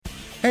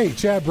Hey,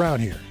 Chad Brown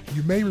here.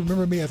 You may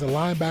remember me as a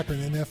linebacker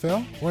in the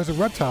NFL or as a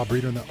reptile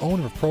breeder and the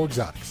owner of Pro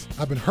Exotics.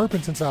 I've been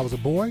herping since I was a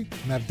boy,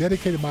 and I've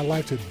dedicated my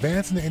life to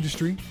advancing the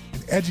industry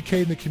and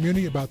educating the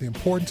community about the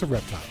importance of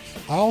reptiles.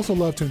 I also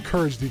love to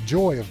encourage the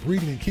joy of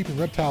breeding and keeping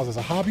reptiles as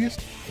a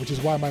hobbyist, which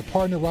is why my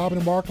partner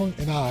Robin Markland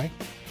and I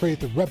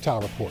created the Reptile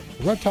Report.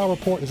 The Reptile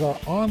Report is our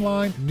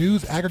online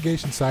news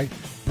aggregation site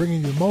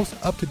bringing you the most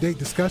up-to-date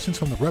discussions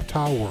from the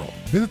reptile world.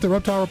 Visit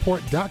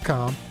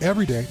thereptilereport.com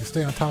every day to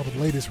stay on top of the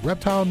latest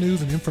reptile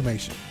news and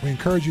information. We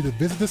encourage you to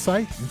visit the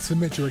site and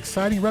submit your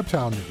exciting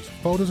reptile news,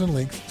 photos, and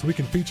links so we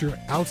can feature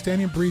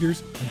outstanding breeders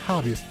and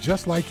hobbyists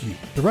just like you.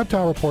 The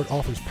Reptile Report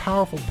offers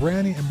powerful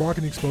branding and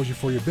marketing exposure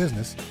for your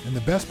business, and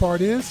the best part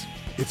is,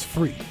 it's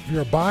free. If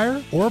you're a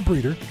buyer or a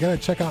breeder, you gotta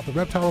check out the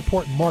Reptile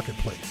Report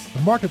Marketplace.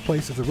 The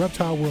Marketplace is the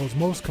reptile world's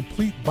most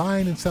complete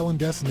buying and selling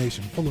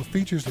destination, full of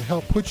features to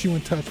help put you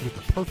in touch with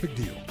the perfect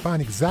deal.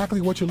 Find exactly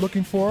what you're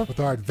looking for with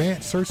our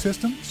advanced search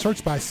system.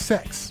 Search by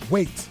sex,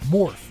 weight,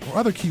 morph, or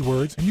other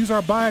keywords, and use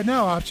our Buy It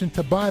Now option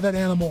to buy that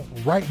animal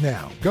right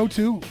now. Go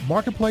to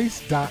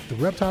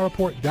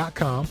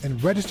marketplace.thereptilereport.com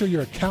and register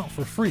your account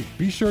for free.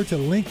 Be sure to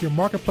link your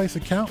Marketplace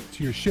account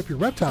to your Ship Your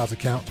Reptiles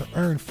account to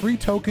earn free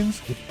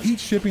tokens with each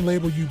shipping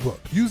label you book.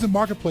 Use the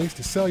Marketplace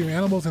to sell your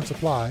animals and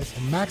supplies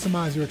and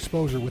maximize your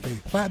exposure with a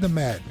platinum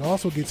ad. It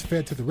also gets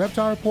fed to the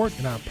Reptile Report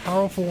and our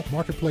powerful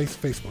Marketplace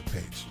Facebook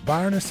page.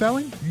 Buying or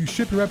selling? Use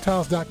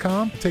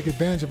shipyourreptiles.com to take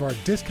advantage of our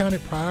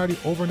discounted priority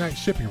overnight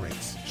shipping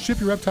rates.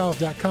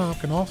 ShipYourReptiles.com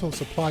can also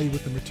supply you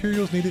with the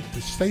materials needed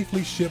to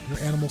safely ship your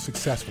animals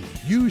successfully.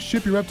 Use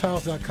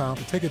ShipYourReptiles.com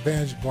to take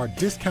advantage of our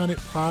discounted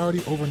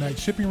priority overnight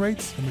shipping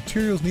rates, the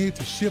materials needed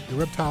to ship your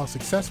reptiles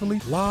successfully,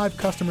 live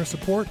customer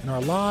support, and our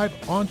live,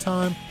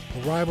 on-time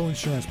arrival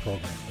insurance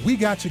program. We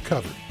got you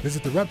covered.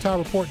 Visit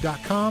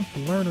thereptilereport.com to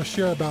learn or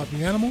share about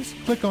the animals.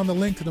 Click on the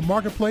link to the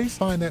Marketplace,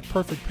 find that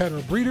perfect pet or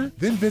breeder,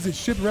 then visit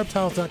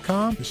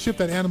shipyourreptiles.com to ship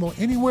that animal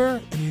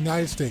anywhere in the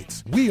United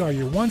States. We are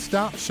your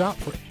one-stop shop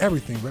for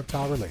everything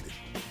reptile related.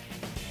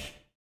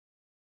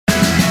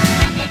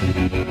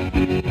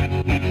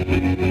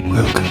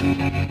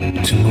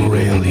 Welcome to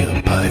Morelia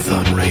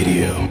Python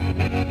Radio.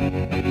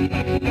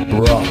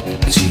 Brought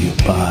to you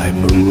by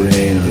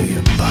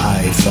Morelia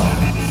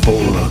Python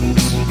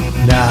Forums.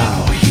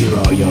 Now, here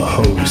are your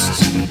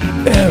hosts,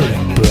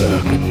 Eric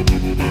Berg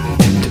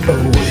and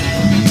Owen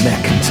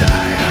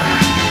McIntyre.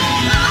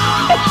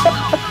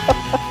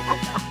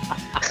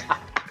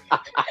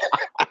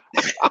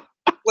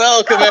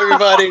 Welcome,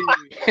 everybody.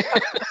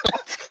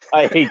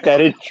 I hate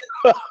that intro.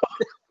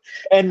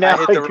 And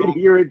now I could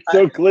hear it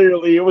so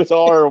clearly. It was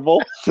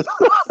horrible.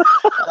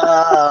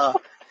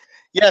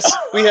 Yes,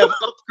 we have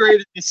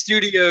upgraded the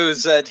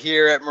studios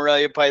here at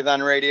Morelia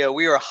Python Radio.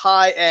 We are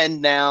high-end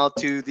now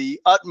to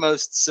the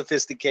utmost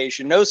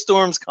sophistication. No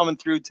storms coming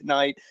through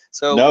tonight,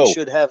 so we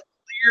should have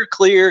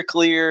clear,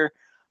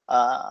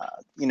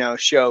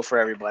 show for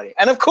everybody.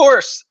 And, of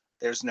course,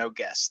 there's no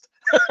guest.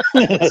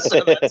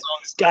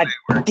 God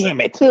damn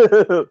it.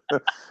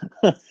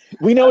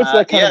 We know it's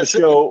that kind of a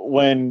show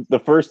when the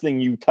first thing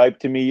you type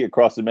to me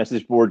across the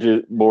message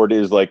board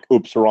is like,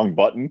 oops, wrong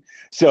button.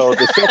 So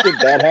the second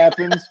that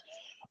happens,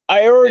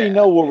 I already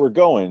know where we're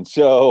going.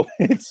 So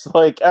it's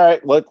like, all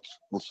right, let's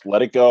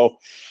let it go.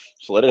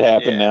 Just let it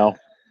happen now.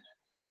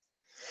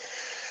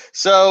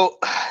 So,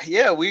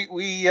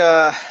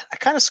 I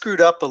kind of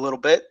screwed up a little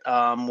bit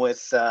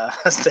with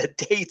the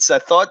dates. I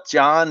thought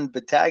John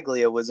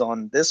Battaglia was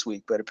on this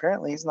week, but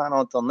apparently he's not on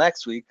until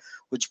next week,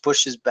 which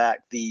pushes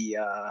back the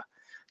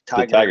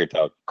Tiger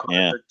Talk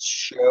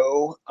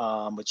show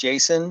with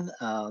Jason.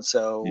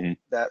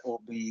 That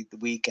will be the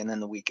week and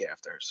then the week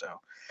after. So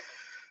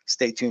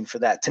stay tuned for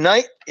that.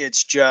 Tonight,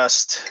 it's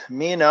just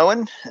me and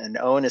Owen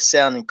is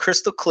sounding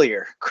crystal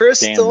clear.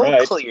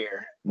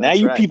 Clear. Now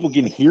you people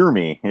can hear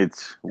me.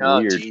 It's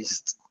weird.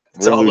 Geez.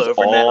 It's all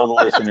over now. The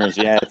listeners.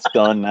 Yeah, it's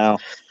done now.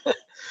 The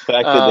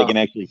fact that they can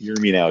actually hear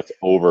me now, it's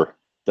over.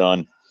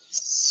 Done.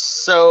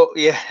 So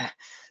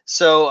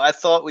I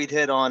thought we'd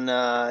hit on,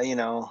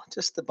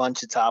 just a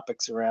bunch of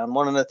topics around.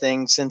 One of the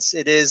things, since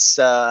it is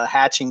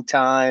hatching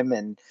time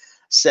and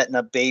setting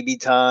up baby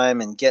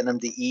time and getting them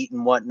to eat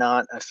and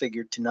whatnot, I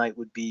figured tonight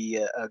would be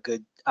a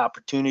good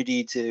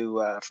opportunity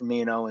for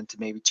me and Owen to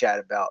maybe chat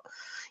about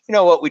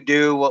what we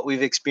do, what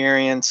we've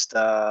experienced,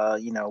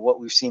 what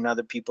we've seen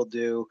other people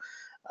do,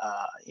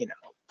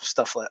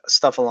 stuff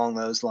along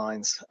those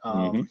lines.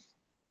 And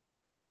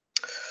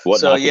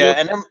then,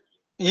 and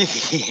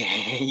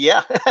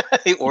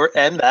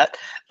that,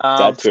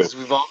 because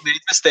we've all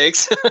made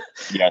mistakes.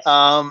 Yes.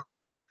 All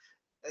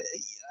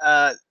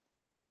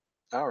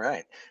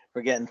right.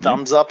 We're getting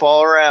thumbs up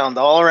all around.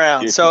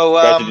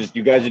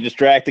 You guys are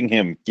distracting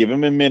him. Give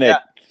him a minute.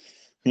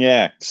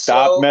 Yeah,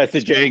 stop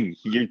messaging.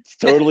 You're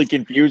totally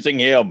confusing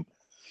him.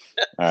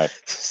 All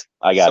right,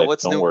 I got it.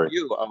 What's Don't new worry. with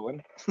you,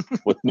 Owen?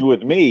 What's new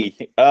with me?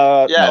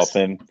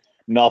 Nothing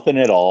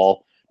at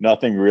all.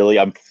 Nothing really.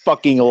 I'm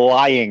fucking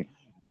lying.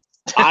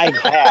 I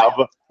have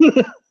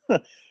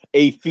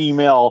a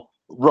female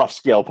rough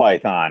scale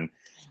python.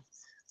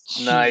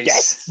 Nice.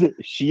 Yes,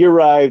 she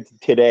arrived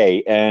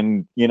today,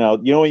 and you know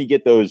when you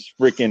get those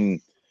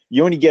freaking,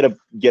 when you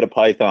get a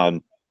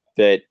python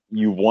that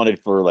you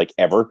wanted for like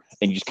ever,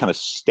 and you just kind of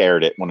stare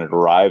at it when it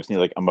arrives, and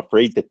you're like, I'm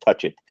afraid to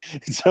touch it.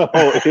 So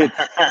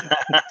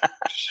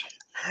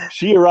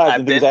she arrived,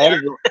 and because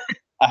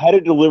I had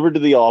it delivered to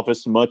the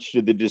office, much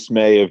to the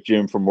dismay of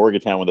Jim from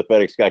Morgantown, when the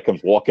FedEx guy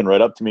comes walking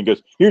right up to me and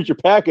goes, "Here's your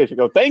package." I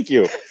go, "Thank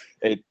you."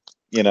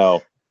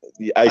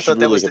 I thought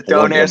that was the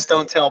don't ask,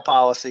 don't tell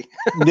policy.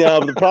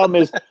 No, but the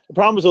problem is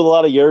with a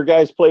lot of your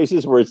guys'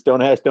 places where it's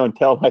don't ask, don't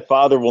tell. My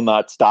father will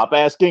not stop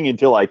asking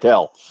until I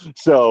tell.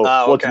 So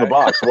what's in the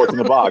box? What's in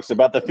the box?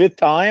 About the 5th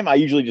time, I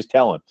usually just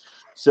tell him.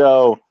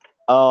 So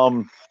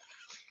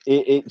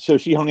so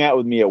she hung out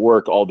with me at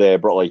work all day. I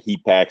brought like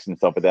heat packs and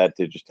stuff like that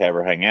to just have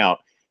her hang out.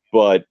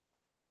 But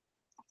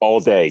all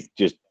day,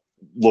 just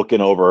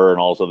looking over her and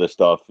all this other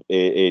stuff.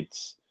 It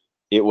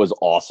was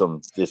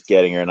awesome just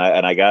getting her, and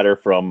I got her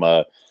from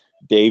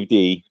Dave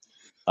D,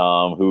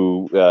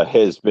 who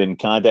has been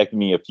contacting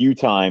me a few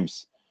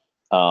times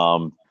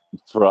from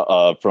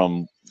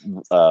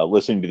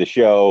listening to the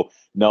show,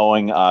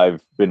 knowing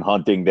I've been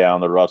hunting down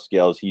the rough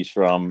scales. He's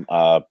from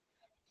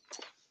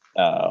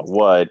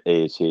what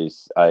is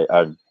his?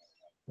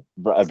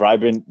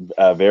 Vibrant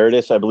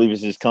Veritas, I believe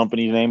is his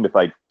company's name. If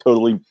I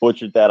totally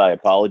butchered that, I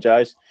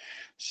apologize.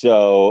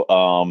 So,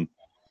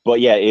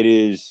 but yeah, it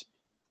is.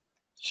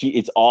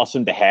 It's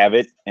awesome to have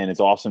it, and it's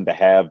awesome to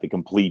have the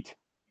complete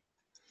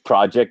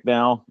project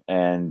now.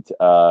 And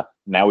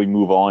now we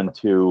move on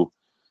to,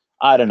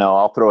 I don't know,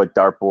 I'll throw a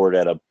dartboard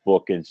at a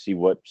book and see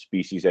what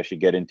species I should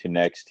get into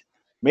next.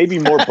 Maybe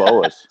more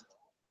boas.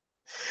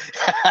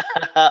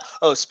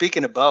 Oh,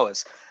 speaking of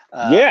boas.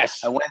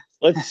 Yes.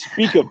 Let's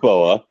speak of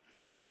boa.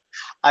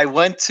 I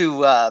went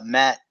to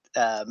Matt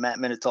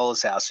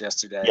Minatola's house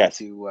yesterday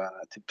to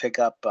pick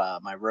up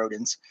my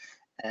rodents,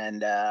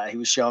 and he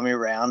was showing me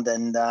around,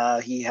 and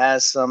he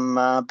has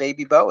some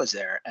baby boas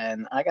there,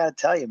 and I gotta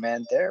tell you,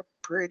 man, they're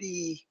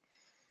pretty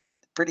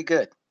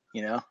good,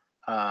 you know.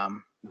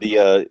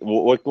 The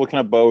what kind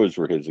of boas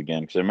were his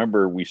again? Because I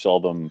remember we saw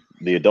them,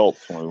 the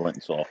adults, when we went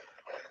and saw,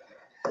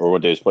 or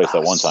went to his place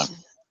that one time.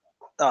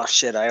 Oh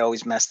shit! I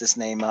always mess this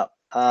name up.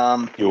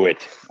 Do it.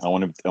 I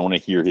want to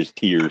hear his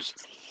tears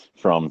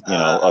from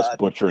us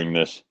butchering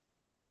this.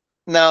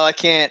 No, I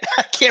can't.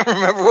 I can't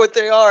remember what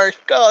they are.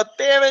 God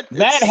damn it!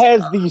 Matt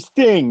has these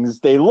things.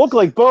 They look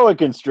like boa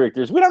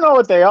constrictors. We don't know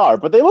what they are,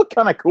 but they look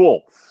kind of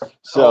cool.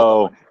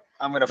 So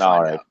I'm gonna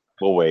find out.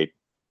 We'll wait.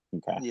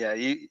 Okay. Yeah,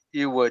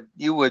 you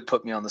would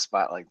put me on the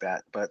spot like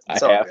that, but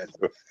it's all good.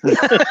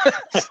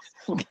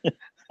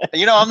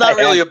 I'm not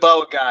really a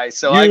boa guy,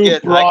 so I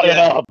get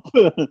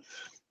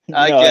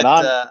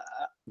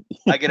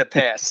a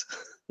pass.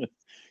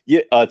 Yeah,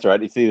 that's right.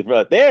 You see,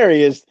 there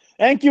he is.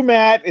 Thank you,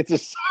 Matt. It's a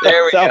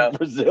South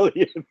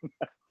Brazilian.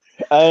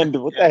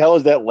 And what the hell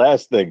is that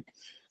last thing?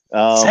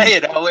 Say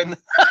it, Owen.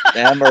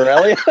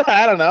 Amarelli?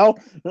 I don't know.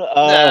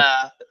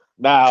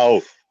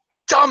 No.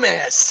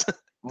 Dumbass.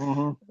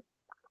 Mm-hmm.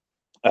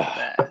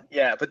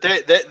 Yeah, but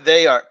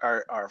they are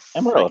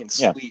freaking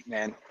sweet,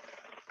 man.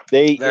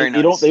 They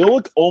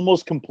look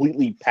almost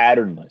completely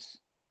patternless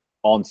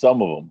on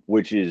some of them,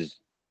 which is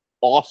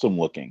awesome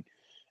looking.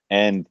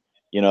 And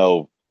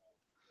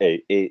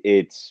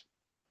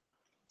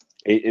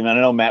and I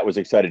know Matt was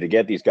excited to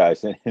get these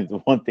guys. And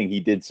the one thing he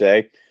did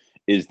say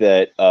is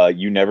that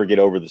you never get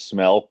over the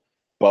smell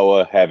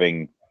boa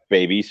having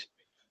babies,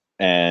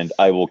 and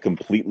I will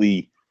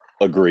completely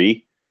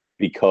agree.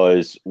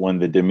 Because when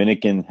the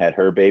Dominican had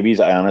her babies,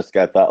 I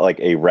honestly thought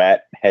like a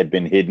rat had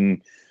been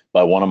hidden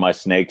by one of my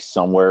snakes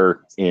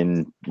somewhere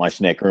in my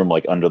snake room,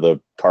 like under the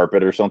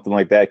carpet or something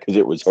like that, because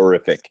it was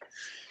horrific.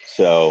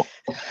 So,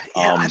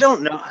 I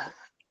don't know.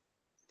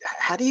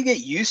 How do you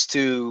get used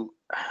to?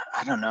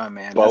 I don't know,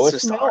 man. Boa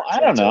smell? I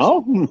don't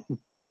know.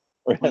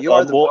 Well, you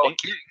are the boa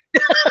king.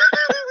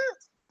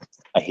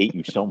 I hate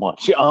you so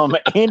much.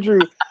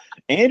 Andrew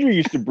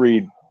used to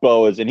breed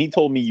boas, and he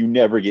told me you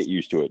never get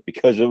used to it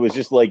because it was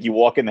just like you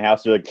walk in the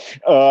house, you're like,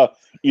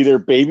 either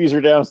babies are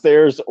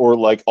downstairs or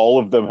like all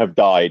of them have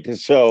died.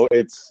 So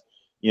it's,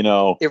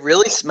 it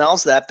really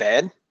smells that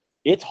bad.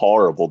 It's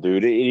horrible,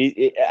 dude.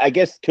 I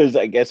guess because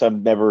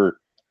I've never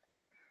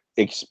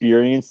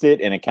experienced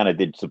it, and it kind of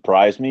did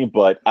surprise me,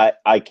 but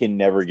I can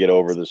never get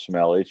over the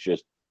smell. It's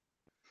just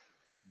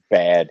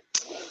bad.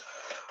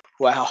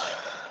 Wow.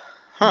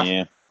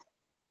 Huh.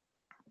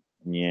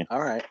 Yeah.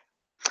 All right.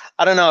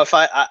 I don't know if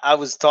I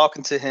was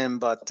talking to him,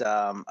 but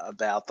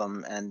about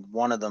them, and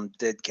one of them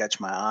did catch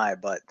my eye.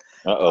 But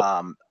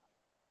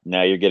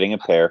now you're getting a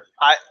pair.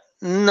 I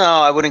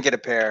wouldn't get a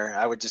pair.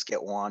 I would just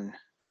get one.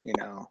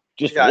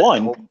 Just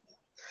one.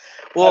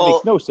 Well, that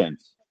makes no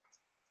sense.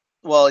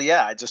 Well,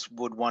 yeah, I just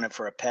would want it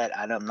for a pet.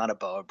 I'm not a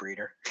boa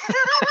breeder.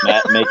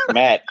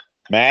 Matt,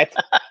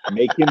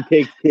 make him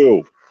take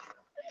 2.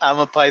 I'm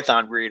a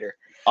python breeder.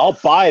 I'll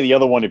buy the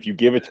other one if you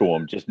give it to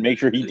him. Just make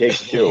sure he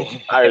takes 2.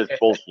 That is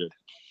bullshit.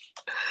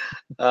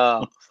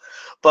 But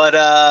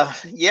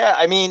yeah,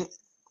 I mean,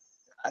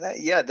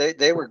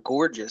 they were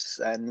gorgeous,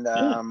 and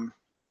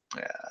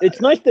Yeah,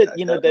 It's nice that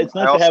it's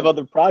nice to have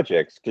other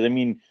projects, because I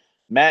mean,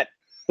 Matt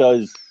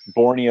does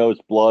Borneos,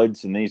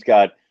 Bloods, and then he's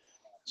got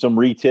some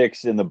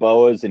retics in the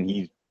boas, and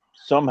he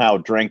somehow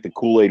drank the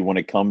Kool-Aid when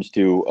it comes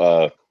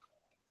to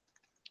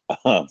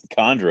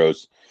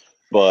chondros.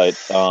 But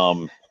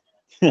I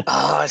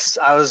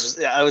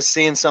was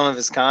seeing some of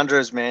his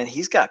chondros, man.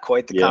 He's got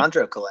quite the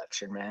chondro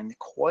collection, man.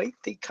 Quite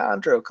the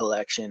chondro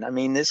collection. I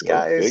mean, this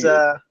guy is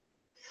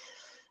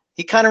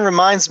he kind of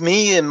reminds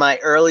me in my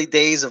early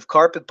days of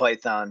carpet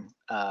python.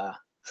 Carpet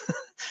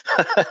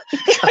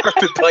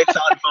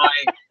python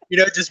buying,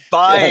 just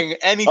buying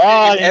anything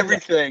and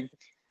everything.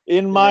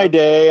 In my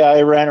day,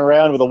 I ran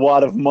around with a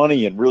wad of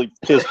money and really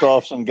pissed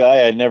off some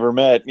guy I never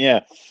met. Yeah,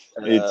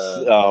 it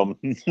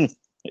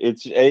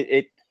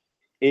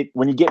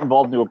when you get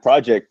involved into a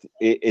project,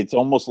 it's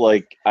almost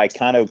like I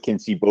kind of can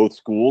see both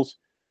schools,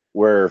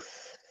 where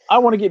I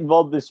want to get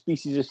involved in this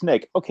species of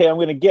snake. Okay, I'm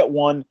going to get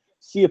one,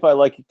 see if I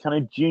like it, kind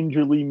of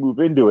gingerly move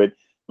into it.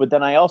 But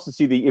then I also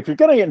see if you're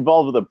going to get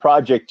involved with a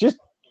project, just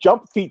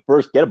jump feet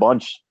first, get a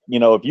bunch.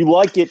 If you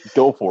like it,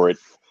 go for it.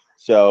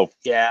 So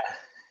yeah,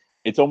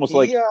 it's almost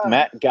like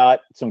Matt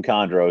got some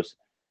chondros,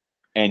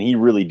 and he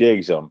really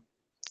digs them.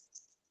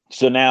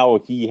 So now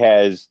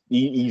he's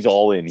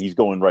all in. He's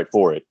going right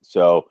for it.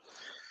 So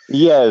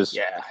he has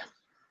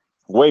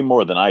way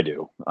more than I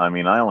do. I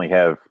mean, I only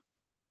have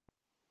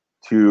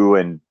 2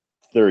 and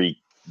 30,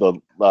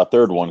 the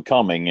third one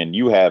coming, and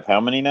you have how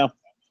many now?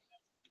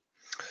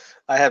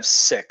 I have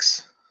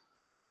 6.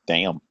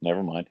 Damn,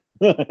 never mind.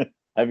 I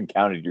haven't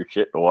counted your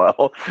shit in a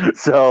while.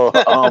 So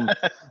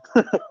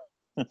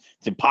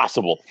it's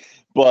impossible.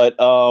 But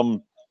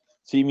so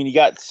you mean you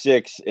got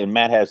 6, and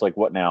Matt has like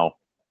what now?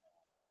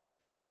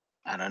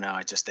 I don't know.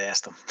 I just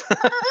asked him.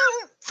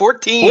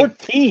 14.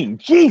 14.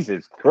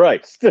 Jesus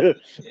Christ.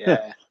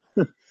 Yeah.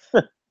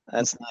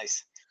 That's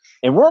nice.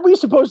 And weren't we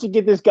supposed to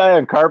get this guy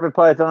on carpet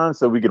python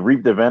so we could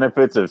reap the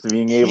benefits of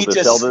being able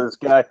to sell to this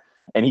guy?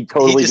 And he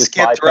totally just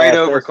skipped right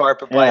over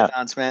carpet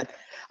pythons, man.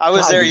 I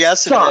was there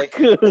yesterday,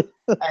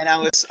 and I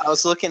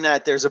was looking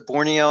at. There's a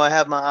Borneo I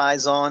have my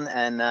eyes on,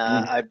 and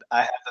I have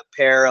a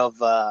pair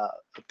of I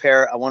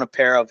want a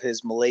pair of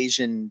his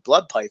Malaysian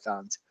blood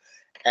pythons,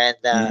 and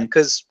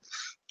because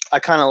I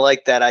kind of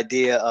like that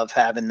idea of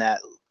having that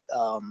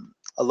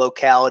a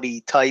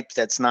locality type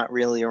that's not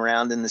really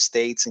around in the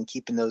States, and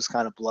keeping those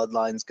kind of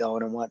bloodlines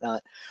going and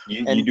whatnot.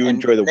 You do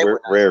enjoy the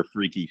rare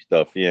freaky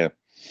stuff, yeah.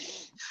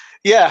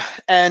 Yeah,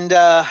 and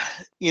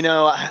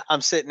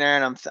I'm sitting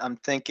there and I'm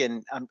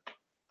thinking, I'm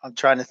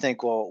trying to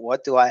think, well,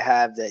 what do I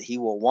have that he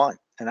will want?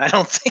 And I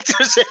don't think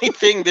there's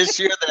anything this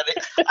year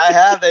that I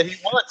have that he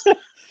wants.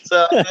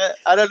 So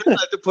I don't know, I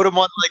have to put him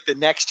on like the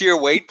next year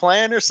weight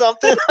plan or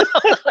something. I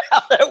don't know how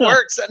that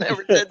works. I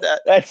never did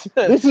that.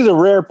 This is a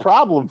rare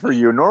problem for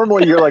you.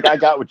 Normally you're like, I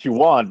got what you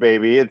want,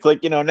 baby. It's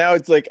like, now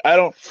it's like, I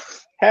don't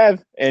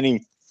have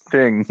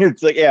anything.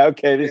 It's like, yeah,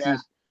 okay, this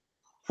is,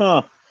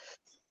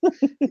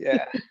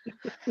 yeah.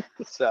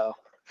 So,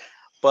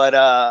 but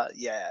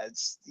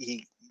it's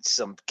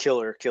some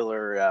killer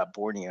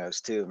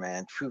Borneos too,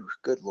 man. Whew,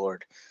 good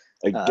Lord.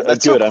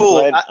 That's good. So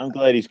cool. I'm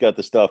glad he's got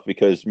the stuff,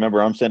 because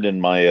remember, I'm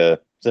sending my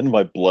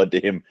blood to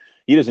him.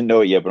 He doesn't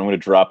know it yet, but I'm going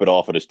to drop it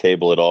off at his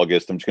table at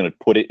August. I'm just going to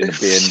put it in a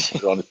bin,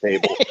 put it on the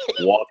table,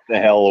 walk the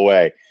hell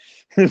away.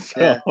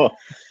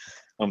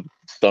 I'm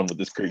done with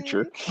this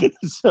creature.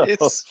 So,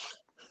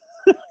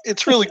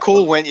 it's really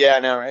cool when I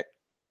know, right?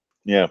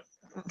 Yeah.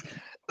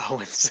 Oh,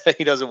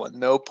 he doesn't want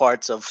no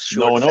parts of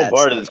no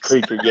part of this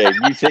creature. Yeah,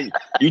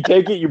 you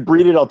take it, you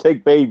breed it. I'll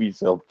take babies.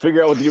 So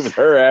figure out what to do with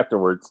her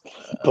afterwards.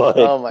 But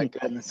oh my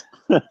goodness,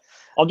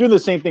 I'll do the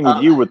same thing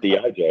with you with the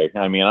IJ.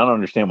 I mean, I don't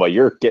understand why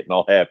you're getting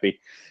all happy.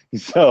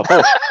 So,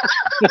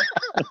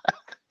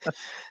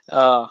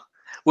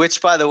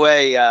 which, by the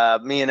way,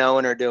 me and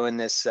Owen are doing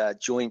this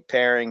joint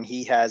pairing.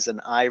 He has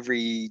an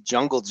ivory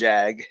jungle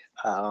jag.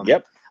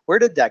 Yep. Where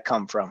did that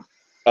come from?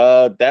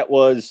 That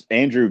was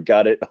Andrew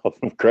got it off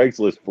of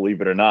Craigslist,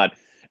 believe it or not.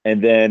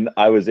 And then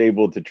I was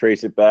able to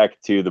trace it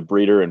back to the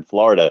breeder in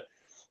Florida,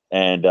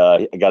 and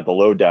I got the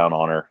lowdown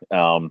on her.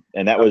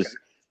 And that was,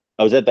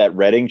 I was at that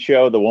Reading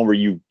show, the one where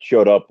you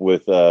showed up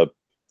with,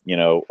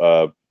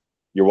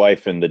 your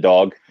wife and the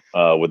dog,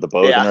 with the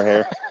bows in her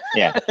hair.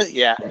 Yeah.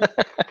 Yeah.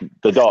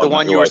 The dog. The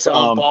one you were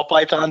selling ball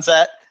pythons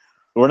at?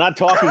 We're not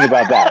talking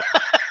about that.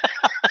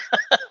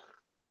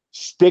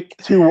 Stick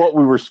to what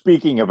we were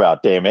speaking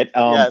about, damn it.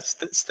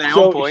 Stay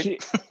on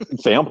point.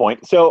 Stay on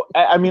point. So,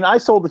 I mean, I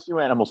sold a few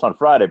animals on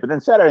Friday, but then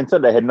Saturday and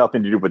Sunday I had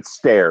nothing to do but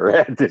stare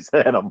at this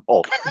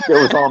animal that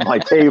was on my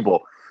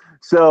table.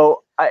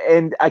 So,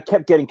 I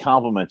kept getting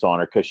compliments on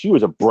her because she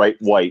was a bright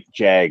white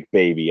jag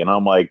baby. And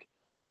I'm like,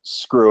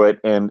 screw it.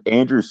 And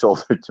Andrew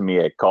sold her to me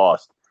at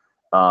cost.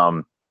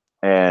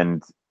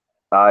 And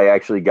I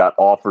actually got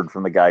offered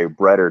from the guy who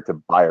bred her to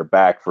buy her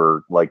back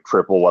for like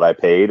triple what I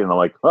paid. And I'm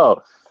like,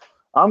 oh,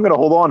 I'm going to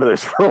hold on to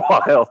this for a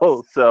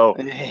while. So,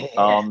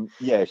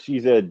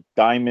 she's a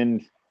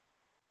diamond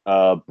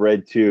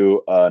bred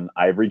to an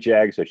ivory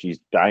jag. So she's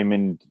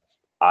diamond,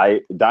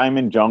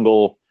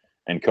 jungle,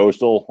 and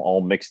coastal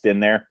all mixed in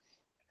there.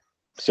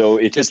 So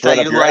it's just right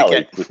how up you your like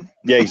alley. it.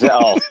 Yeah,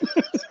 exactly.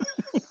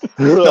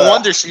 No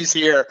wonder she's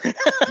here.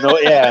 No,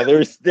 yeah,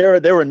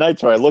 there were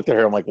nights where I looked at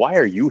her, I'm like, why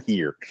are you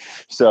here?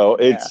 So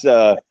it's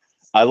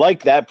I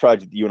like that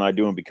project that you and I are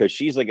doing because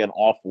she's like an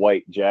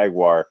off-white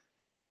Jaguar,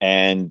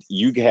 and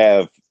you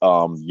have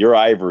your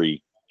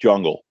Ivory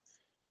Jungle,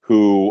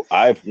 who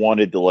I've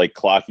wanted to like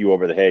clock you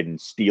over the head and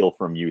steal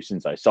from you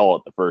since I saw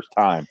it the first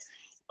time.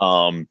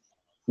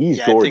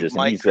 He's gorgeous.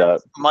 I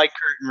think Mike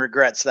Curtin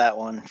regrets that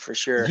one for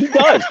sure. He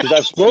does, because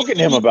I've spoken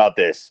to him about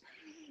this.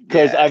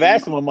 Because I've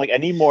asked him, I'm like, I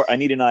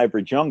need an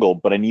Ivory Jungle,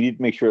 but I needed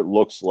to make sure it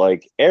looks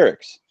like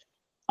Eric's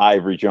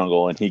Ivory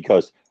Jungle. And he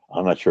goes,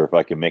 I'm not sure if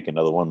I can make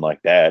another one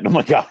like that. And I'm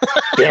like, oh,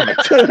 damn it.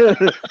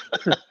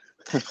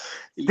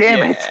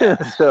 Damn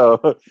it.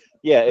 So,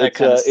 yeah,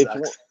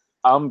 it's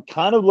I'm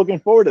kind of looking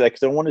forward to that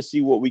because I want to see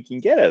what we can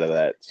get out of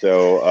that.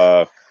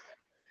 So,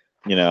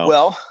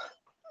 Well,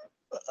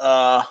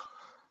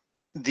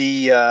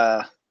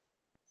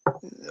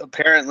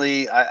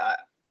 apparently, I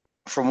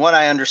from what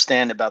I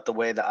understand about the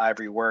way the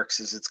Ivory works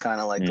is it's kind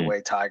of like the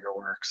way Tiger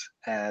works.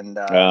 And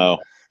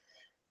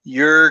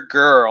your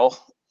girl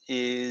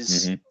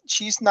is,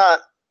 she's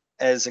not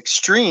as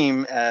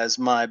extreme as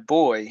my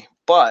boy,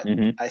 but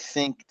I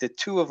think the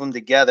two of them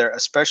together,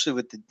 especially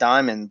with the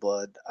diamond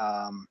blood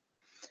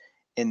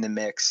in the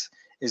mix,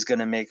 is going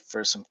to make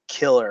for some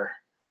killer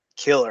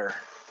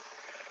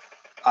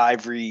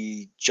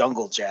Ivory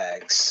Jungle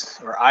Jags,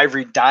 or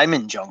Ivory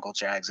Diamond Jungle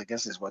Jags, I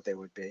guess is what they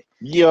would be.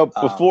 Yeah,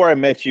 before I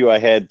met you, I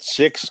had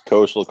 6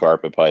 coastal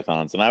carpet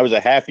pythons, and I was a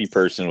happy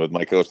person with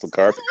my coastal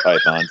carpet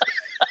pythons.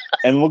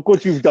 And look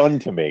what you've done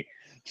to me.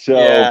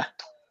 So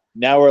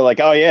now we're like,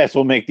 oh yes,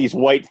 we'll make these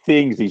white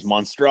things, these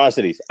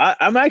monstrosities.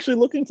 I'm actually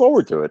looking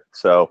forward to it.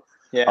 So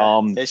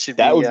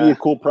that would be a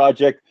cool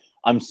project.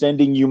 I'm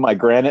sending you my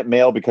granite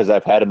male because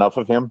I've had enough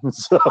of him.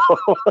 So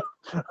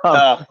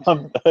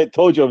I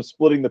told you I'm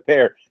splitting the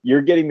pair.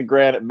 You're getting the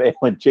granite male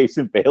and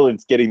Jason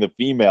Balin's getting the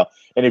female.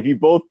 And if you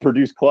both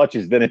produce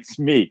clutches, then it's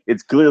me.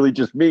 It's clearly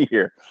just me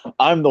here.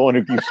 I'm the one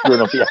who keeps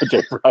screwing up the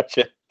IJ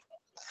project.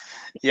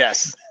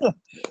 Yes.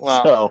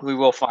 Well, we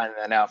will find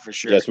that out for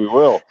sure. Yes, we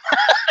will.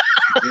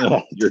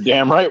 Yeah, you're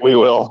damn right we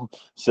will.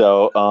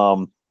 So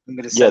I'm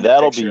gonna send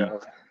that'll be. I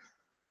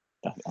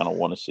don't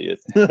want to see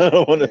it. I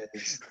don't want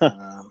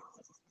to.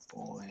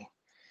 Boy,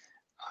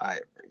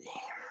 Ivory.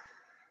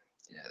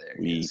 Yeah, there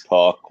we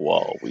talk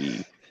while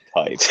we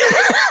type.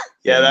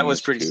 Yeah, that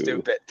was pretty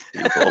stupid.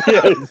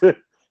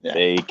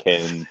 They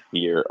can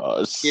hear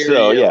us.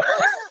 There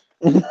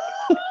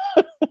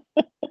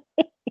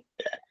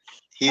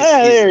he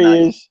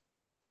is.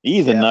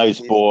 He's a nice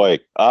boy.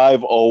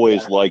 I've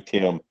always liked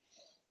him.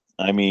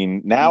 I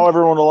mean, now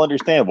everyone will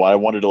understand why I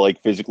wanted to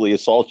like physically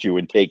assault you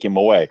and take him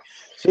away.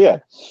 So yeah,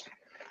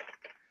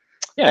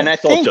 and I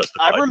think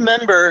I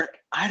remember.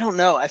 I don't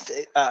know.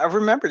 I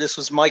remember this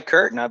was Mike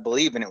Curtin, I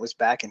believe, and it was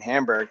back in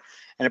Hamburg,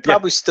 and it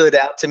probably stood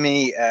out to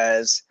me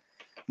as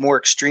more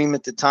extreme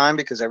at the time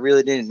because I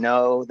really didn't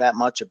know that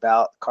much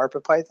about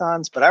carpet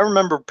pythons. But I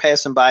remember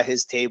passing by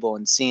his table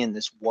and seeing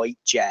this white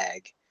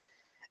jag,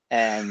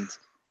 and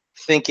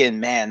thinking,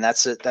 "Man,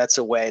 that's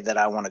a way that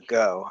I want to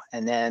go."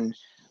 And then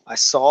I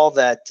saw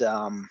that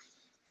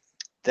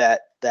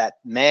that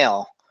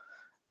male,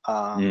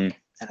 and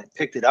I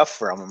picked it up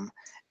from him.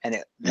 And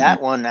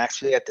that one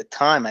actually at the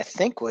time I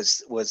think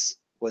was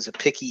a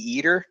picky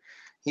eater.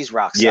 He's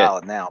rock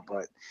solid now,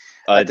 but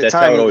at the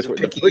time he was a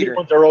picky eater.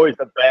 Ones are always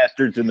the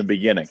bastards in the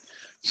beginning.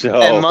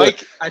 So and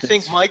I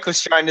think Mike was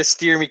trying to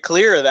steer me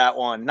clear of that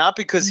one, not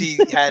because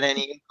he had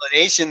any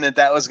inclination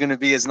that was going to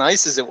be as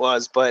nice as it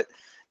was, but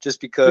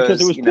just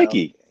because it was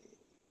picky.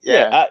 So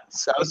I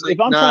was like, if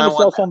I'm trying to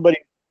sell somebody.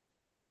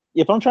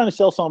 If I'm trying to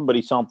sell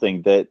somebody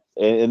something that,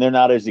 and they're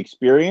not as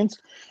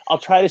experienced, I'll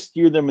try to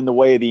steer them in the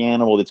way of the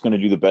animal that's going to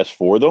do the best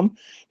for them.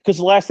 Because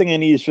the last thing I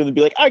need is for them to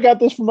be like, I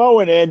got this from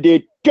Owen and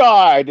it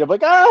died. I'm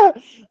like,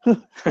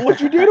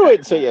 what'd you do to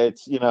it? So yeah,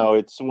 it's,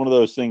 it's one of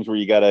those things where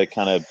you got to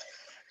kind of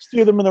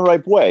steer them in the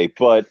right way.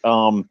 But,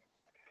 and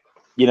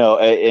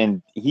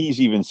he's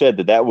even said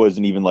that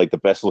wasn't even like the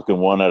best looking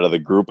one out of the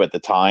group at the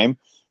time,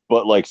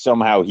 but like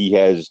somehow he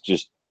has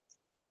just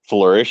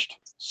flourished.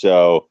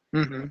 So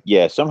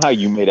somehow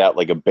you made out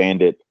like a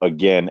bandit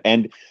again.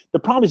 And the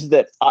problem is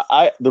that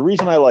the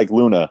reason I like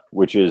Luna,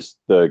 which is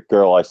the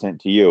girl I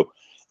sent to you,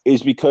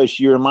 is because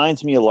she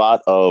reminds me a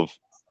lot of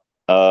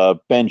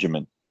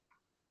Benjamin.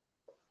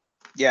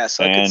 Yes,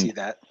 I can see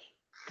that.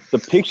 The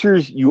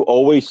pictures you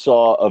always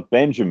saw of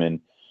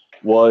Benjamin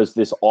was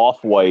this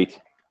off-white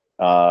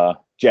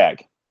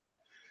jag.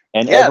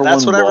 And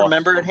that's what I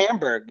remember in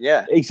Hamburg.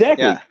 Yeah.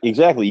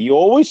 Exactly. You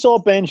always saw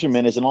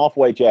Benjamin as an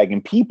off-white jag,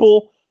 and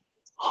people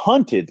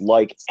hunted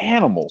like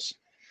animals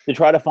to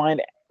try to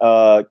find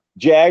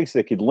jags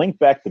that could link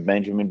back to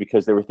Benjamin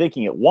because they were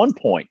thinking at one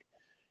point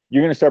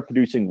you're going to start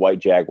producing white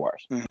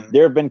jaguars.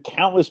 There have been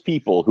countless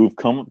people who've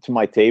come up to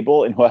my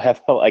table and who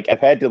have I've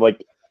had to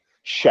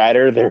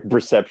shatter their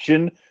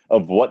perception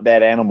of what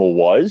that animal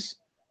was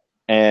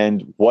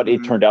and what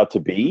it turned out to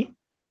be.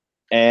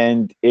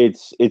 And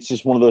it's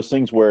just one of those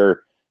things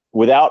where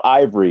without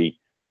Ivory,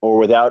 or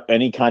without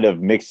any kind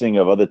of mixing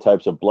of other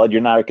types of blood,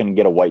 you're not going to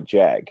get a white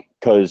jag,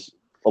 because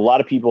a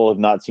lot of people have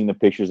not seen the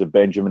pictures of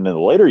Benjamin in the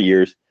later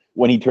years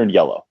when he turned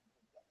yellow.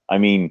 I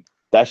mean,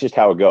 that's just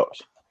how it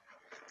goes.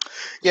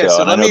 Yeah,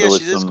 so let me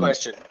ask you this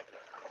question.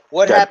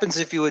 What happens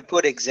if you would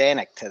put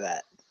Xanac to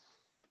that?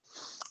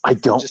 I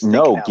don't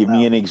know. Give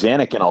me an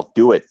Xanac and I'll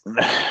do it.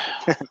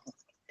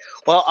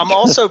 Well, I'm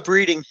also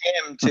breeding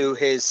him to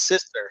his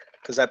sister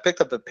because I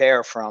picked up a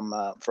pair from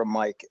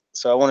Mike.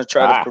 So I want to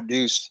try to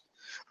produce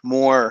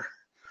more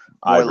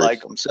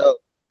like him. So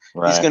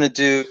he's going to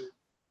do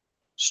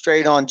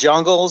straight on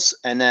jungles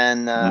and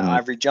then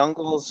Ivory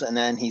jungles, and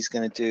then he's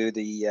going to do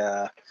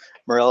the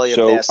Morelia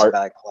Bastard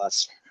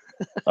Clutch.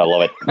 I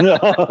love it.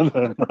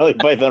 Morelia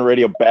Python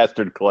Radio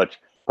Bastard Clutch.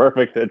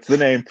 Perfect. That's the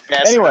name.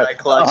 Anyway,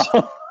 Clutch.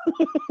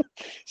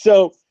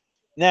 So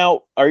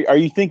now, are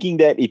you thinking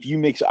that if you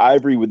mix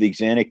Ivory with the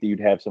Xanac, that you'd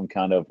have some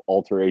kind of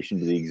alteration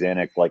to the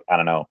Xanac? Like, I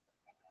don't know,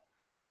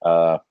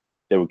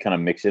 that would kind of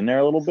mix in there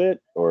a little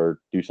bit or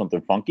do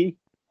something funky?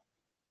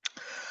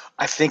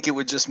 I think it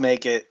would just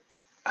make it.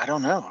 I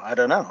don't know. I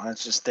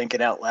was just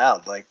thinking out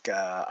loud. Like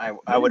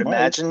I would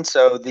imagine.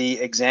 So the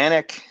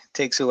Xanac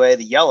takes away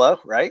the yellow,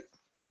 right?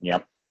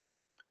 Yep.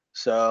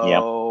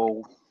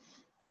 So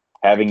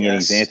having an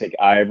Xanthic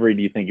Ivory,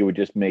 do you think it would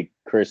just make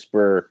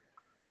crisper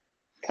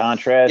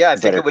contrast? Yeah, I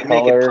think it would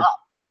make it pop.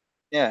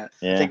 Yeah,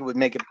 I think it would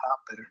make it pop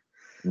better.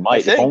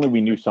 Might. If only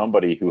we knew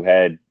somebody who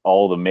had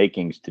all the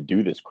makings to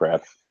do this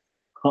crap.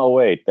 Oh,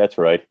 wait, that's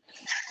right.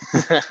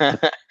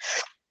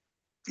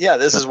 Yeah,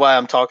 this is why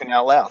I'm talking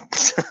out loud.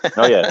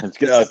 Oh yeah, it's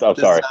good. I'm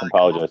sorry. I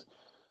apologize.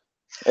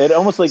 It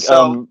almost like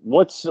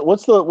what's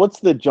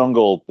the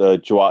jungle, the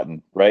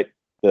Jwatin, right?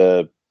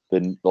 The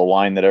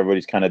line that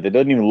everybody's kind of, it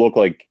doesn't even look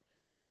like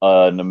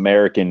an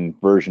American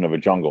version of a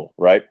jungle,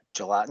 right?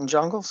 Gelatin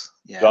jungles?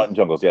 Yeah. Gelatin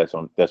jungles, yeah,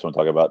 that's what I'm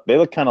talking about. They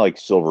look kind of like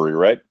silvery,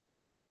 right?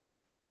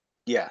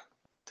 Yeah.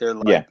 They're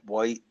like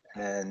white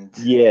and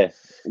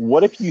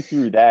What if you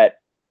threw that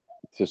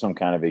to some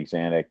kind of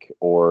Xanac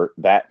or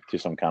that to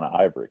some kind of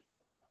Ivory?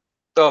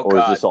 Oh, or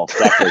God. Is this all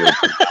separated?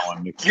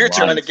 You're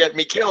trying to get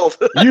me killed.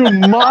 You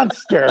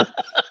monster!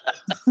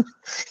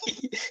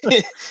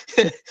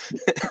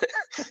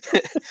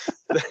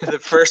 The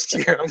first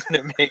year I'm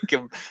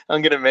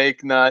gonna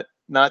make not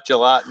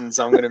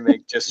gelatins. I'm gonna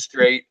make just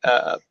straight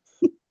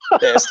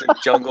bastard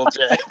jungle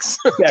jacks.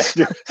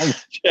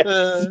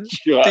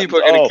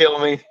 People are gonna kill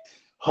me.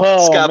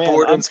 Scott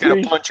Borden's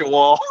gonna punch a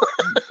wall.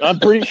 I'm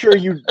pretty sure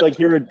you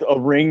hear a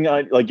ring,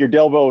 like your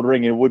Delbo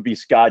ring, and it would be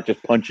Scott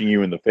just punching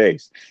you in the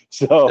face.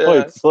 So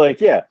it's like,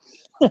 there'd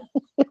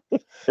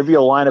be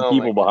a line of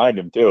people behind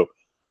him too.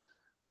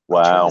 Wow.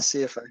 I'm trying to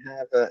see if I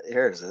have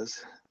here it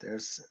is. There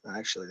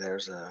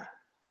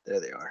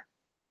they are.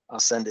 I'll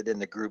send it in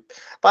the group.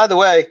 By the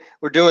way,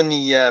 we're doing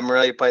the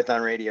Morelia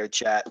Python Radio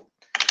chat.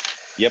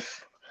 Yep.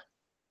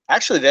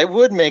 Actually, they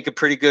would make a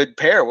pretty good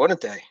pair, wouldn't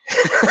they?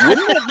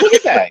 Look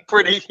at that.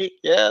 Pretty,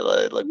 yeah.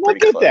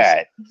 Look at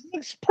that.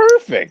 Looks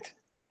perfect.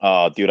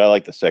 Oh, dude, I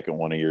like the second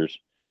one of yours.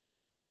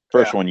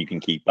 First one you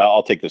can keep.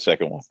 I'll take the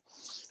second one.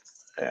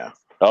 Yeah.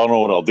 I don't know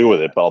what I'll do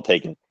with it, but I'll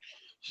take it.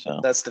 So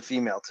that's the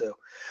female too.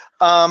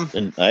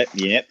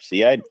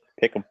 See, I'd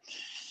pick them.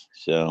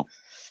 So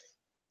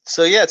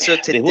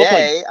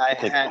today I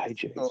had.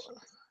 IJs.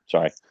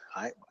 Sorry.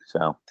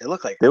 So they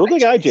look like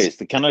IJs.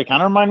 They kind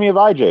of remind me of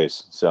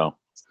IJs. So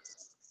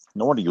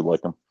no wonder you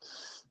like them.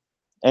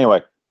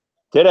 Anyway,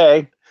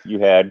 today you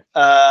had.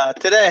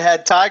 Today I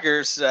had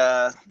tigers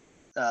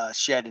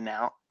shedding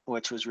out,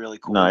 which was really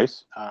cool.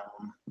 Nice.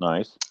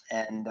 Nice.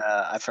 And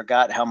I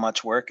forgot how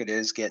much work it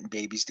is getting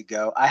babies to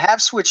go. I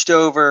have switched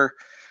over.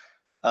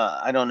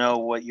 I don't know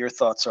what your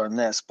thoughts are on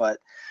this, but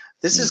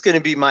this is going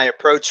to be my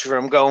approach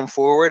from going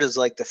forward. Is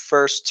like the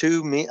first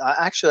 2 meals.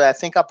 Actually, I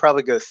think I'll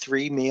probably go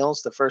 3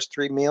 meals. The first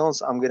 3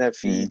 meals I'm going to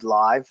feed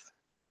live.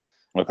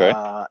 Okay.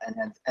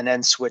 And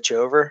then switch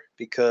over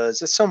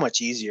because it's so much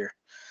easier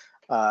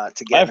to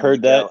get. I've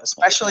heard that,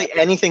 especially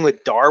anything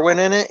with Darwin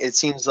in it. It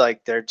seems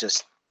like they're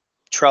just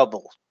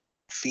trouble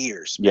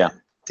feeders.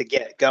 To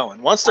get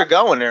going. Once they're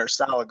going, they're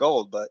solid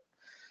gold. But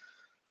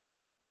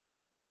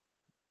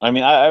I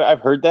mean, I've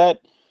heard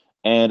that,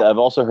 and I've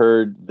also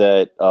heard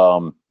that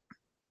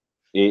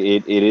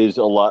it is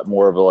a lot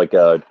more of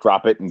a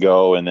drop it and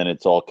go, and then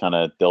it's all kind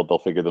of they'll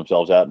figure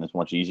themselves out, and it's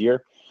much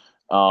easier.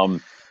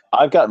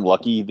 I've gotten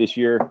lucky this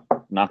year,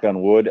 knock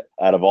on wood.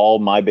 Out of all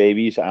my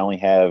babies, I only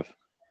have,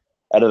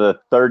 out of the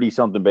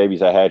 30-something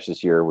babies I hatched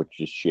this year, which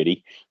is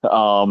shitty,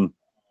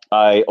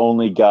 I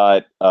only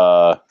got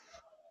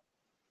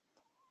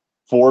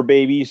 4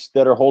 babies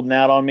that are holding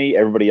out on me.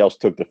 Everybody else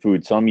took the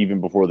food, some even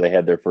before they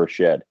had their first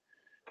shed.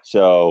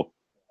 So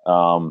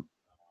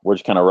we're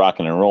just kind of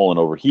rocking and rolling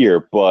over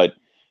here. But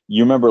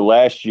you remember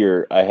last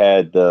year I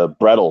had the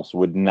Brettles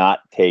would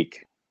not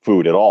take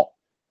food at all.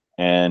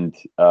 And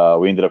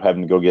we ended up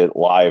having to go get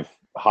live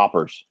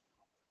hoppers.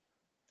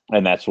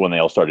 And that's when they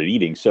all started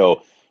eating.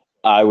 So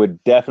I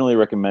would definitely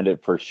recommend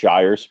it for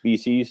shyer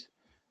species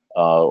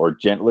or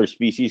gentler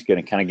species.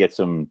 Going to kind of get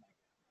some,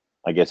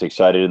 I guess,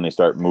 excited and they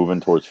start moving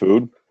towards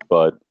food.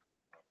 But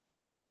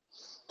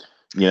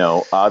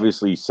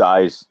obviously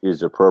size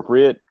is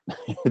appropriate.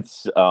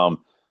 It's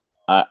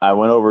I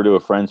went over to a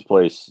friend's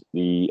place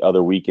the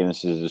other weekend.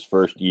 This is his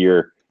first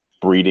year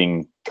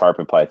breeding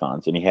carpet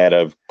pythons, and he had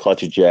a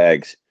clutch of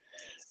Jags,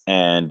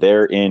 and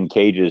they're in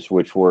cages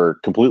which were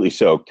completely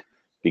soaked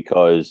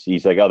because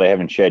he's like, oh, they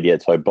haven't shed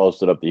yet. So I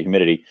bolstered up the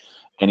humidity,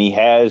 and he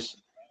has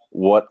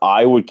what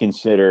I would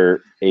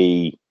consider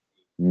a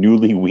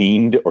newly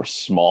weaned or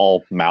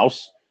small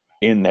mouse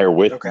in there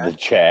with the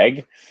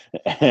Jag.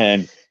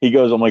 And he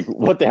goes, I'm like,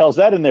 what the hell's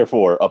that in there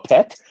for? A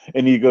pet?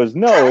 And he goes,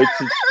 no,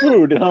 it's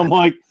food. And I'm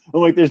like,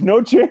 there's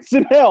no chance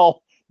in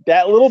hell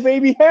that little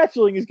baby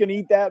hatchling is going to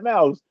eat that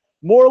mouse.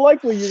 More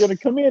likely, you're going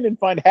to come in and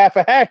find half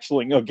a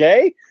hatchling,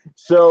 okay?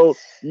 So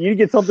you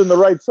get something the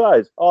right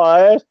size. Oh,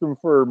 I asked him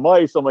for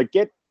mice. I'm like,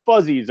 get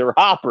fuzzies or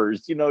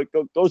hoppers.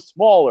 Go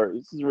smaller.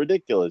 This is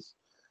ridiculous.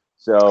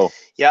 So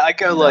yeah, I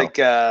go like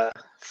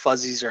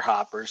fuzzies or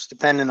hoppers,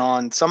 depending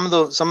on some of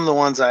the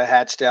ones I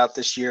hatched out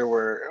this year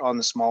were on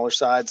the smaller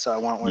side, so I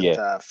went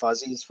with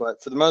fuzzies.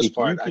 But for the most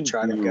part, I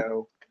try to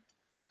go.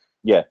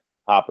 Yeah,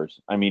 hoppers.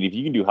 I mean, if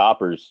you can do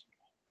hoppers,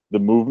 the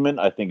movement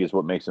I think is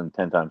what makes them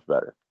 10 times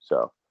better.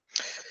 So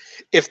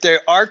if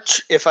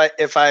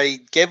I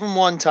give them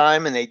one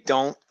time and they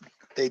don't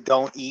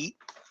eat,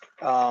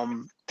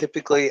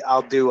 typically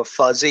I'll do a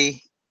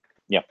fuzzy.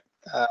 Yeah.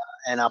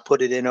 And I'll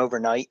put it in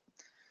overnight.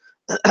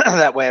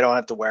 That way I don't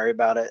have to worry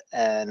about it,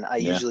 and I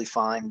usually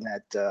find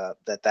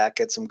that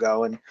gets them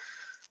going.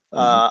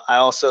 I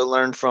also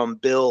learned from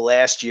Bill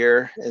last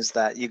year is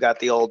that you got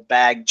the old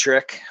bag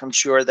trick. I'm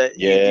sure that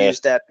you've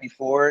used that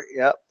before.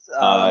 Yep.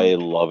 I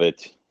love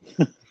it.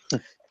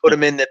 Put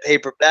them in the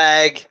paper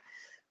bag.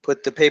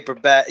 Put the paper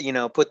bag,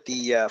 put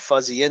the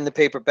fuzzy in the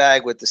paper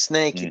bag with the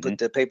snake. You put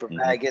the paper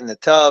bag in the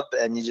tub,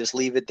 and you just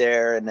leave it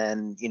there, and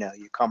then you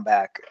come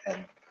back,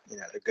 and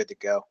they're good to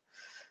go.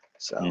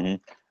 So.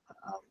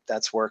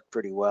 That's worked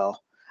pretty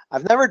well.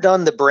 I've never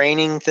done the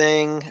braining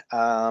thing.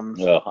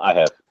 Well, I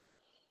have.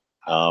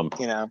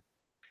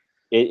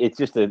 It's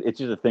just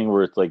a thing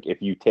where it's like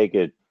if you take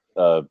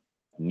a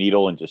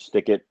needle and just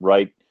stick it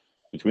right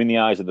between the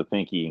eyes of the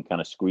pinky and kind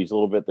of squeeze a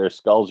little bit, their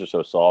skulls are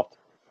so soft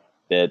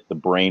that the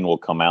brain will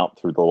come out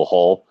through the little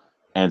hole.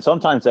 And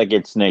sometimes that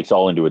gets snakes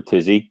all into a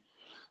tizzy,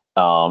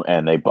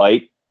 and they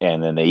bite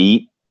and then they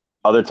eat.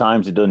 Other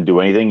times it doesn't do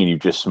anything and you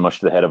just smush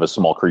the head of a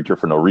small creature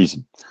for no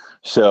reason.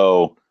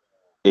 So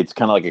it's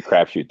kind of like a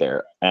crapshoot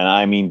there. And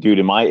I mean, dude,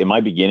 in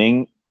my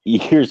beginning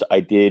years,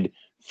 I did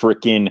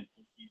freaking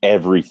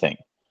everything.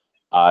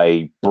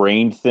 I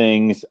brained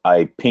things.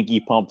 I pinky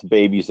pumped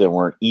babies that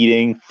weren't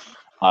eating.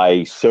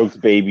 I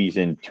soaked babies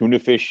in tuna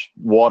fish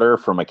water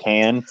from a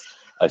can.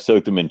 I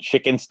soaked them in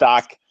chicken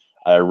stock.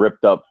 I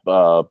ripped up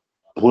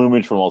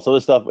plumage from all this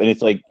other stuff. And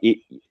it's like,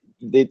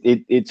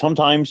 it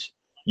sometimes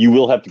you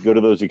will have to go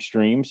to those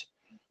extremes,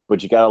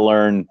 but you got to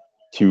learn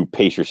to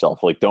pace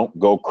yourself. Like, don't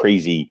go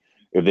crazy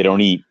if they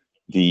don't eat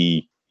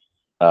the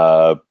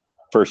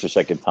first or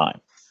second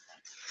time.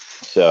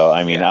 So,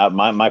 I mean,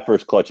 my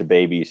first clutch of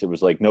babies, it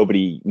was like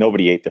nobody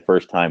ate the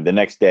first time. The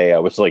next day I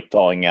was like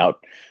thawing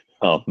out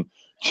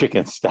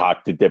chicken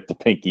stock to dip the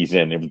pinkies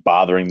in. It was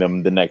bothering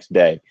them the next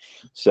day.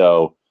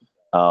 So,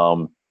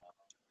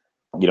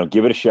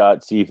 give it a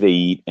shot, see if they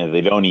eat. And if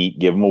they don't eat,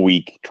 give them a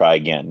week, try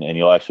again. And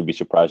you'll actually be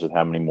surprised with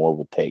how many more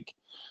will take.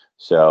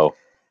 So,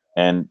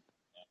 and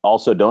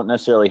also don't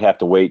necessarily have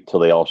to wait till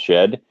they all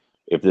shed.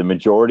 If the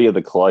majority of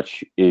the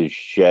clutch is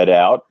shed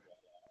out,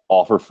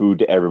 offer food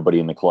to everybody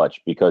in the clutch,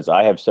 because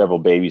I have several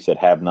babies that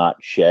have not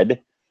shed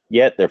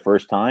yet their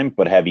first time,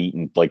 but have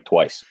eaten like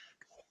twice.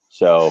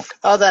 So,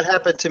 that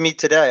happened to me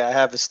today. I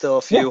have still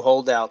a few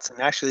holdouts,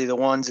 and actually the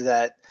ones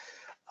that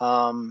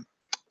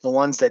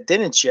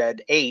didn't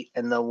shed ate,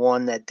 and the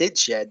one that did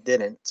shed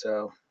didn't.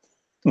 So,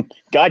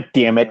 God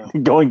damn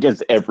it, going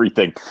against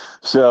everything.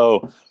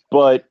 So,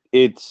 but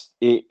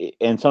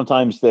and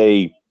sometimes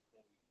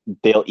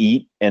they'll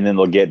eat and then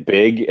they'll get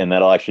big, and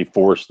that'll actually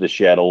force the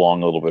shed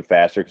along a little bit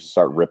faster because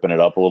start ripping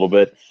it up a little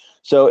bit.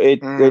 So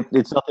it's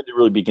nothing to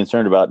really be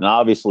concerned about. And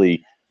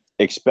obviously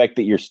expect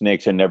that your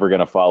snakes are never going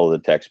to follow the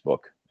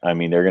textbook. I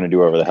mean, they're going to do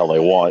whatever the hell they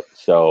want.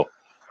 So,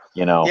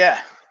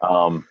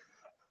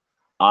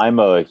 I'm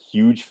a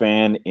huge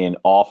fan in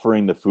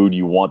offering the food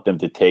you want them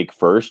to take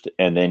first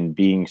and then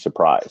being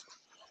surprised.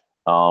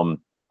 You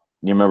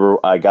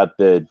remember I got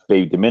the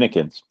baby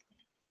Dominicans.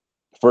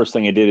 First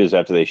thing I did is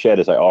after they shed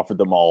is I offered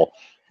them all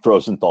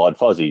frozen thawed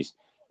fuzzies,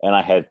 and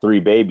I had 3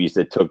 babies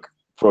that took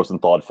frozen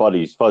thawed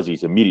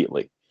fuzzies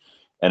immediately.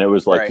 And it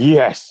was like,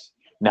 yes,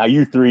 now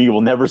you 3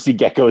 will never see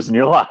geckos in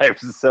your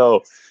lives.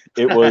 So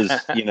it was,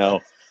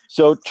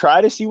 so try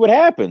to see what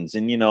happens.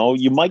 And,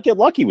 you might get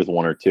lucky with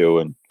 1 or 2,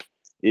 and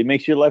it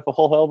makes your life a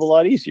whole hell of a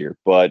lot easier.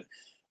 But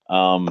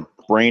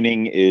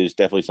braining is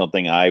definitely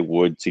something I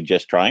would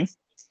suggest trying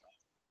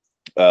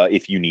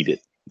if you need it.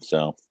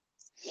 So.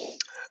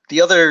 The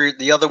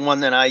other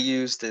one that I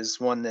used is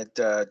one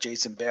that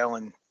Jason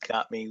Balin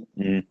got me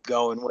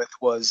going with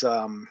was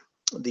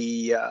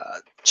the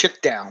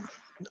chip down.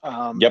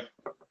 You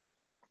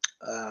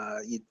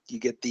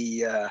get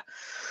the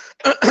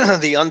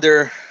the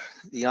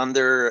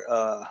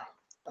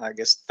I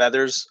guess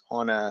feathers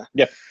on a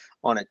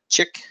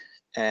chick,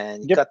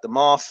 and you cut them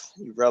off.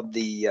 You rub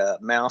the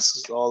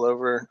mouse all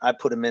over. I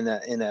put them in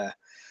a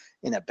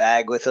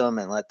bag with them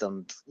and let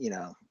them,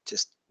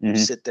 just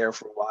sit there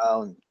for a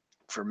while and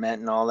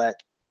ferment and all that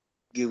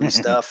gooey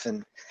stuff.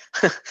 And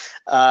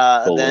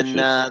then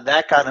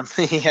that got them,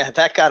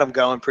 that got them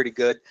going pretty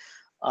good.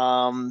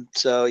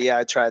 So yeah,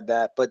 I tried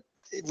that, but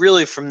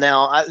really from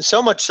now,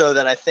 so much so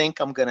that I think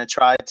I'm going to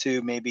try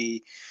to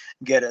maybe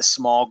get a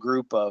small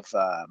group of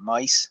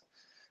mice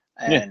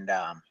and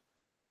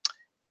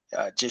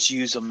just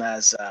use them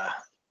as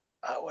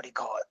what do you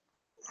call it?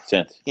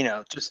 Sense.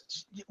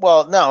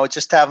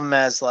 Just have them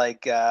as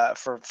like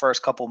for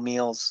first couple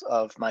meals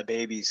of my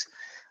babies.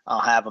 I'll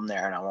have them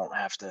there, and I won't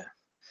have to,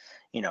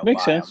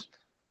 makes buy sense.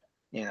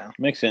 Them,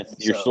 makes sense.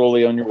 You're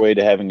slowly on your way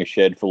to having a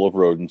shed full of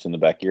rodents in the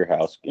back of your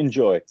house.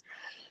 Enjoy.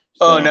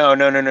 So. Oh no!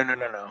 no. No.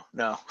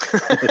 No.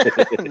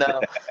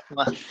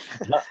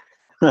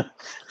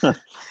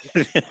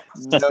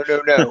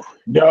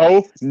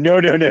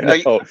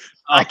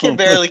 I can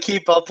barely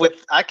keep up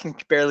with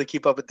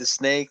the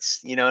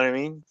snakes. You know what I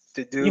mean?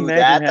 To do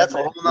that's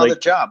a whole nother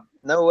job.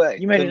 No way.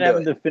 You imagine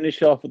having to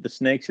finish off with the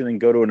snakes and then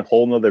go to a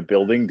whole nother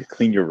building to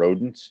clean your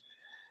rodents.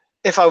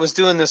 If I was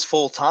doing this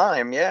full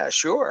time, yeah,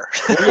 sure.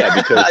 Well, yeah,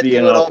 because I'd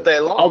do it all day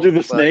long. I'll do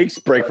the snakes,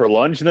 break for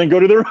lunch, and then go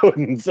to the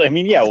rodents. I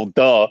mean, yeah, well,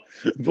 duh.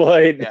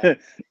 But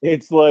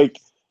it's like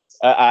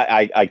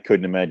I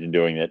couldn't imagine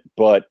doing it.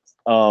 But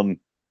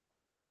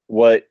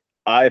what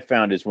I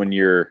found is when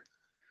you're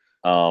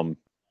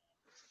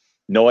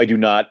no, I do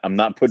not. I'm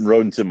not putting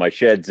rodents in my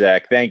shed,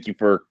 Zach. Thank you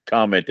for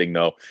commenting,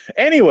 though.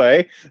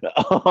 Anyway,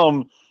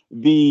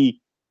 the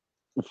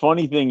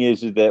funny thing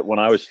is that when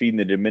I was feeding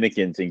the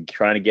Dominicans and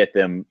trying to get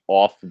them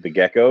off the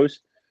geckos,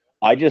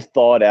 I just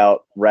thawed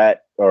out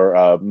rat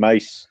or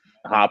mice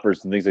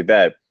hoppers and things like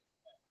that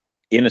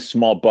in a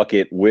small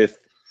bucket with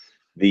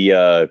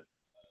the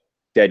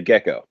dead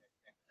gecko,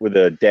 with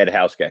a dead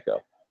house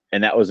gecko.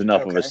 And that was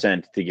enough of a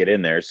scent to get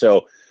in there.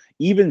 So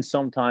even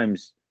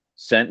sometimes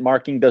scent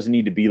marking doesn't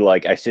need to be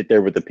like I sit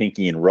there with the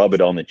pinky and rub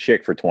it on the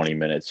chick for 20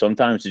 minutes.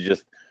 Sometimes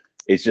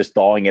it's just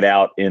thawing it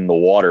out in the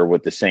water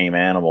with the same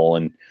animal.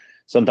 And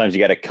sometimes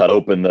you got to cut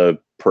open the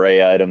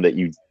prey item that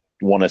you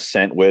want to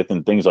scent with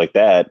and things like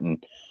that.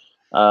 And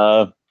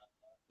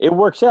it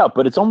works out,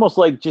 but it's almost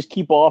like just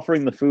keep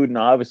offering the food and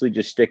obviously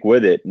just stick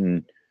with it.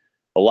 And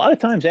a lot of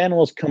times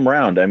animals come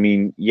around. I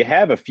mean, you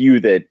have a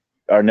few that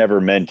are never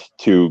meant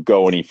to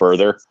go any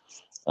further.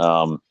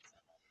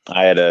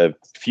 I had a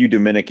few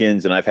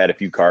Dominicans and I've had a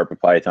few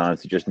carpet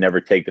pythons that just never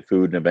take the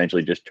food and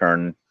eventually just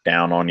turn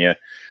down on you.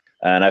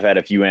 And I've had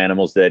a few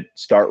animals that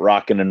start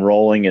rocking and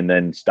rolling and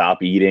then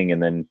stop eating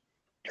and then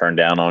turn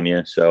down on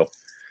you. So,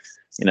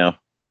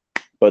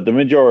 but the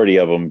majority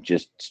of them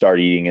just start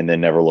eating and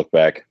then never look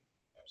back.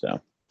 So,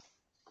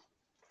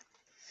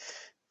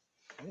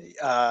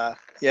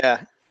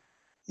 yeah.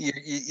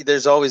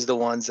 There's always the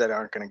ones that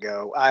aren't going to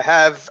go. I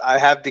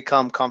have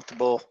become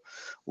comfortable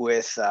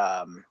with,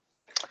 I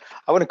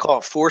wouldn't call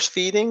it force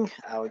feeding.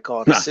 I would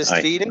call it assist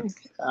feeding.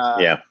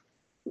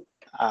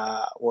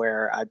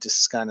 Where I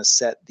just kind of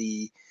set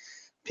the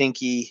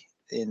pinky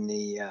in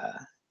the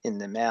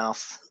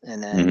mouth,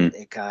 and then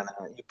it kind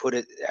of, you put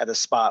it at a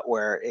spot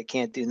where it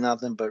can't do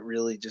nothing but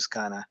really just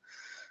kind of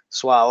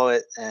swallow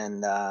it.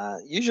 And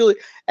usually,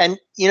 and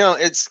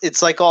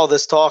it's like all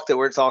this talk that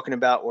we're talking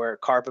about where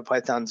carpet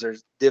pythons are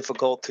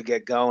difficult to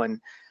get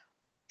going.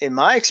 In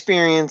my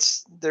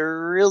experience,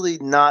 they're really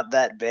not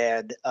that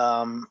bad.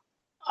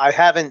 I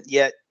haven't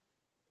yet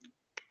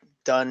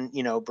done,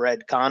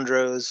 bred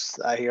chondros.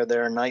 I hear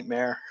they're a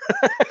nightmare.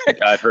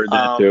 I've heard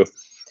that too.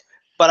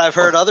 But I've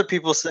heard other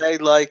people say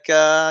like,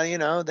 they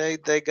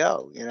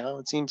go,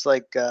 it seems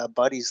like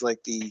Buddy's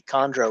like the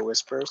chondro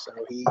whisperer. So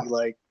he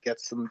like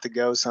gets them to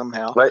go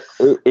somehow. But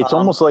it's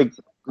almost like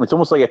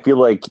I feel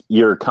like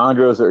your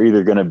chondros are they're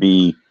either going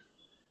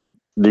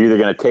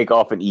to take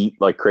off and eat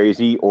like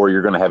crazy, or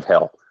you're going to have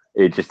hell.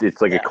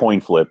 It's like a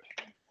coin flip,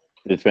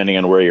 depending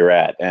on where you're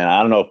at. And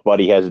I don't know if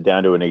Buddy has it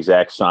down to an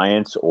exact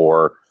science,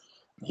 or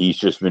he's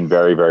just been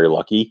very, very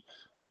lucky,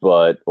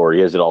 or he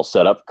has it all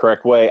set up the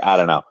correct way. I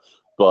don't know.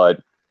 But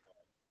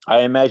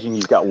I imagine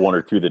he's got one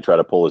or two that try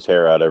to pull his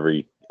hair out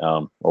every,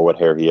 or what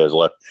hair he has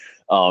left,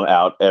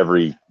 out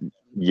every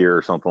year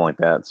or something like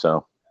that.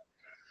 So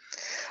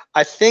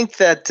I think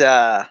that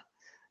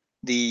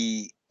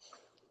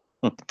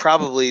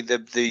probably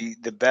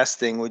the best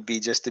thing would be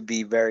just to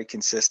be very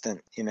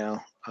consistent,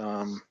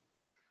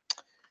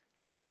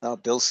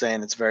 Bill's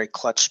saying it's very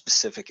clutch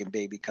specific in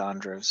baby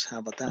chondros. How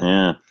about that?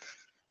 Yeah.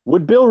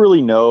 Would Bill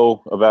really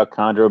know about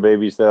chondro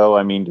babies though?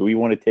 I mean, do we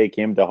want to take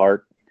him to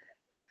heart?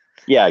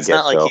 Yeah, I guess so.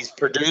 It's not like he's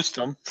produced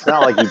them. It's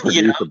not like he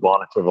produced a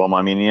bunch of them.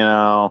 I mean,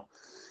 Yeah,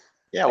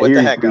 what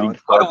the heck?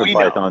 Carpet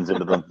pythons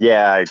into them.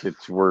 Yeah,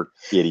 we're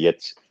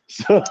idiots.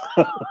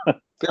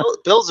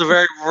 Bill's a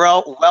very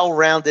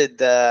well-rounded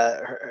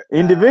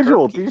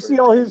individual. Did you see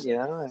all his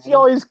see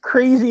all his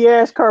crazy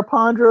ass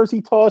carpondros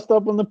he tossed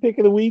up on the pick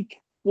of the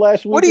week?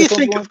 last week. What do you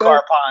think of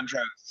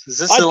Carpondros? Is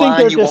this a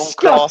line you won't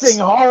cross? I think they're disgusting,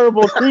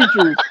 horrible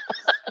creatures.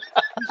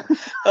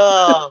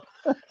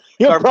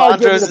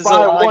 Carpondros is a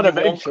line one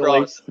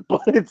eventually,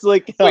 but it's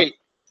like wait,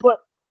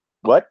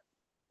 what?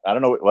 I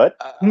don't know what.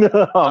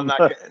 I'm not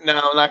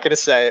going to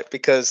say it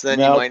because then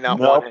you might not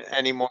want it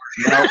anymore.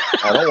 No,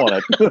 I don't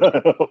want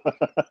it.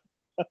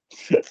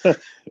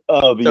 So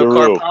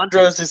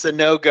Carpondros is a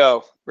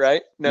no-go,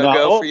 right?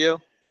 No-go for you?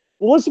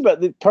 Well, listen, about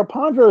the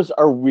Carpondros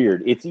are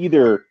weird. It's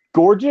either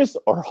gorgeous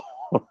or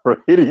a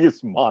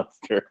hideous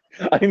monster.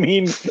 I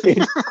mean,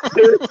 there's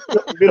no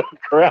middle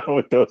ground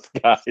with those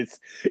guys. It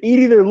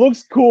either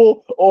looks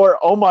cool or,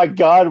 oh my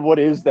God, what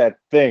is that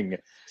thing?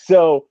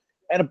 So,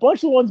 and a bunch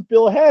of the ones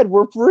Bill had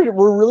were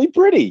really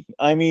pretty.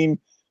 I mean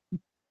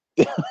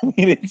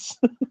it's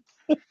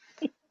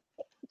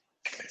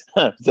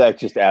Zach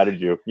just outed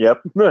you.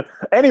 Yep.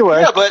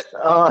 Anyway. Yeah, but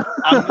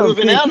I'm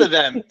moving out of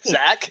them,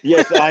 Zach.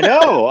 Yes, I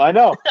know. I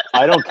don't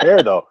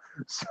care though.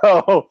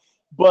 So,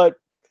 but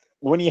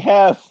when you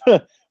have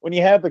the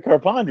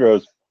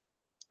Carpondros,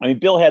 I mean,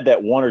 Bill had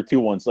that one or two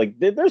ones. Like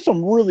there's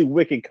some really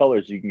wicked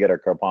colors you can get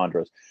at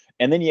Carpondros,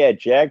 and then you add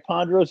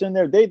Jagpondros in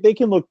there. They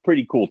can look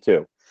pretty cool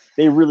too.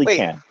 They really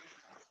can.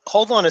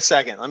 Hold on a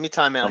second. Let me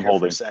time out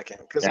for a second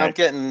because I'm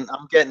getting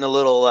a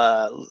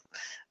little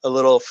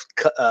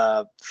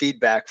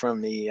feedback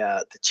from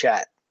the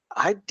chat.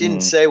 I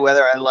didn't say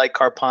whether I like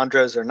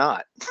Carpondros or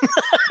not.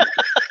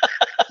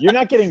 You're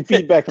not getting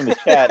feedback from the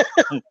chat.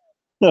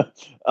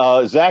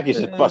 Zach is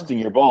just busting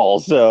your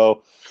balls.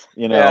 So,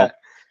 yeah.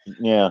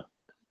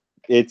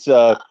 It's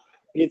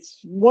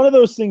one of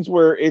those things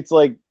where it's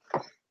like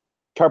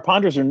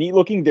Carpondros are neat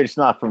looking. They're just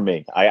not for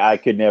me. I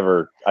could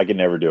never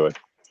do it.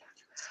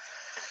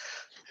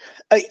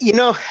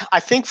 I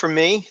think for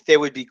me, they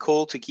would be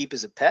cool to keep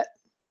as a pet.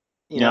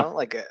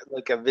 Like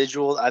a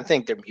visual. I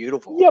think they're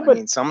beautiful. Yeah, but I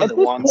mean, some of the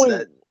ones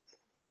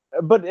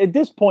But at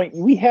this point,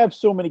 we have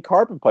so many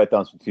carpet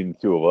pythons between the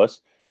two of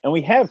us, and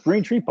we have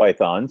green tree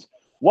pythons.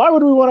 Why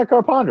would we want a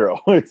Carpondro?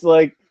 It's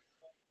like,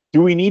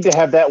 do we need to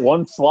have that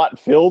one slot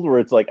filled where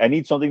it's like, I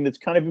need something that's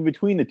kind of in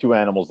between the two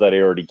animals that I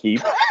already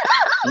keep?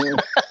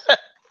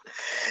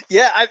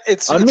 Yeah,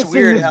 it's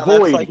weird how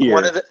that's like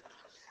here.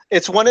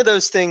 It's one of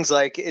those things,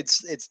 like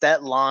it's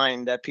that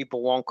line that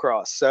people won't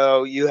cross.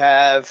 So you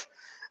have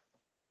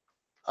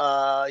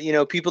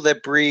people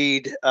that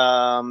breed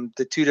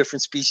the two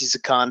different species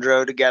of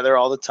chondro together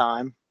all the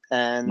time,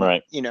 and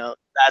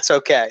that's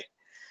okay.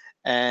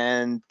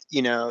 And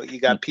you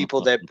got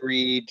people that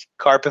breed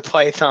carpet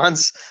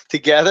pythons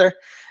together,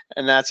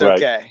 and that's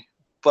okay. Right.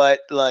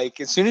 But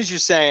like as soon as you're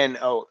saying,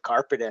 "Oh,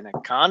 carpet and a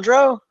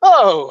chondro,"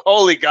 oh,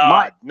 holy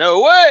God,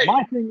 no way!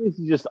 My thing is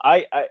just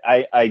I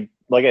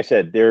like I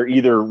said, they're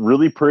either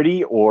really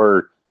pretty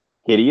or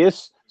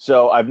hideous.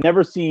 So I've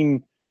never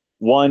seen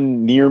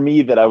one near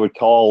me that I would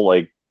call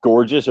like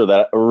gorgeous or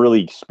that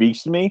really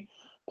speaks to me.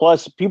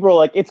 Plus, people are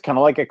like, it's kind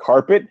of like a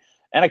carpet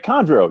and a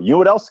chondro. You know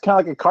what else is kind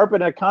of like a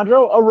carpet and a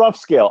chondro? A rough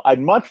scale.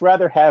 I'd much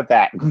rather have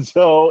that.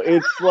 So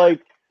it's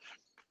like,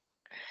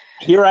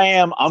 here I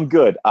am. I'm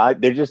good.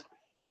 They're just,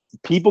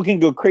 people can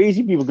go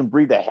crazy. People can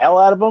breed the hell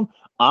out of them.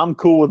 I'm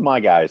cool with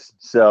my guys.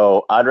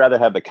 So I'd rather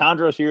have the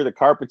chondros here, the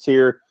carpets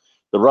here,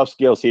 the rough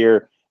scales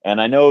here. And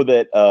I know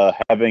that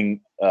having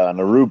an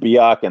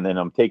Arubiak and then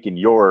I'm taking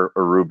your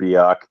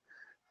Arubiak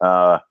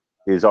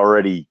is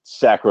already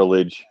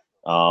sacrilege.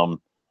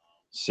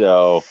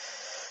 So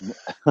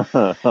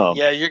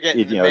yeah, you're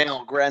getting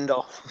male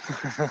Grendel.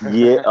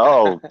 Yeah.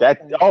 Oh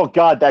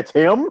God, that's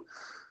him.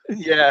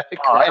 Yeah.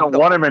 I don't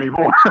want him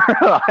anymore.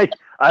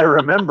 I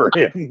remember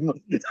him.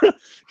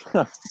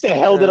 What the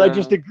hell did I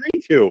just agree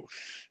to?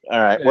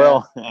 All right. Yeah.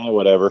 Well,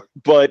 whatever.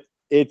 But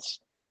it's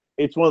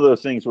one of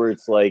those things where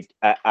it's like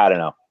I don't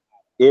know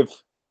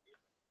if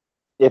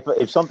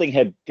something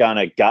had kind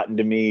of gotten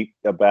to me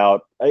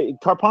about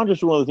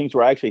Carpondros were one of the things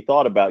where I actually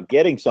thought about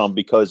getting some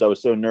because I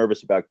was so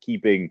nervous about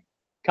keeping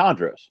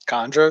chondros.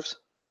 Chondros?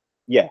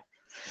 Yeah,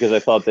 because I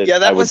thought that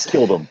I would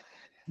kill them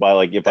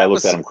by if I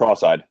looked at them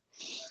cross-eyed.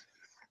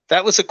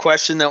 That was a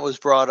question that was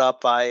brought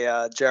up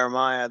by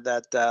Jeremiah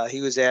that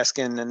he was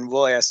asking, and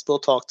we'll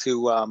talk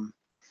to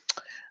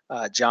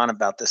John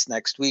about this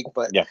next week.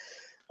 But yeah,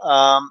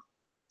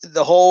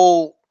 the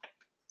whole,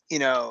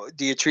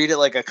 do you treat it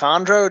like a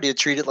chondro? Or do you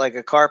treat it like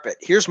a carpet?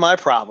 Here's my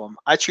problem: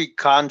 I treat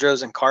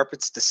chondros and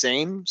carpets the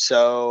same,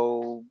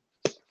 so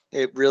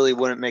it really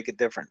wouldn't make a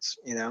difference,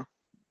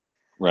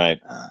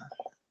 Right.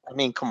 I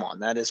mean, come on,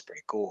 that is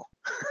pretty cool.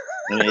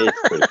 It is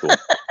pretty cool.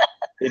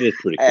 It is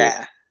pretty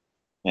cool.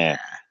 Yeah.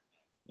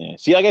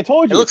 See, like I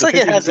told you, it looks like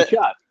it has a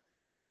shot.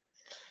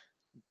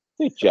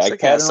 Looks like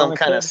it has some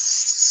kind of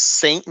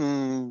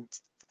Satan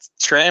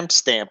tramp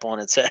stamp on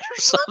its head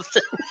or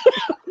something.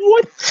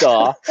 What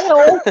the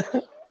hell?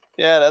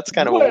 Yeah, that's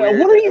kind of weird.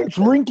 What are you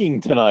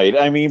drinking tonight?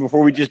 I mean,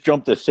 before we just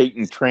jump the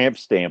Satan tramp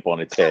stamp on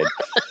its head.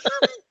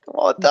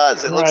 Well, it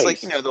does. It looks like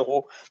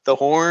the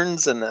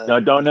horns and the.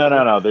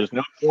 No. There's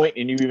no point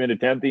in you even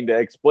attempting to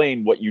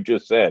explain what you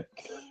just said.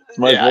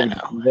 Might as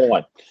well move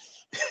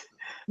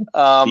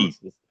on.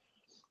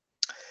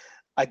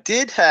 I I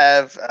did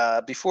have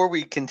before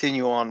we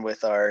continue on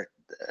with our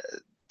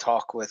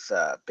talk with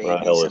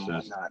babies and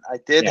whatnot. I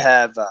did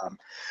have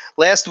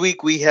last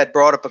week we had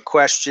brought up a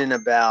question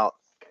about.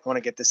 I want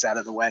to get this out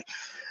of the way.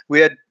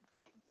 We had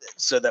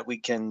so that we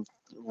can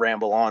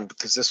ramble on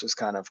because this was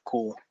kind of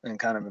cool and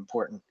kind of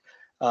important.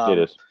 It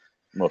is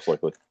most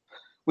likely.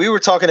 We were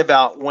talking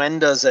about when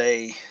does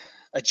a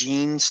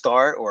gene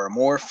start or a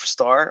morph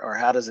start, or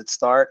how does it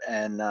start?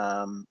 And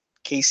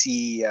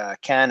Casey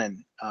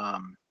Cannon,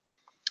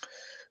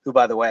 who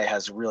by the way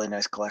has a really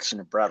nice collection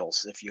of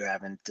Brettles, if you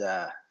haven't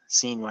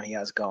seen what he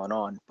has going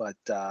on, but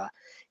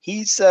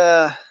he's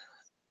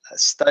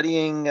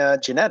studying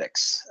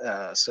genetics.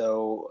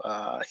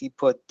 So he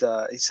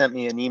sent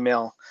me an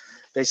email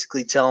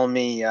basically telling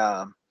me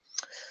to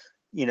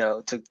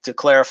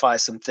clarify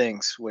some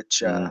things,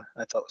 which I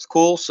thought was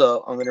cool.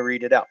 So I'm going to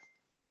read it out.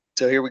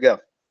 So here we go.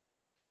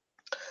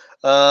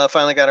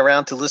 Finally got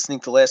around to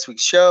listening to last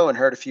week's show and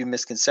heard a few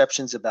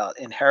misconceptions about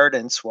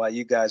inheritance while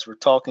you guys were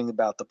talking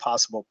about the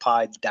possible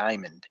pi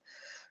diamond.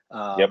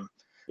 It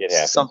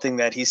happens. Something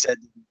that he said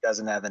he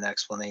doesn't have an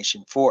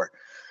explanation for.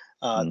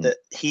 That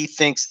he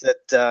thinks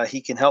that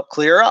he can help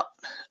clear up.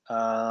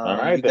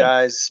 You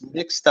guys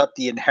mixed up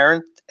the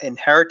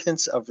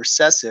inheritance of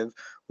recessive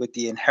with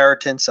the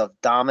inheritance of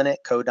dominant,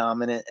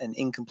 codominant, and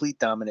incomplete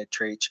dominant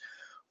traits,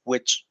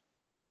 which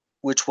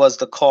was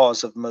the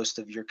cause of most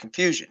of your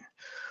confusion.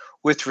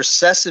 With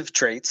recessive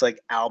traits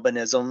like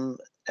albinism,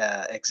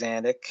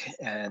 axanthic,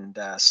 and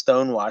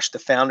stonewash, the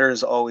founder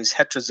is always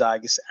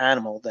heterozygous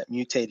animal that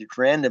mutated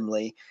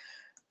randomly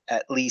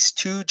at least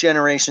 2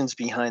 generations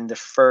behind the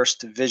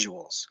first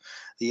visuals.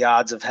 The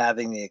odds of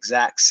having the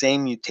exact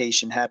same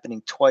mutation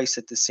happening twice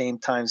at the same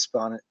time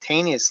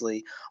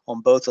spontaneously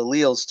on both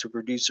alleles to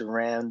produce a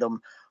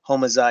random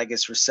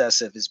homozygous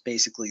recessive is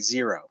basically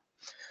 0.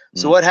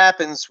 So what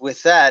happens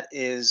with that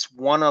is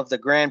one of the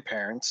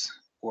grandparents,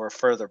 or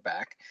further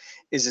back,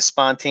 is a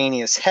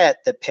spontaneous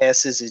het that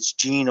passes its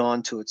gene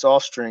on to its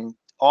offspring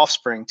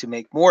to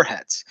make more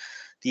hets.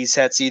 These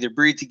hets either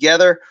breed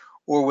together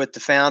or with the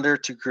founder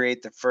to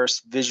create the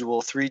first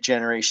visual 3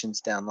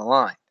 generations down the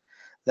line.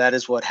 That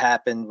is what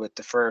happened with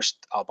the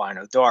first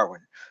albino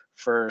Darwin,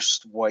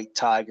 first white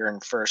tiger,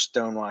 and first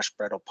stonewash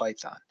Brettle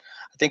python.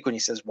 I think when he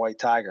says white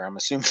tiger, I'm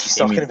assuming he's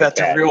talking about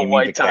the real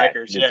white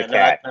tigers. It's a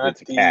cat.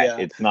 It's a cat.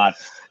 It's not.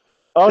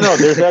 Oh no,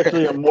 there's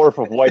actually a morph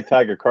of white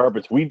tiger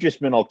carpets. We've just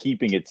been all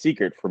keeping it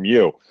secret from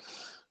you.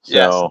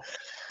 So,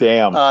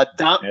 damn,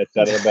 it's out of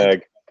the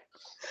bag.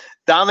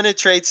 Dominant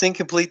traits,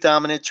 incomplete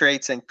dominant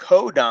traits, and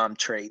codom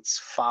traits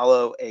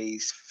follow a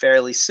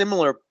fairly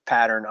similar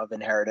pattern of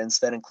inheritance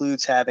that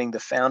includes having the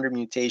founder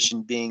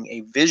mutation being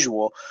a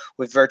visual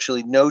with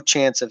virtually no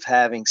chance of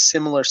having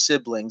similar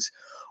siblings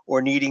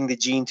or needing the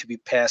gene to be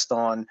passed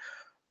on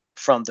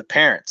from the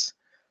parents.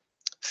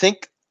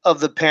 Think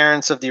of the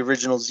parents of the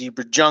original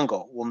zebra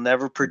jungle will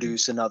never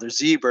produce another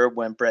zebra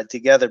when bred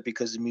together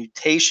because the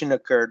mutation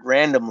occurred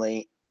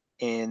randomly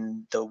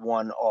in the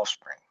one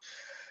offspring.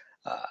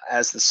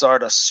 As for the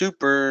Stardust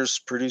Supers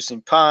producing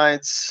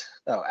pies,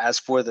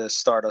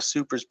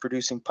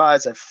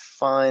 I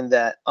find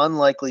that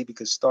unlikely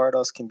because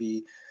Stardust can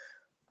be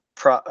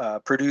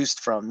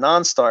produced from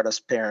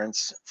non-Stardust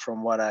parents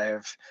from what I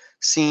have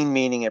seen,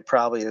 meaning it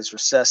probably is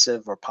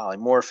recessive or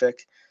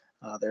polymorphic.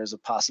 There's a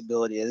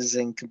possibility it is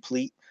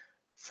incomplete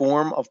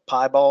form of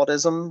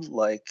piebaldism,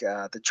 like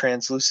the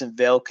translucent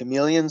veil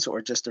chameleons,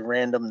 or just a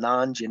random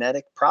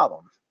non-genetic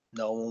problem.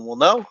 No one will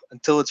know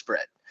until it's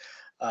bred.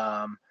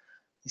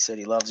 He said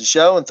he loves the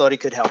show and thought he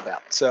could help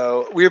out.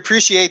 So we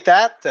appreciate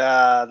that.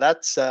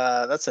 That's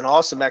an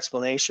awesome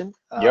explanation.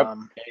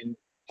 And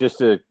just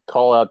to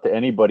call out to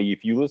anybody,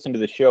 if you listen to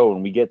the show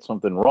and we get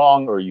something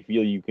wrong, or you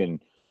feel you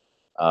can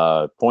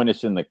point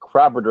us in the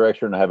proper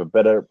direction and have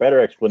a better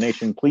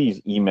explanation,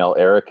 please email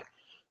Eric.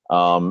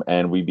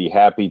 And we'd be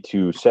happy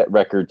to set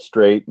records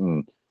straight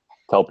and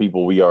tell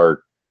people we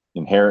are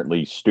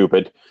inherently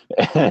stupid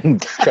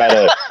and try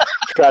to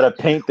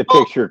paint the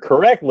picture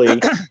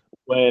correctly.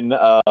 When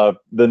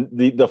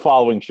the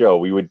following show,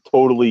 we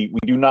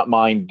do not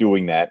mind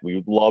doing that. We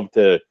would love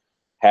to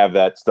have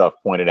that stuff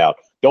pointed out.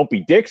 Don't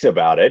be dicks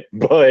about it,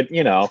 but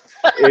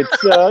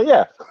it's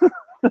yeah.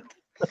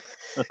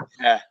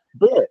 Yeah.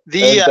 But,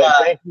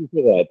 thank you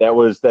for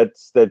that.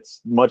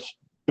 That's much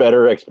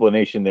better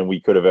explanation than we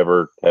could have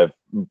ever have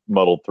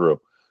muddled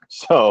through.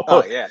 So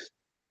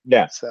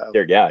yeah. So,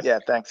 dear God. Yeah,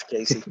 thanks,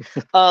 Casey.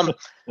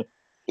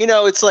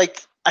 It's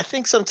like I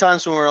think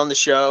sometimes when we're on the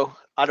show,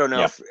 I don't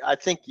know. I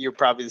think you're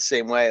probably the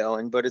same way,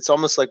 Owen, but it's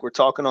almost like we're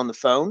talking on the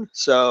phone.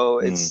 So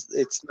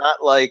it's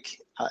not like,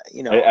 I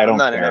don't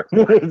care.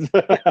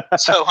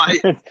 So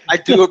I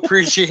do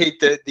appreciate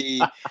the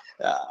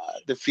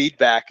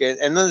feedback.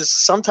 And then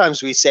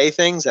sometimes we say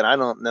things and I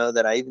don't know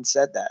that I even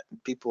said that.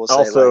 People will say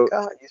also,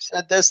 like, you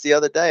said this the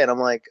other day. And I'm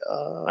like,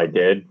 I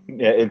did.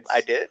 Yeah, I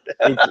did.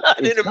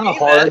 It's kind of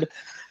hard.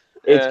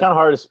 It's kind of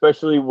hard,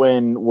 especially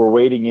when we're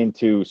wading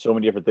into so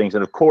many different things.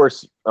 And of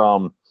course,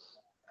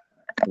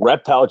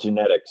 reptile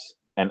genetics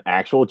and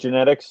actual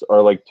genetics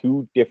are like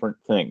 2 different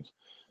things,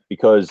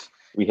 because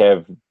We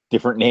have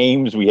different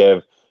names. We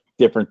have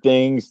different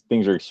things.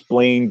 Things are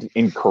explained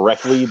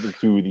incorrectly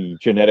to the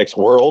genetics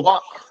world.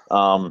 Well,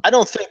 I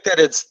don't think that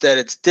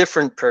it's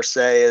different per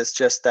se. It's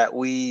just that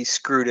we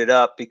screwed it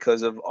up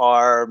because of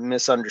our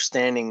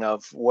misunderstanding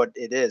of what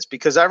it is.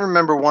 Because I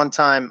remember one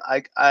time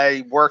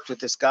I worked with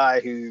this guy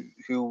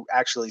who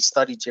actually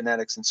studied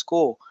genetics in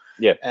school.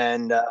 Yeah.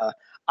 And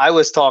I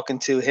was talking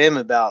to him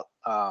about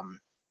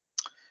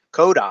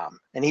codom,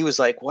 and he was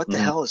like, "What the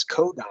hell is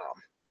codom?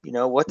 You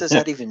know, what does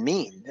that even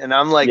mean?" And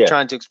I'm like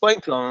trying to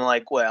explain to him. I'm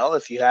like, well,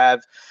 if you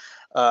have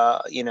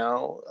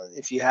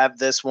if you have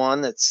this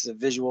one that's a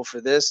visual for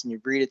this and you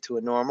breed it to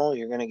a normal,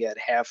 you're going to get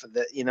half of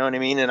it. You know what I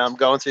mean? And I'm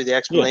going through the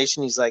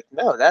explanation. He's like,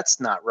 no, that's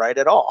not right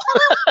at all.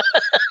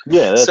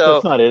 That's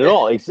not it at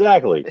all.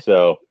 Exactly.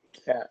 So,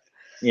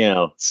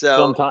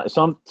 sometimes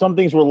some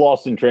things were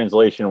lost in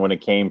translation when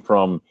it came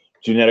from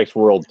genetics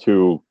world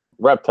to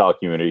reptile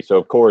community. So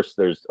of course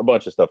there's a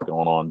bunch of stuff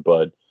going on,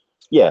 but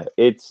yeah,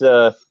 it's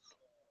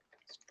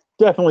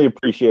definitely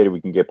appreciated. We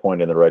can get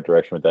pointed in the right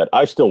direction with that.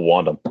 I still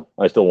want them.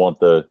 I still want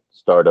the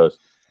Stardust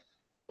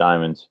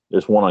diamonds.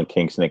 There's one on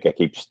King Snake I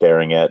keep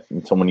staring at,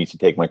 and someone needs to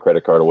take my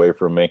credit card away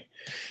from me.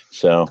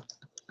 So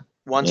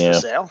one's for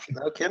sale?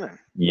 No kidding.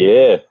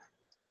 Yeah.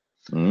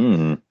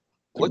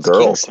 What's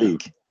King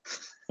Snake?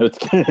 It's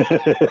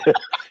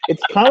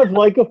it's kind of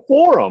like a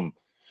forum,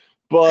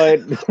 but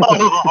you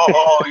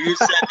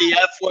said the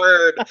F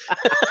word.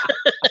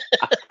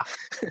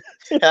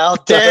 How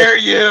dare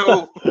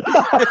you?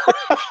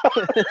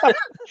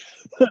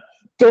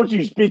 Don't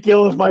you speak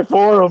ill of my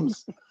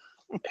forums.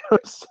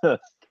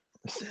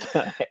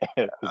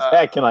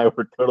 Zach and I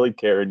were totally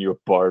tearing you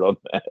apart on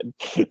that.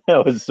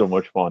 That was so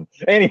much fun.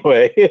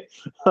 Anyway.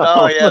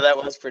 Oh yeah, that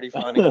was pretty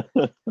funny.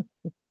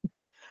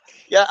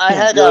 Yeah, I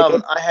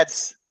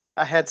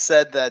had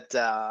said that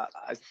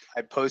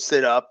I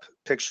posted up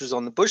pictures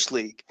on the Bush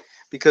League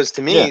because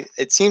to me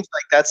it seems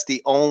like that's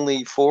the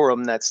only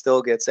forum that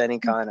still gets any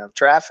kind of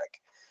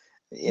traffic.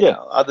 You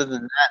know, other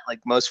than that, like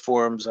most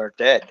forums are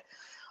dead.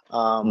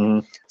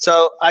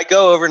 So I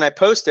go over and I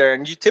post there,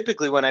 and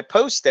typically when I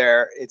post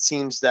there, it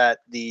seems that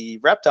the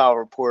Reptile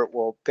Report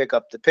will pick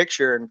up the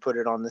picture and put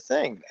it on the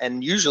thing,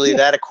 and usually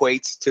that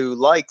equates to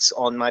likes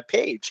on my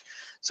page.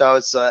 So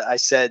it's I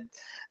said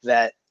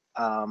that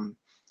oh,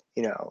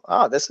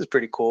 this is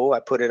pretty cool. I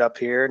put it up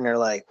here, and they're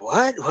like,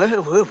 what? What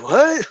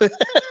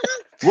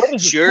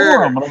is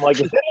sure. And I'm like,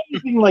 is that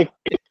anything like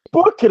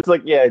Facebook? It's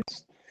like, yeah,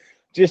 it's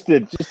just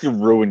to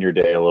ruin your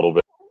day a little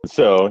bit.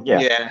 So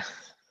yeah.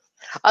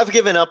 I've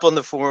given up on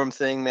the forum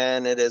thing,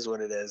 man. It is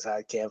what it is.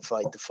 I can't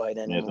fight the fight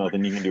anymore. There's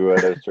nothing you can do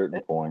at a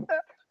certain point.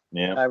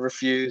 Yeah, I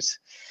refuse.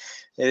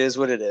 It is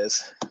what it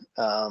is.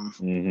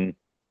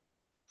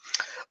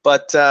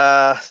 But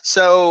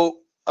so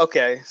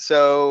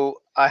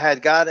I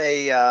had got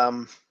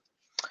a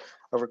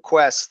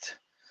request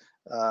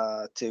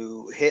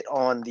to hit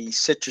on the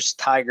Citrus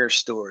Tiger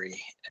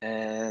story,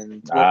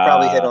 and we'll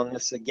probably hit on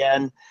this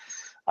again.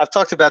 I've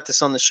talked about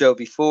this on the show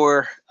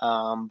before,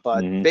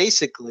 but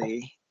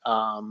basically,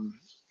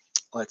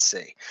 let's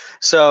see.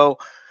 So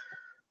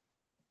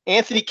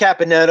Anthony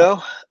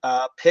Caponetto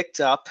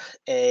picked up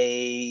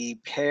a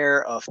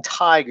pair of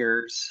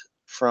tigers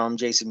from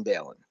Jason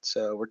Balin.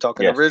 So we're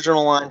talking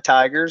original line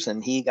tigers,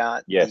 and he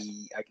got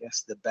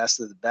the best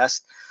of the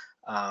best.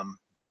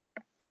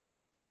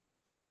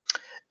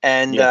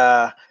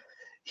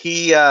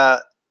 He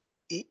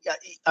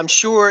I'm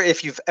sure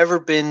if you've ever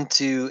been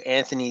to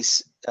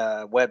Anthony's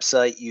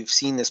website, you've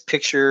seen this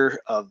picture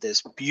of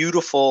this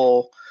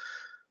beautiful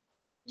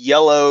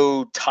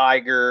yellow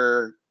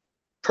tiger,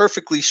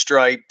 perfectly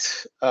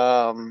striped.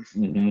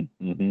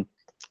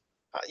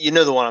 You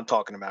know the one I'm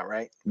talking about,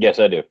 right? Yes,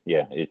 I do.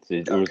 Yeah,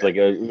 it was like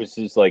it was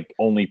his like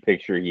only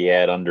picture he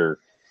had under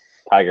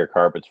tiger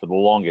carpets for the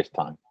longest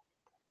time.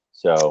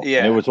 So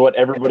and it was what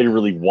everybody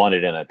really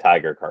wanted in a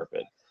tiger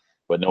carpet,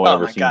 but no one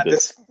ever seemed to.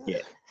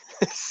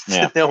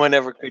 No one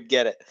ever could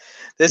get it.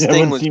 This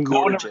thing was gorgeous.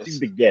 No one ever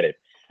seemed to get it.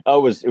 Oh,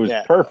 it was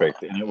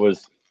perfect, and it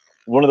was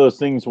one of those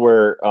things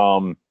where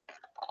I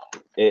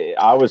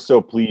was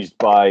so pleased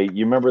by.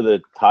 You remember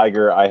the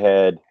tiger I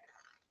had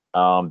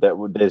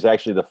that is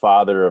actually the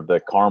father of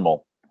the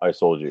caramel I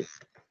sold you.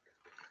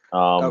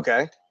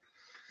 Okay.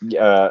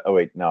 Oh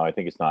wait, no, I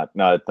think it's not.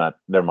 No, it's not.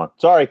 Never mind.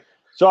 Sorry.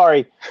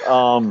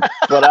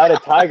 But I had a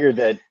tiger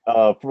that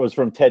was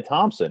from Ted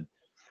Thompson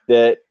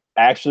that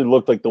actually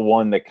looked like the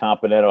one that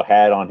Caponetto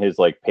had on his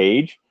like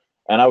page,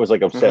 and I was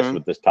like obsessed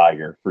with this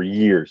tiger for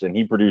years, and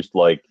he produced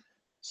like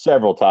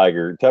several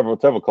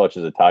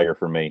clutches of tiger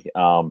for me,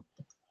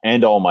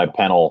 and all my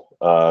Pennell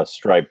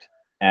striped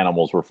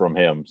animals were from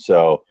him.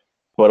 So,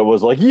 but it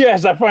was like,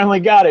 yes, I finally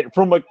got it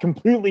from a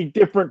completely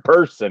different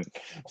person.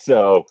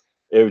 So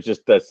it was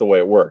just that's the way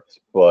it worked.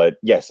 But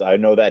yes, I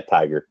know that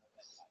tiger.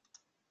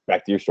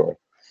 Back to your story.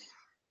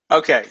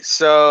 Okay,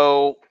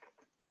 so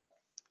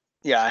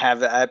yeah,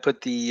 I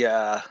put the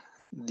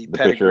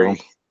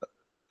pedigree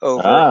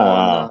over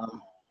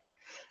on.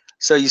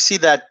 So you see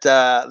that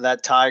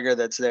tiger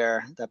that's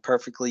there, that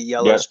perfectly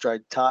yellow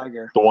striped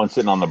tiger. The one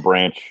sitting on the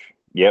branch.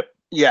 Yep.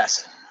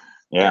 Yes.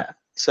 Yeah.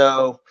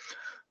 So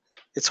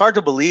it's hard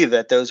to believe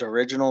that those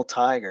original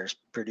tigers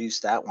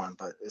produced that one,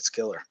 but it's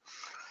killer.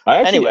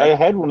 I Anyway.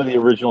 had one of the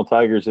original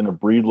tigers in a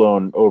breed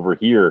loan over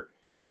here.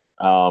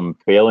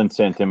 Balin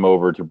sent him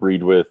over to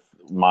breed with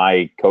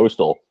my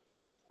coastal.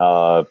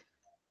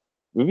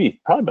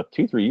 Maybe probably about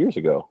 2-3 years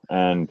ago,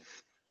 and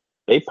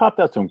they popped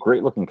out some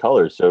great looking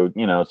colors. So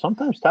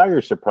sometimes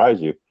tigers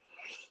surprise you,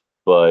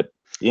 but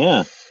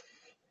yeah.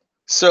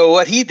 So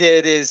what he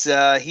did is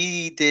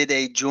he did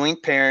a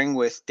joint pairing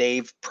with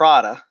Dave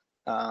Prada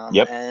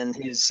and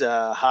his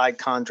high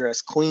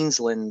contrast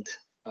Queensland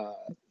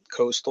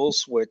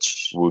coastals,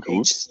 which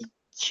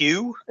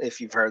HCQ,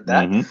 if you've heard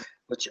that,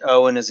 which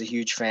Owen is a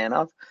huge fan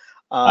of.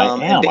 I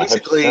am. And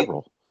basically, I have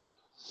several.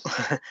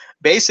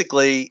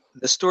 Basically,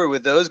 the story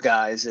with those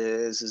guys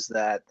is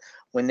that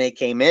when they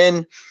came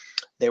in,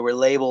 they were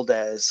labeled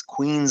as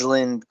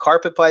Queensland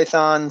carpet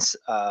pythons.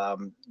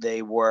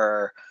 They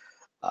were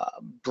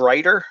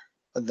brighter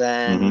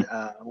than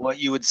what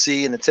you would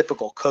see in a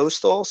typical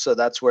coastal, so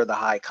that's where the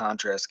high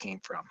contrast came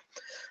from.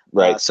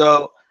 Right.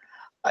 So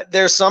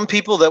there's some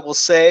people that will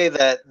say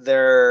that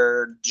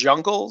they're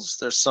jungles.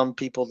 There's some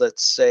people that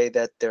say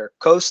that they're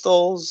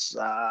coastals.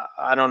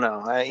 I don't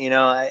know.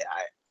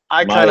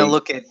 I kind of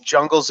look at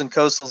jungles and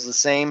coastals the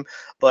same,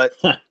 but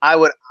I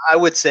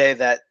would say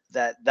that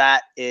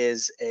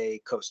is a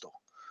coastal.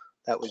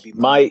 That would be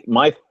my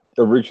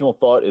original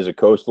thought is a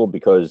coastal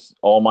because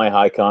all my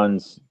high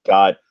cons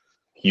got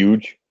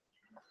huge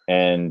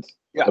and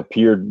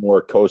appeared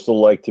more coastal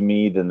like to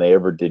me than they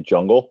ever did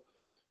jungle.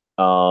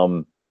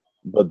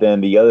 But then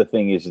the other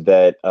thing is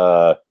that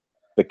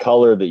the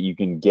color that you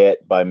can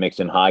get by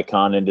mixing high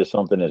con into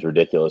something is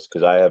ridiculous,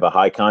 because I have a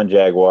high con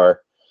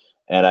Jaguar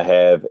and I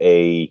have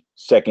a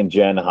second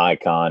gen high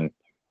con,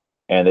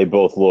 and they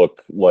both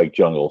look like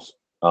jungles.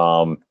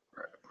 And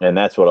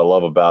that's what I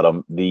love about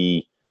them.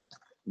 The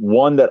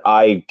one that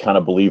I kind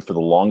of believe for the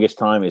longest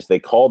time is they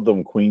called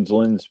them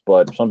Queenslands,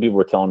 but some people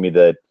were telling me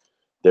that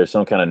there's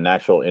some kind of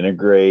natural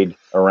intergrade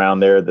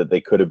around there that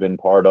they could have been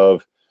part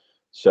of.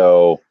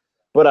 So,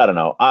 but I don't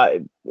know.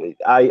 I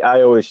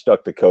always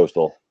stuck to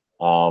coastal.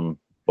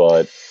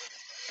 But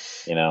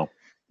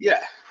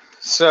yeah.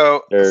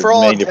 So there's for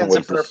all many different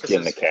intents ways and to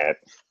skin the cat.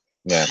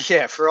 Yeah.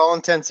 Yeah, for all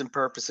intents and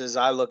purposes,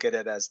 I look at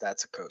it as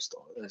that's a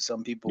coastal.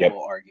 Some people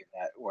will argue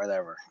that,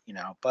 whatever,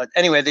 But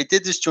anyway, they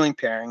did this joint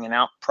pairing and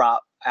out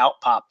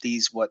popped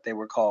these what they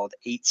were called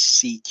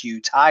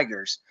HCQ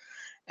tigers,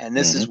 and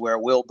this is where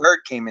Will Bird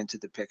came into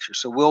the picture.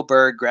 So Will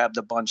Bird grabbed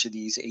a bunch of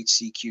these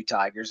HCQ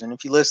tigers, and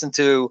if you listen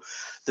to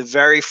the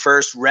very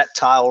first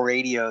reptile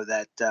radio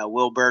that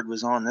Will Bird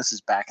was on, this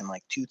is back in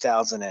like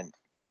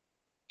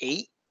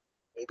 2008,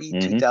 maybe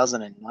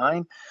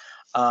 2009.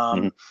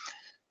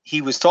 He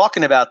was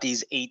talking about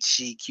these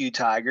HCQ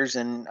tigers,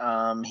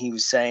 and he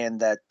was saying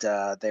that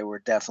they were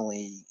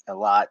definitely a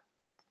lot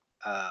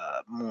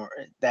more.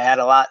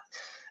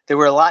 They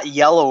were a lot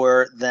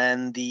yellower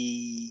than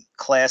the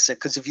classic.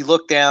 Because if you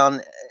look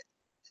down,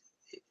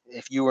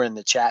 if you were in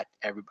the chat,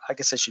 I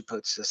guess I should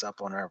post this up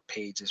on our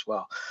page as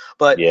well.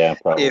 But yeah,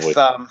 probably. If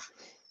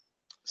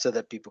so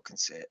that people can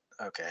see it.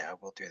 Okay, I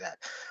will do that.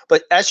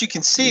 But as you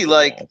can see,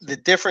 like the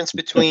difference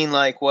between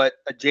like what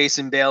a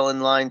Jason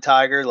Balin line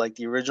tiger, like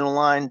the original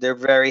line,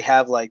 they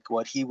have like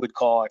what he would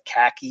call a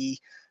khaki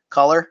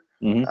color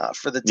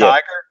for the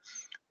tiger,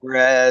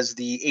 whereas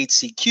the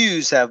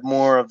HCQs have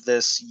more of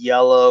this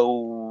yellow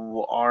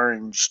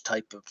orange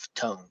type of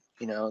tone.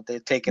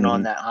 They've taken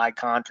on that high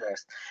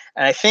contrast,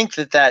 and I think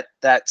that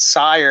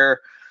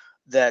sire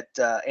that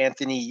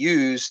Anthony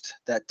used,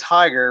 that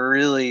tiger,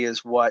 really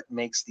is what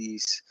makes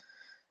these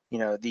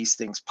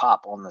things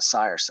pop on the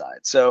sire side.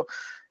 So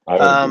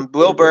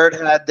Will Bird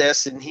had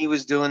this, and he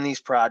was doing these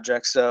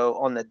projects. So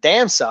on the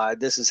dam side,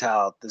 this is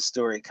how the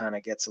story kind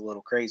of gets a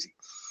little crazy.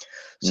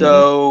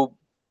 So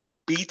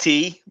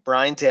BT,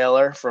 Brian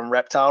Taylor from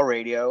Reptile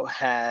Radio,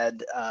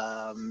 had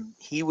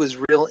he was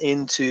real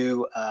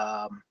into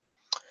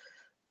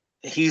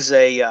he's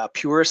a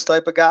purist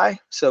type of guy.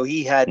 So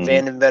he had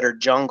Van den Vetter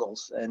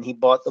jungles, and he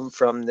bought them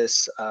from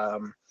this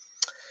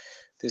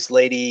this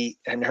lady,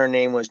 and her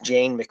name was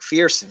Jane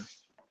McPherson.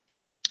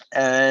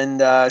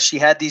 And she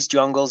had these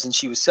jungles, and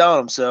she was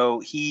selling them. So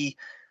he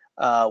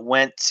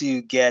went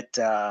to get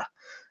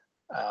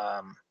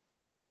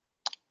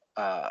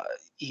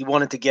he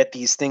wanted to get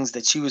these things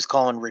that she was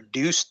calling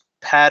reduced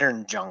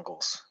pattern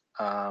jungles.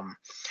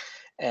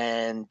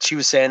 And she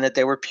was saying that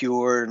they were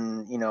pure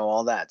and,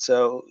 all that.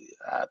 So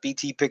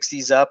BT picks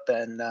these up,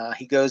 and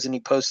he goes and he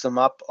posts them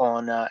up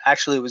on,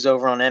 actually it was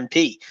over on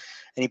MP.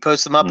 And he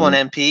posts them up on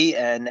MP,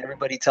 and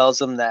everybody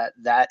tells him that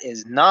that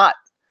is not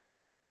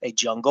a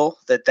jungle,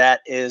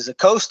 that is a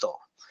coastal.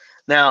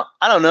 Now,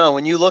 I don't know.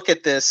 When you look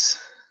at this,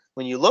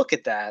 when you look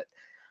at that,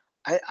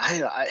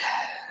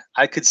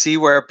 I could see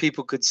where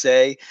people could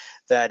say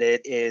that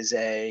it is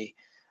a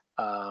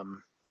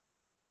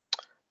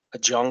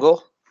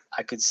jungle.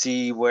 I could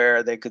see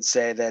where they could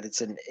say that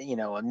it's a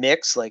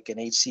mix, like an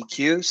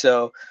HCQ.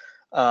 So,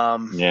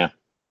 yeah,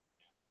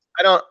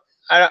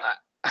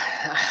 I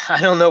I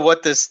don't know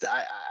what this.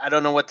 I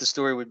don't know what the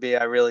story would be.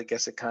 I really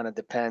guess it kind of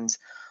depends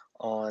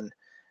on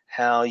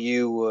how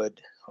you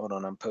would. Hold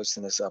on, I'm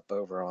posting this up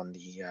over on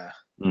the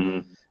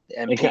NPR.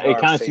 It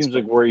kind of seems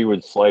like where you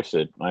would slice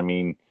it. I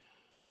mean,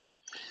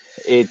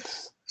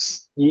 it's.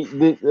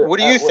 What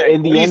do you think?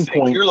 In the end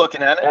point, you're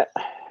looking at it.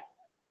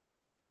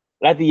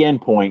 At the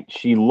end point,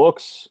 she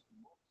looks.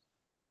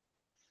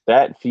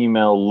 That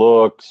female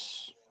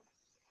looks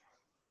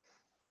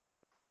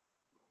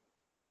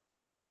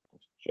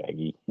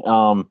jaggy.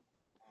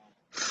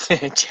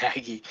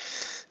 Jaggy.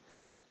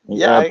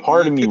 Yeah,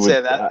 part of me would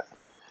say that.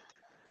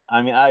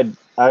 I mean,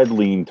 I'd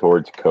lean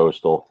towards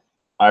Coastal.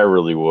 I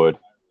really would.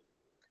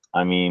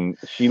 I mean,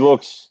 she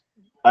looks.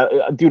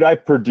 Dude, I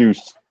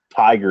produced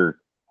tiger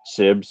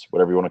sibs,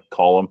 whatever you want to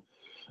call them.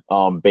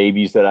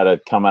 Babies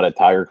that come out of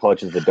tiger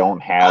clutches that don't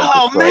have.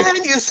 Oh man,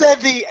 you said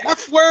the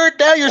F word.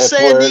 Now you're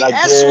saying the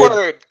S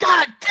word.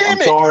 God damn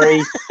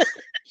it!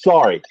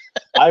 Sorry.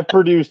 I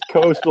produced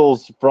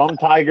coastals from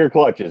tiger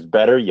clutches.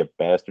 Better, you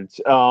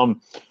bastards. That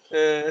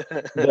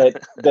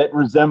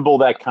resemble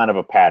that kind of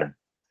a pattern,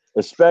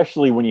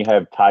 especially when you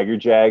have tiger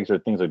jags or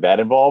things like that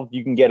involved.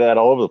 You can get that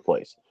all over the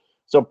place.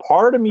 So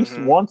part of me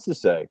wants to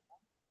say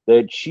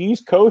that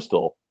she's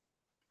coastal,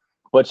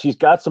 but she's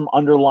got some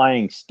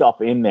underlying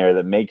stuff in there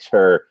that makes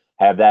her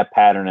have that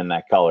pattern and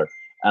that color.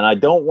 And I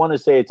don't want to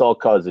say it's all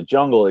because of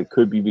jungle. It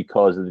could be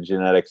because of the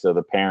genetics of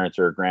the parents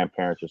or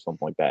grandparents or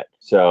something like that.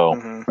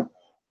 So,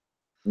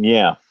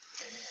 yeah,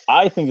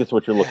 I think that's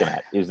what you're looking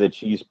at, is that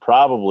she's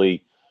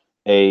probably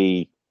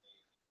a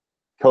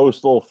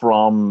coastal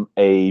from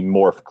a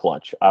morph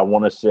clutch. I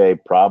want to say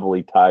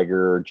probably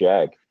tiger or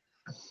jag.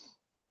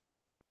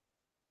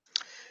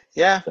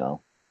 Yeah.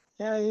 So.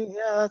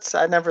 Yeah,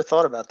 I never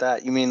thought about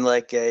that. You mean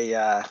like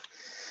a,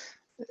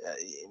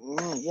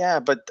 yeah,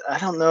 but I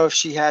don't know if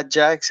she had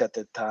jags at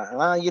the time.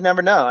 Well, you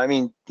never know. I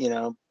mean,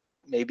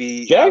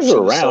 maybe jags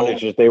were around.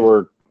 It's just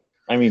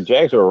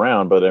jags were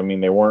around, but I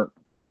mean, they weren't,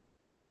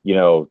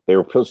 they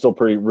were still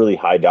really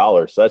high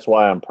dollar. So that's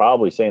why I'm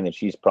probably saying that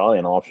she's probably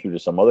an offshoot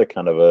of some other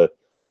kind of a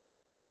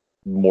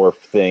morph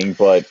thing.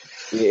 But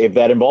if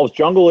that involves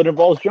jungle, it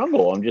involves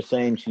jungle. I'm just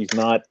saying she's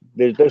not,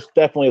 there's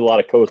definitely a lot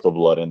of coastal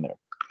blood in there.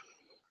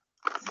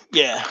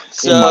 Yeah.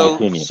 In my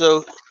opinion.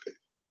 So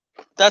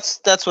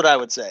that's what I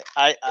would say.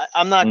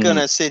 I'm not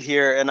gonna sit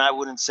here and I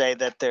wouldn't say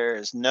that there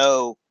is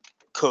no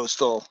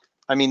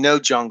no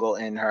jungle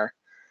in her.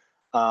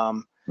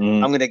 I'm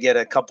gonna get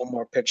a couple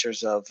more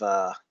pictures of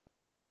the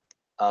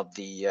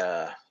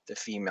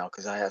female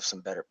because I have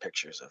some better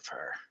pictures of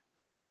her.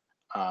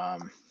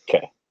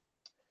 Okay.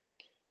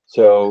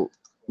 So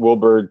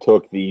Wilbur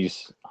took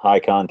these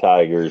high-con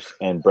tigers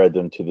and bred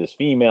them to this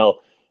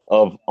female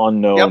of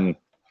unknown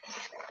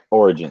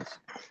origins.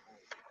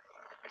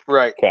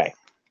 Right. Okay.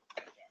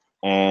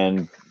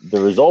 And the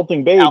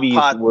resulting babies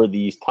were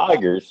these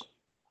tigers,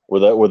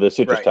 were the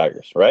citrus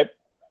tigers, right?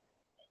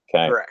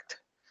 Okay. Correct.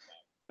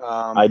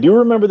 I do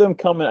remember them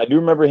coming. I do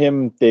remember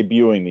him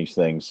debuting these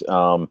things.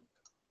 And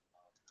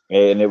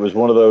it was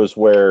one of those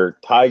where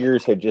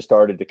tigers had just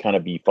started to kind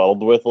of be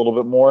fuddled with a little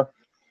bit more,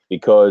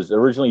 because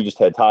originally you just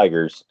had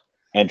tigers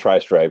and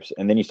tri-stripes,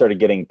 and then you started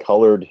getting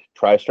colored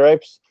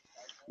tri-stripes,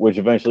 which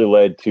eventually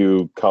led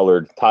to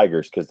colored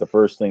tigers, because the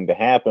first thing to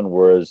happen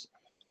was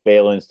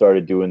Balin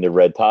started doing the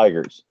red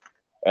tigers.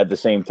 At the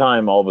same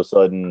time, all of a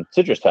sudden,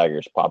 citrus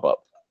tigers pop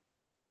up.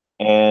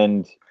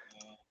 And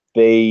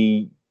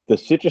the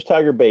citrus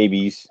tiger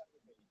babies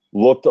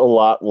looked a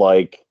lot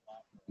like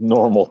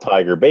normal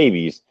tiger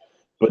babies.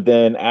 But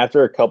then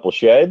after a couple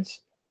sheds,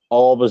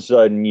 all of a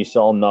sudden you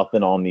saw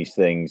nothing on these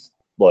things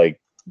like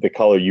the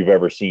color you've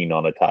ever seen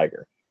on a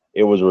tiger.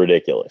 It was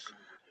ridiculous.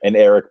 And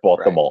Eric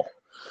bought them all.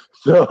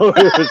 So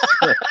it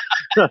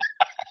was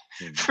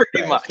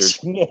pretty much.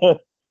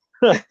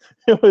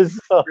 It was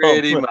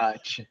pretty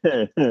much.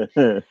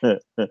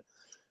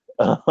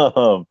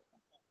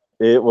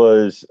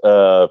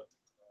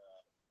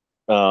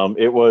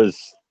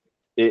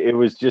 It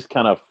was just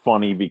kind of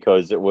funny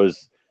because that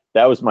was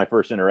my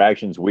first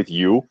interactions with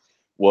you,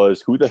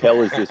 was who the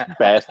hell is this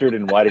bastard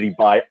and why did he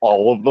buy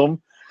all of them?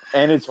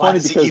 And it's funny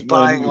because he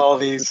buying all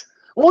these.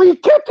 Well,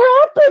 it kept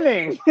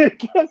happening.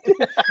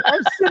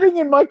 I'm sitting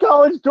in my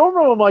college dorm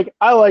room. I'm like,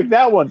 I like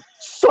that one.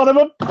 Son of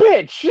a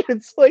bitch.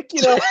 It's like,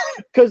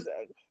 because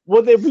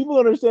what people don't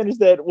understand is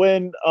that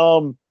when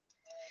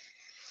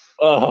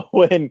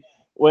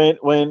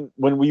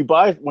you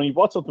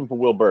bought something from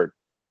Will Berg,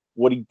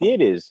 what he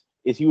did is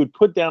he would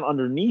put down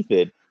underneath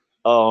it,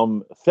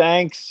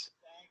 thanks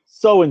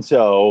so and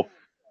so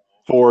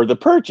for the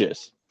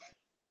purchase.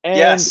 And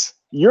yes.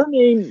 Your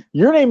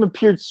name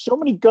appeared so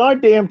many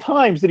goddamn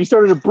times that he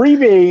started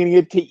abbreviating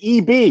it to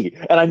EB,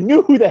 and I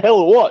knew who the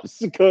hell it was,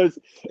 because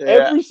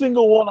every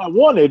single one I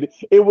wanted,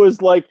 it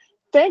was like,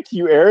 "Thank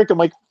you, Eric." I'm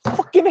like,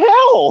 "Fucking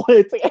hell!"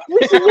 It's like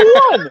every single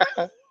one.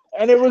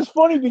 And it was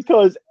funny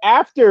because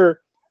after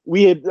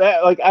we had,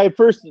 I had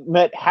first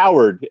met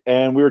Howard,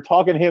 and we were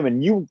talking to him,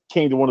 and you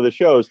came to one of the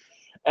shows,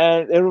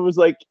 And it was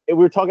like, we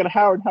were talking to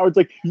Howard, and Howard's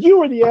like, you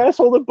were the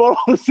asshole that bought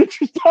all the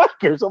citrus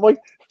tigers. I'm like,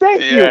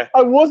 thank you.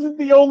 I wasn't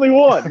the only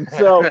one.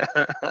 So,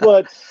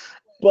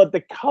 but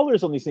the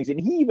colors on these things, and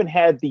he even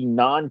had the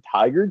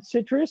non-tigered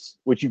citrus,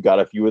 which you've got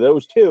a few of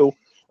those too.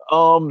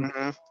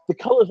 The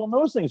colors on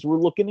those things were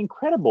looking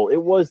incredible.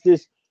 It was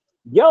this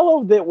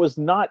yellow that was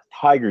not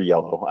tiger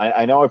yellow.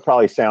 I know I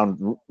probably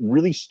sound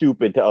really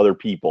stupid to other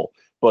people,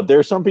 but there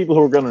are some people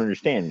who are going to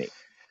understand me.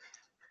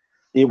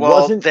 It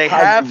wasn't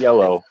tiger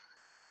yellow.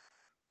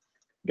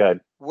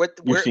 Good.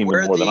 You've seen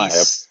them more than I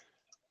have.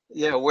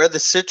 Yeah, where the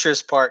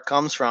citrus part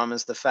comes from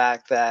is the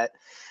fact that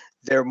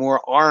they're more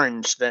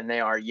orange than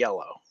they are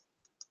yellow.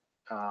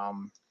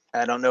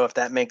 I don't know if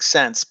that makes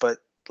sense, but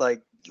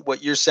like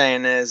what you're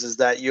saying is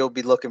that you'll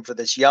be looking for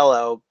this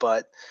yellow,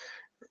 but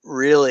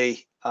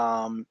really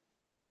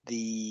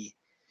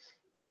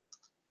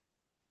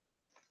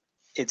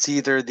it's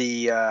either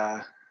the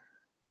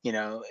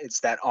it's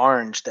that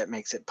orange that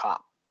makes it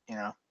pop,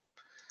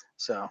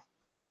 So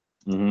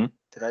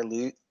did I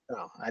lose?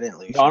 Oh, I didn't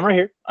lose. No, I'm right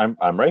here.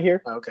 I'm right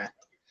here. Okay.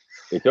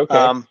 It's okay.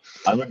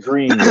 I'm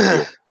agreeing with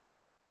you.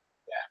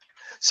 Yeah.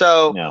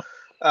 So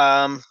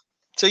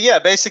so yeah,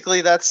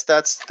 basically that's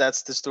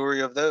the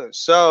story of those.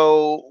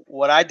 So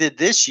what I did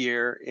this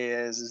year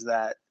is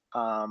that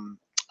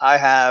I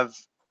have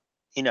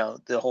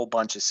the whole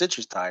bunch of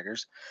citrus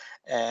tigers,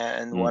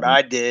 and what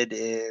I did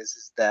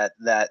is that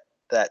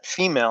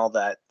female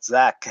that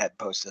Zach had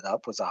posted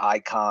up was a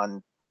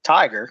Hicon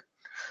tiger,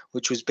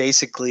 which was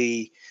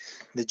basically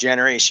the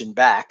generation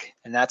back,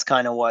 and that's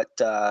kind of what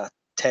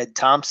Ted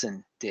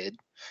Thompson did,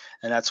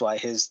 and that's why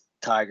his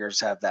tigers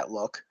have that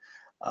look.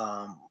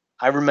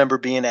 I remember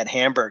being at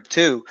Hamburg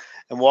too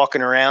and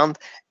walking around,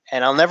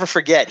 and I'll never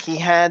forget, he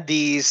had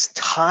these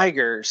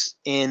tigers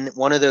in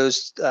one of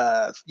those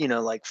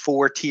like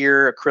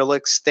 4-tier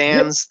acrylic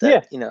stands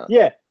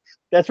yeah,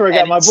 that's where I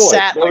got my boy.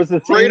 That was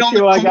the same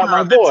show I got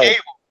my boy.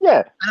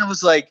 Yeah. And I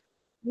was like,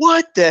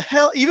 what the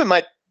hell? Even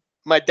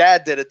my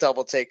dad did a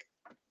double take.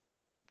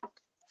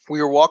 We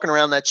were walking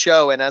around that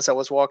show, and as I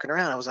was walking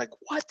around, I was like,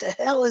 what the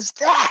hell is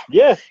that?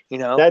 Yeah.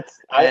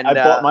 I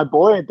bought my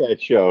boy at that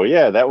show.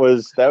 Yeah, that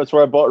was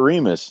where I bought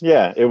Remus.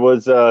 Yeah, it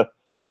was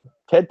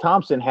Ted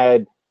Thompson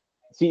had,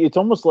 see, it's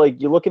almost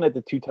like you're looking at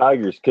the two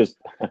tigers, because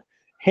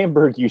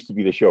Hamburg used to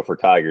be the show for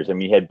tigers. I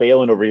mean, you had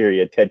Balin over here,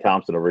 you had Ted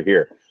Thompson over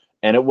here.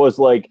 And it was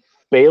like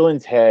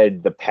Balin's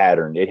had the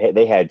pattern.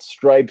 They had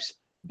stripes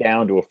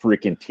down to a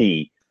freaking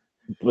T,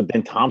 but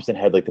then Thompson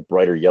had like the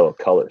brighter yellow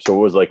color. So it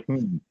was like,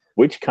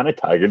 which kind of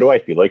tiger do I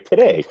feel like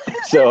today?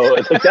 So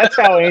that's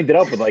how I ended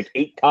up with like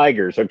 8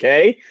 tigers.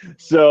 Okay.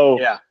 So,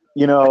 yeah,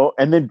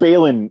 and then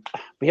Balin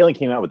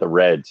came out with the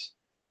reds,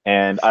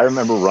 and I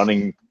remember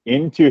running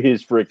into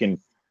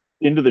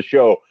the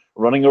show,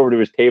 running over to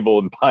his table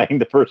and buying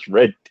the first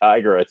red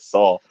tiger I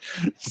saw.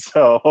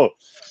 So,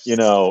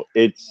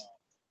 it's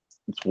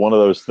one of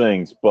those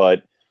things,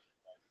 but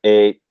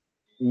you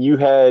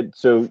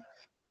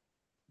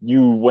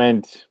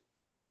went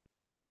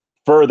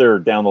further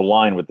down the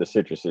line with the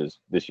citruses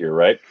this year,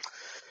 right?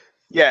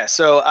 Yeah.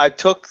 So I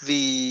took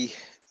the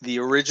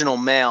original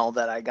male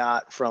that I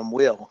got from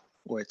Will,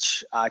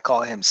 which I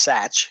call him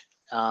Satch.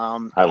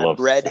 I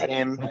bred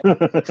him.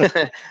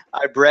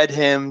 I bred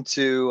him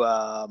to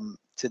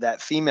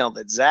that female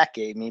that Zach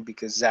gave me,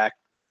 because Zach,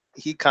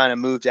 he kind of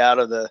moved out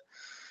of of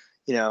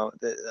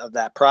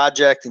that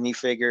project, and he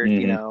figured,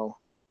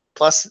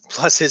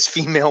 plus his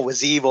female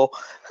was evil.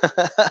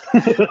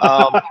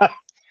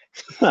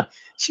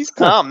 She's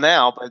calm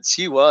now, but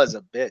she was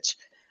a bitch.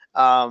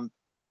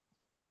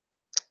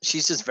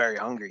 She's just very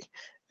hungry,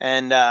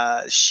 and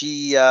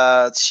she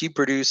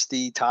produced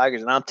the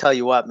tigers. And I'll tell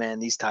you what, man,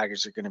 these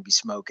tigers are going to be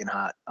smoking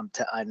hot.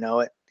 I know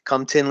it.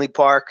 Come Tinley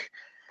Park,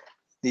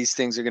 these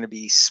things are going to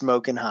be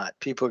smoking hot.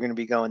 People are going to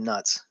be going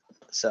nuts.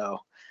 So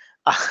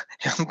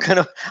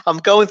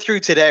I'm going through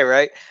today,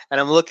 right? And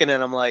I'm looking,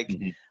 and I'm like,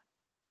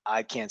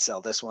 I can't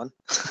sell this one.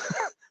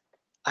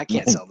 I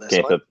can't sell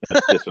this one.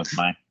 This one's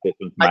mine. This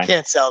one's mine. I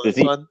can't sell this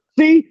one.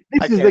 See,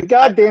 this is the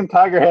goddamn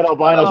tiger head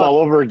albinos all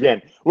over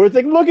again. Where it's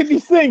like, look at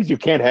these things. You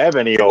can't have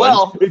any, Owen.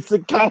 Well, it's the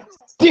god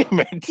damn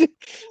it.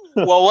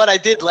 Well, what I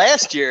did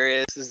last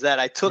year is that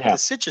I took the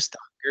citrus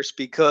tigers,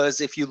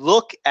 because if you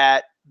look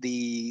at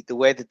the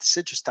way that the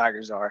citrus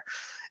tigers are,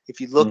 if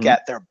you look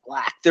at their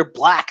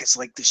black is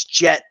like this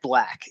jet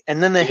black,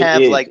 and then they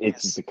have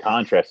it's the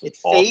contrast. It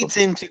fades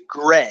into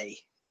gray,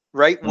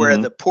 right where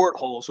the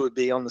portholes would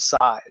be on the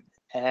side.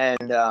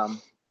 And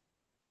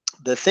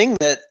the thing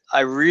that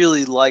I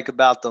really like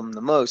about them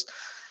the most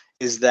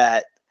is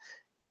that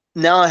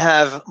now I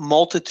have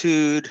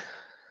multitude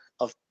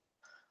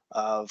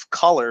of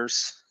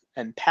colors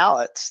and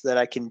palettes that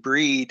I can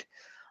breed,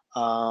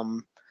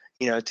 to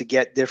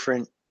get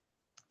different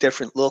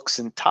looks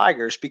in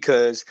tigers,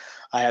 because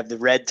I have the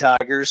red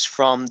tigers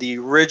from the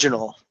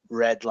original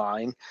red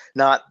line,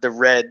 not the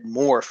red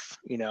morph,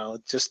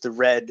 just the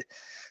red,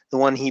 the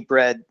one he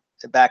bred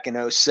back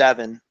in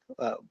 07.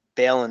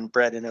 Balin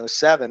bred in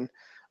 07.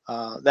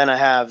 Then I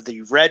have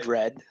the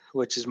red,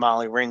 which is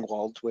Molly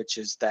Ringwald, which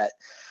is that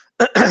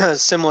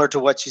similar to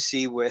what you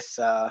see with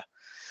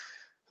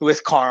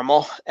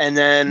caramel. And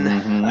then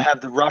I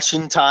have the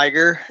Russian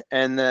tiger,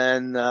 and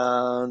then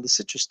the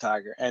citrus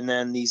tiger, and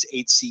then these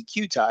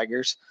 8CQ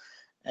tigers.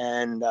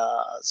 And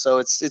so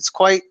it's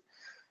quite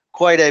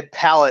a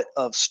palette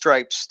of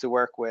stripes to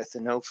work with,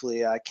 and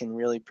hopefully I can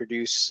really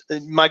produce.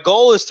 My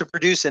goal is to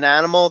produce an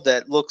animal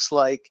that looks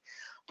like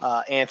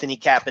Anthony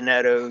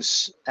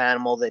Caponetto's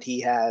animal that he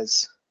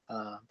has,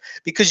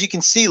 because you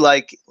can see,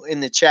 like in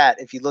the chat,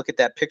 if you look at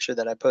that picture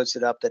that I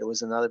posted up, that it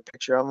was another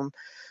picture of him.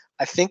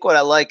 I think what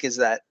I like is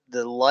that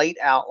the light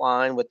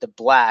outline with the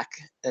black,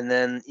 and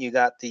then you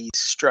got these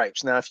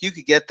stripes. Now, if you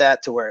could get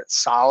that to where it's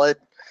solid,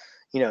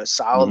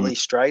 solidly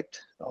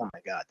striped, oh my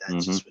God, that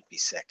just would be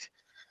sick.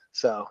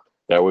 So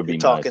that would be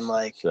talking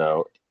nice.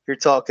 You're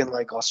talking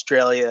like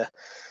Australia,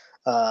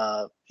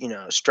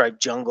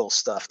 striped jungle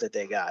stuff that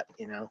they got,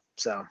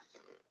 So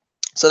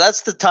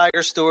that's the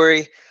tiger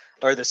story,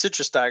 or the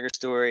citrus tiger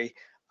story.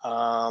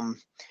 I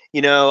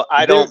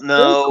don't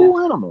know. Cool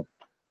animal.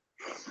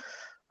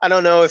 I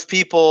don't know if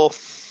people,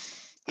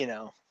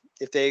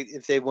 if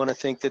they want to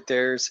think that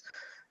there's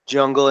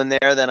jungle in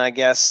there, then I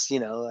guess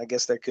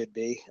there could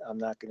be. I'm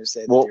not going to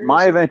say that. Well,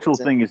 my eventual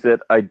thing is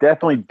that I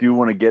definitely do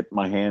want to get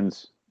my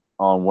hands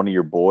on one of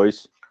your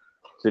boys,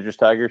 citrus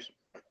tigers,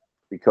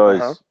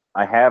 because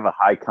I have a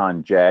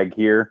Hikon Jag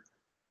here,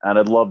 and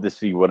I'd love to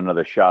see what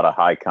another shot of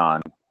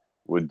Hikon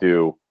would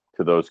do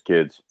to those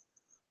kids.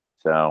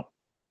 So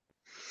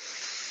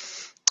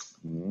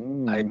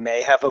I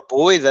may have a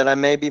boy that I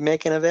may be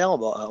making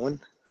available,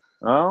 Owen.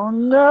 Oh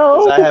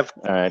no! I have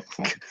all right,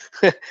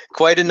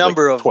 quite a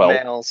number of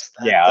males.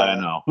 That, I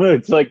know.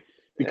 It's like,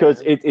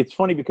 because it's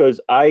funny,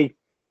 because I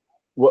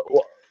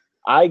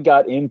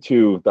got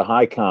into the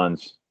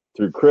Hikons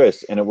through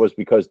Chris, and it was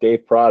because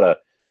Dave Prada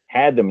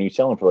had them, and you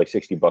sell them for like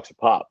 $60 a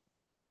pop.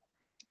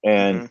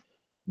 And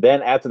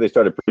then after they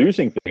started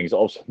producing things,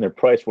 all of a sudden their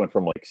price went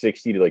from like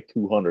 $60 to like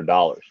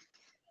 $200,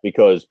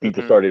 because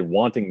people started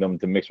wanting them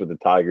to mix with the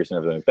tigers and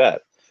everything like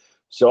that.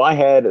 So I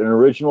had an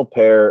original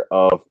pair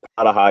of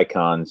Prada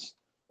Hikons,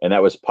 and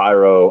that was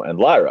Pyro and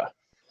Lyra.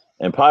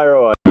 And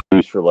Pyro I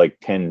used for like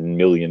 10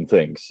 million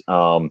things.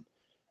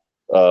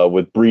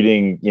 With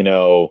breeding,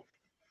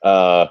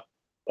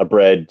 I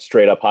bred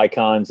straight up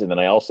Hikons, and then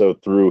I also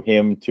threw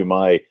him to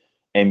my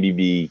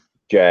MBB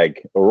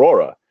Jag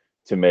Aurora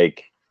to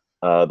make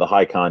the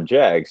Hikon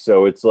Jag.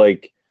 So it's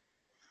like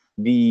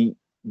the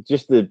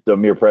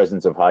mere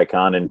presence of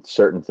Hikon in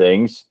certain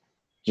things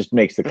just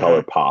makes the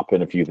color pop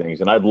in a few things.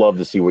 And I'd love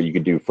to see what you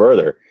could do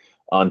further.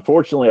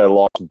 Unfortunately, I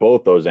lost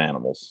both those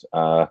animals.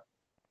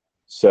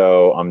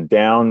 So I'm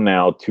down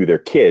now to their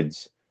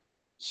kids.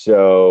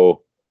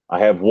 So I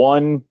have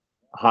one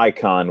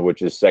Hikon,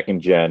 which is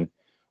second gen,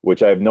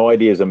 which I have no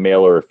idea is a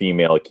male or a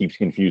female. It keeps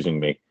confusing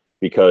me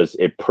because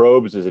it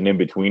probes as an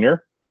in-betweener.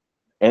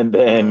 And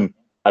then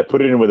I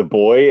put it in with a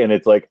boy, and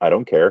it's like, I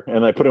don't care.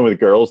 And I put it in with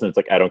girls, and it's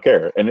like, I don't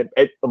care. And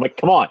I'm like,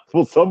 come on,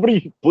 will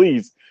somebody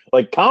please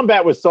like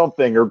combat with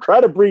something or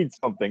try to breed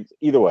something?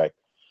 Either way.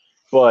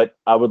 But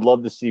I would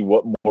love to see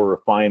what more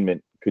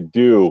refinement could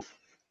do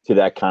to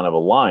that kind of a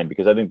line,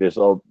 because I think there's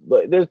a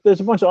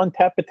bunch of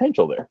untapped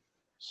potential there.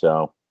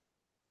 So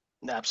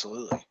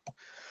absolutely.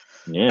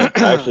 Yeah,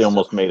 I actually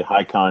almost made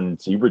Hikon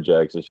Zebra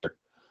Jags this year.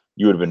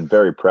 You would have been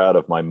very proud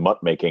of my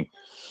mutt making.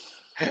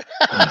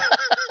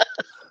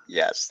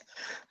 Yes.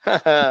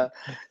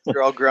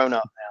 You're all grown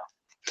up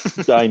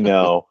now. I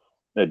know.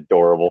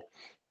 Adorable.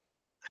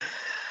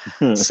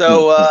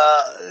 So,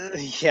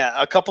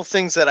 a couple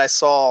things that I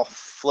saw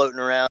floating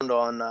around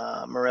on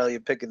Morelia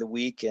Pick of the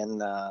Week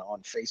and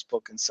on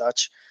Facebook and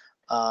such.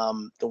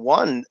 The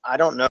one, I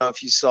don't know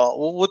if you saw,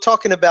 we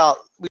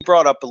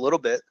brought up a little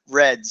bit,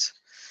 reds.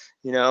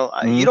 You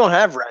don't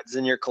have reds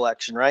in your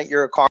collection, right?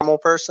 You're a caramel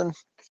person?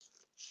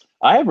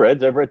 I have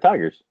reds. I've red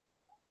tigers.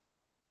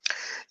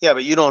 Yeah,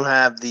 but you don't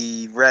have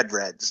the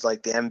reds,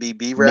 like the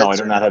MBB reds? No, I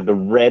do not have the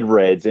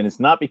reds. And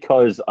it's not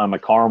because I'm a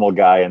caramel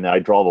guy and I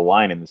draw the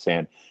line in the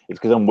sand. It's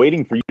because I'm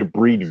waiting for you to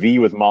breed V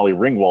with Molly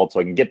Ringwald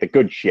so I can get the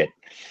good shit.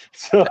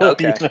 So,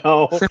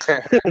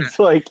 it's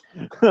like,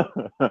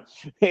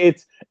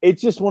 it's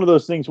just one of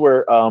those things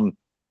where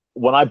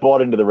when I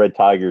bought into the red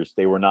tigers,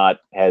 they were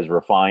not as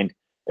refined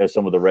as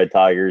some of the red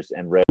tigers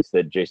and reds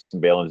that Jason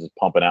Balins is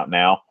pumping out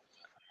now.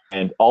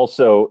 And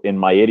also, in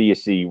my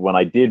idiocy, when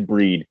I did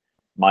breed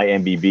my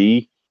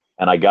MBB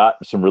and I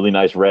got some really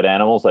nice red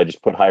animals, I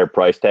just put higher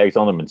price tags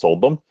on them and sold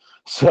them.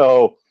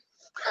 So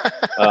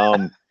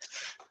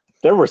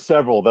there were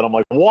several that I'm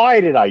like,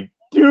 why did I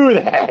do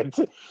that?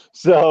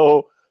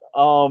 So,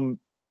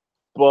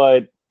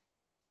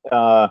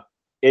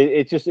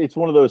 it's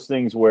one of those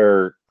things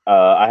where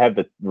I have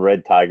the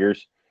red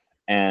tigers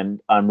and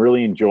I'm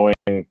really enjoying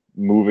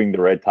moving the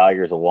red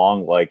tigers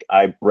along. Like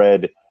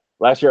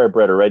last year I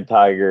bred a red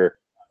tiger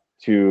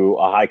to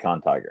a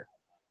Hikon tiger.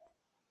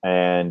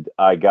 And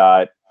I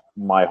got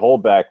my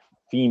holdback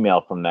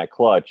female from that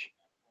clutch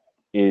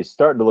is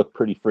starting to look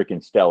pretty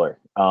freaking stellar.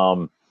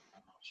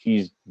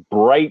 She's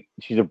bright.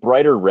 She's a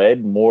brighter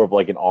red, more of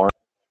like an orange.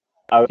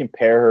 I would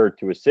compare her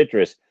to a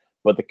citrus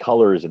but the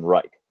color isn't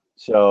right.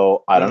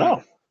 So I don't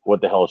know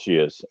what the hell she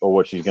is or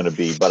what she's going to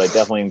be, but I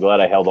definitely am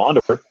glad I held on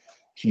to her.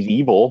 She's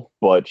evil,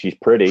 but she's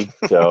pretty.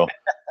 So,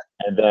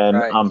 and then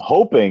Right. I'm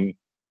hoping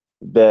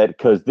that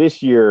because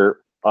this year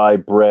I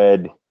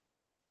bred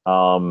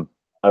a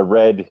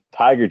red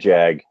tiger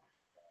jag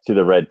to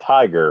the red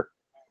tiger,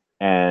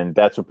 and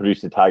that's what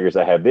produced the tigers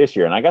I have this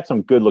year. And I got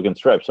some good looking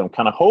stripes. So I'm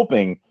kind of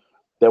hoping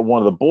that one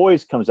of the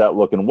boys comes out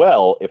looking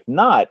well. If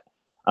not,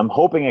 I'm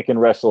hoping I can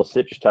wrestle a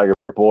citrus tiger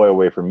boy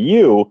away from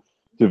you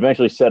to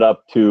eventually set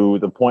up to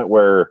the point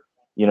where,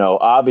 you know,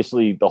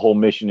 obviously the whole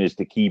mission is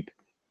to keep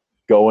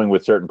going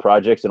with certain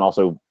projects and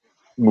also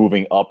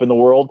moving up in the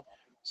world.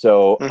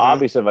 So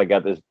obviously if I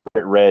got this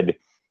bright red,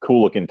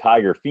 cool looking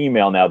tiger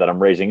female now that I'm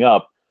raising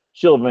up,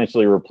 she'll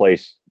eventually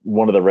replace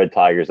one of the red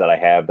tigers that I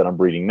have that I'm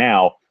breeding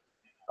now,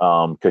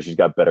 because she's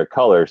got better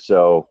color.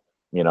 So,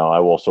 you know, I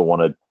also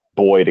want a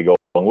boy to go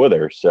along with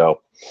her.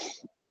 So,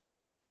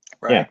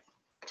 Right.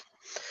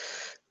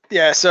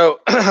 Yeah. So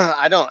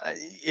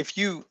if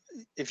you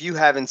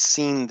haven't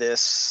seen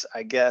this,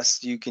 I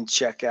guess you can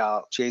check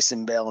out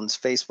Jason Balin's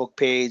Facebook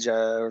page.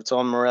 It's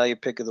on Morelia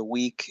Pick of the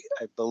Week.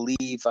 I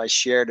believe I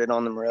shared it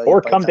on the Morelia.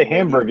 Or come to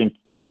Hamburg and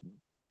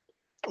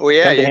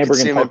you can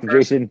see him talk to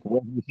Jason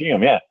when you see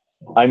him. Yeah,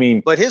 I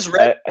mean, but his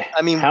red.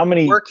 How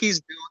many work he's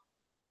doing?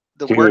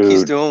 The work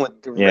he's doing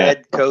with the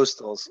red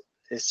coastals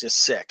is just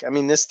sick. I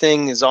mean, this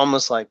thing is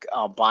almost like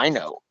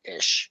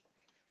albino-ish.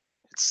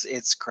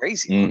 It's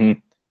crazy.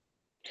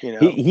 You know,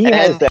 he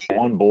has that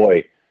one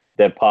boy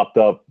that popped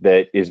up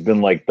that has been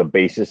like the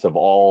basis of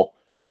all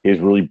his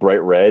really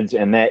bright reds,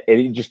 and that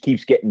it just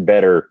keeps getting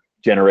better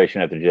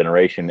generation after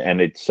generation.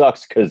 And it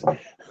sucks because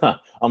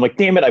I'm like,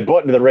 damn it, I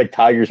bought into the red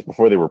tigers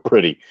before they were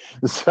pretty.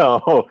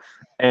 So,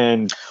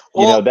 and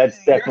you know,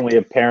 that's definitely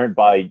apparent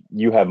by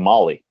you have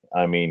Molly.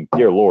 I mean,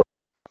 dear Lord.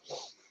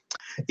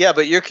 Yeah,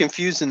 but you're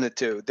confusing the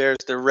two. There's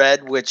the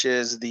red, which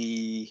is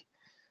the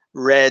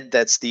red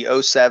that's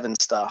the 07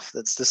 stuff.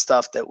 That's the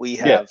stuff that we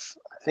have. Yeah.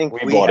 I think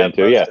we bought have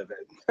into, most of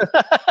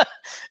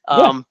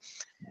it.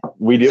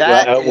 We did.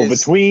 Well,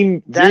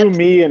 between you,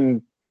 me,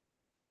 and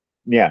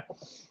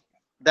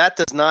that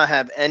does not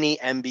have any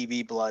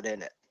MBB blood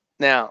in it.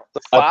 Now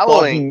the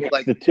following,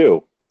 like the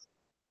two.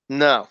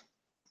 No.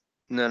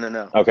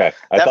 Okay,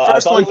 I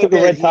thought he took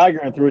a red tiger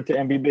and threw it to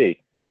MBB.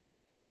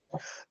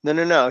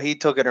 No. He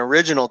took an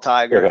original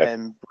tiger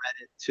and bred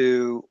it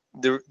to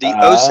the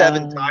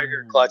 07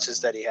 tiger clutches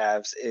that he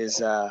has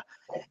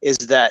is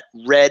that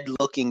red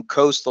looking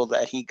coastal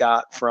that he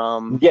got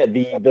from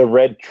the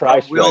red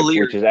tri-stripe,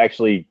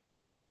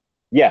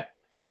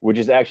 which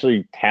is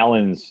actually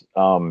Talon's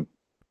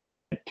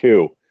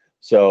too.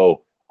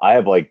 So I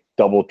have like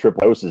double,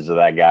 triple doses of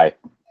that guy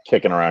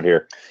kicking around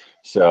here.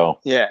 So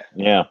yeah.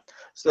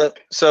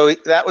 So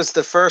that was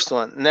the first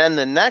one, and then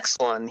the next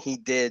one he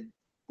did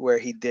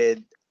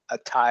a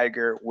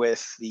tiger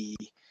with the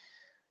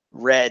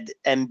red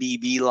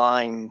MBB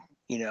line,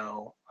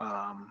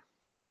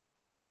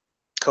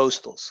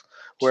 coastals,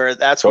 where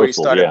that's where he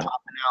started popping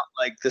out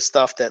like the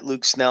stuff that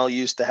Luke Snell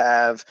used to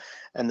have,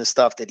 and the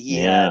stuff that he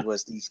had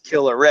was these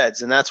killer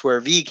reds, and that's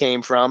where V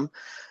came from.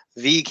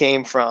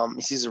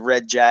 He's a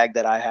red jag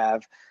that I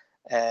have,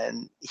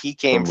 and he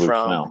came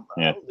from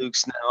Luke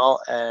Snell,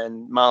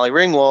 and Molly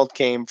Ringwald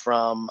came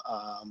from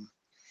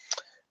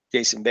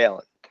Jason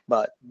Balin,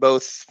 but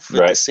both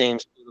fit the same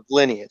sort of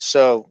lineage.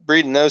 So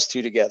breeding those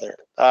two together,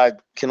 I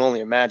can only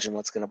imagine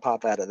what's going to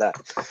pop out of that.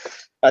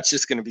 That's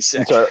just going to be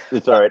sick.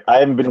 It's all right. I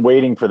haven't been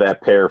waiting for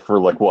that pair for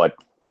like what,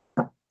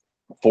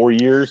 4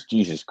 years?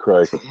 Jesus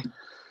Christ.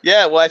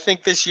 Yeah, well, I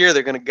think this year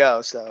they're going to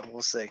go, so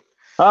we'll see.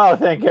 Oh,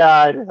 thank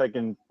God! I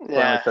can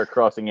finally start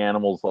crossing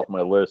animals off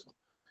my list.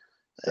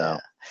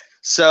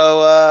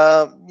 So,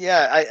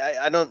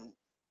 I don't.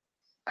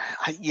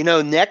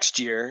 Next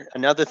year,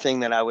 another thing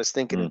that I was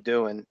thinking of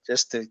doing,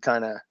 just to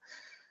kind of,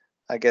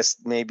 I guess,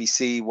 maybe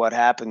see what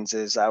happens,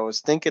 is I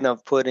was thinking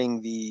of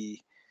putting the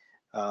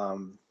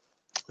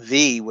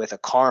V with a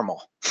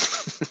caramel.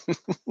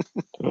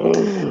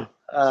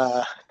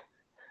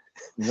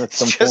 That's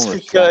some form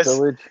of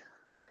sacrilege?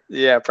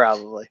 Yeah,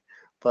 probably.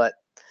 But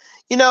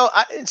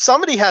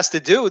somebody has to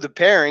do the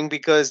pairing,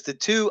 because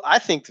I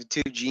think the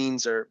two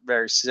genes are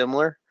very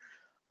similar.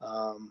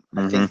 I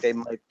think they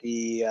might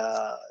be,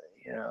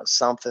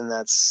 something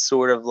that's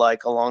sort of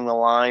like along the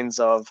lines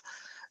of,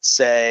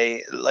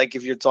 say, like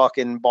if you're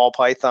talking ball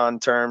python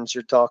terms,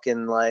 you're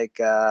talking like,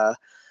 a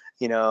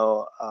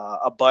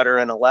butter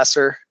and a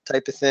lesser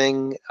type of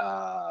thing,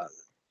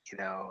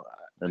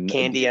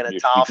 candy and a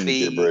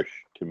toffee. Gibberish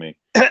to me.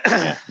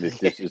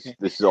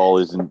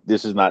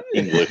 This is not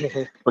English,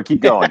 but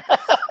keep going.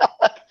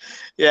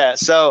 Yeah,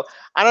 so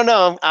I don't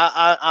know.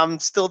 I'm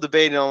still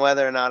debating on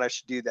whether or not I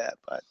should do that,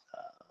 but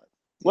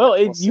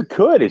you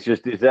could. It's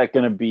just, is that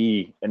going to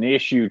be an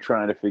issue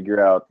trying to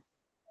figure out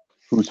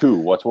who's who,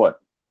 what's what?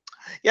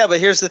 Yeah, but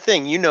here's the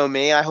thing. You know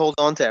me, I hold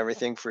on to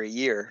everything for a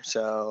year,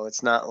 so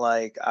it's not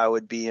like I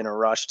would be in a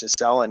rush to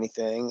sell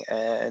anything.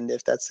 And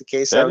if that's the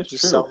case, I would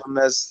just sell them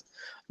as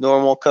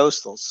normal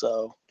coastals.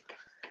 So,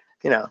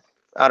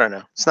 I don't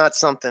know. It's not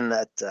something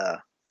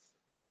that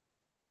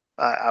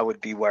I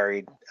would be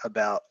worried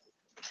about.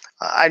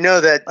 I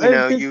know that,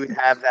 you would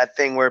have that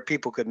thing where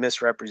people could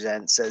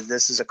misrepresent, says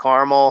this is a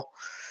caramel,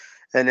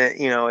 and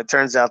it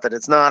turns out that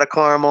it's not a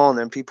caramel, and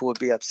then people would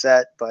be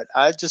upset. But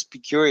I'd just be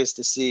curious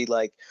to see,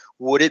 like,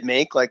 would it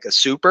make like a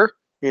super?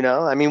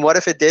 I mean, what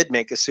if it did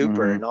make a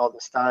super, and all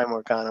this time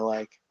we're kind of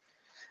like,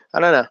 I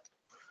don't know.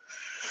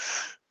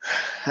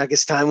 I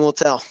guess time will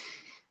tell.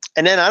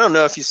 And then I don't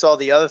know if you saw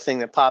the other thing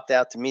that popped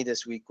out to me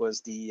this week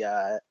was the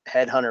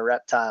Headhunter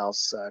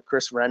Reptiles.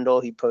 Chris Rendell,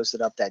 he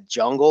posted up that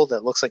jungle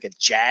that looks like a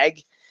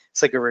jag.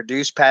 It's like a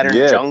reduced pattern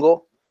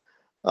jungle.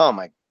 Oh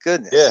my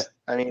goodness. Yeah.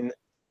 I mean,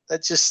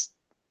 that's just,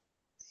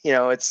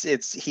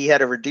 it's he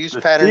had a reduced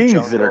pattern things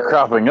jungle that are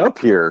cropping up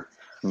here.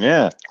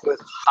 Yeah.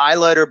 With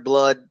highlighter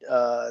blood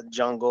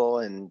jungle,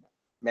 and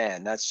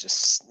man, it's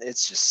just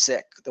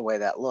sick the way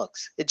that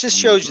looks. It just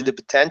shows you the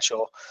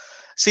potential.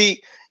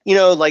 See,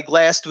 like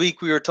last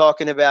week we were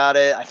talking about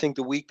it. I think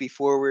the week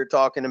before we were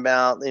talking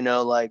about,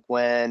 like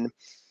when,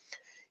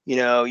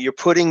 you're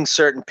putting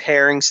certain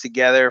pairings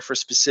together for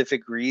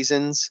specific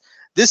reasons.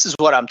 This is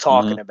what I'm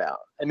talking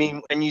about. I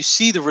mean, when you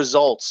see the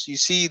results, you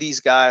see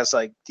these guys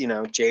like,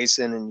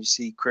 Jason, and you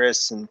see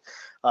Chris, and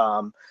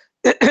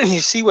you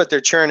see what they're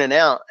churning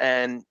out,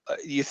 and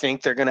you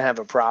think they're going to have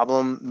a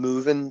problem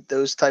moving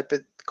those type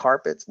of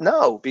carpets.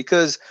 No,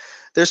 because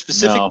there's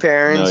specific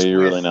pairings. No, you're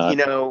really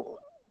not.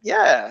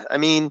 Yeah, I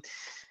mean,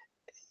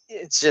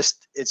 it's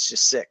just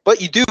sick. But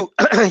you do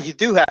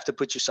have to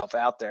put yourself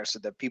out there so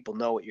that people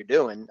know what you're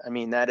doing. I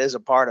mean, that is a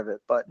part of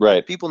it. But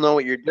if people know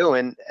what you're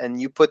doing,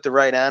 and you put the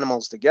right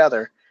animals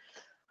together,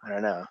 I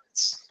don't know.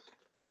 It's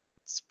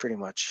pretty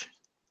much,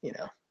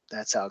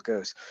 that's how it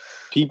goes.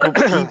 People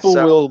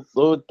will.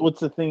 What's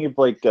the thing of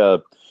like,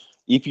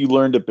 if you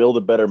learn to build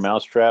a better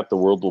mousetrap, the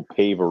world will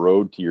pave a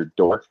road to your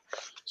door.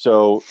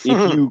 So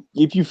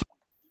if you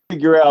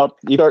figure out,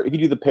 if you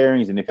do the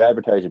pairings and if you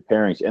advertise your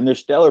pairings and they're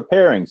stellar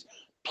pairings,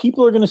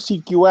 people are going to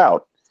seek you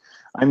out.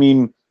 I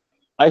mean,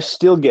 I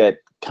still get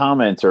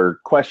comments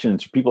or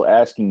questions from people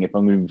asking if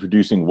I'm going to be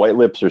producing white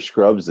lips or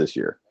scrubs this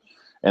year.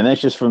 And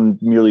that's just from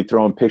merely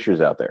throwing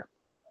pictures out there.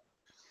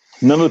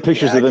 None of the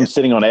pictures of them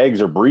sitting on eggs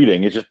or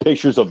breeding. It's just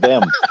pictures of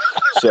them.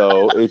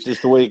 So it's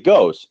just the way it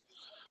goes.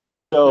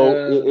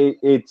 So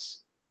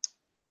it's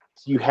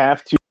you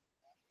have to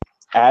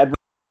advertise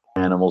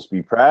animals,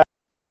 be proud of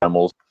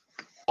animals,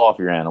 off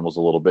your animals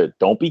a little bit.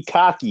 Don't be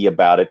cocky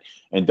about it,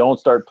 and don't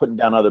start putting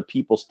down other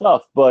people's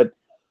stuff, but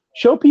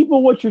show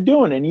people what you're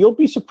doing, and you'll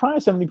be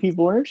surprised how many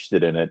people are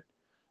interested in it.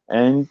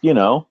 And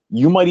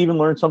you might even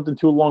learn something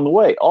too along the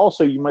way.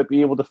 Also, you might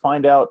be able to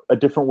find out a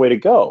different way to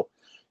go.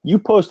 You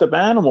post up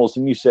animals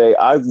and you say,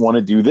 I want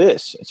to do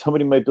this, and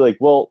somebody might be like,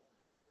 well,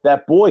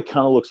 that boy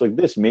kind of looks like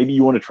this, maybe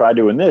you want to try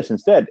doing this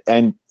instead,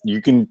 and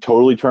you can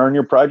totally turn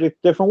your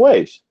project different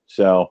ways.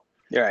 So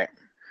right.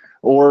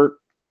 Or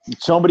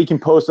somebody can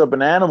post up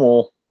an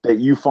animal that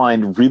you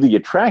find really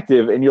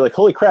attractive, and you're like,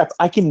 holy crap,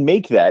 I can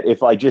make that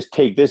if I just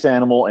take this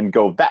animal and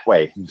go that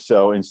way.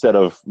 So instead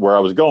of where I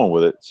was going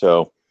with it.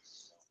 So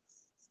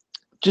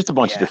just a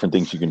bunch of different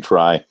things you can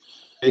try.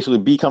 Basically,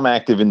 become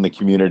active in the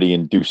community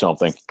and do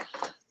something.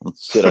 Don't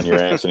sit on your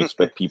ass and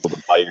expect people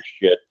to buy your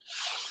shit.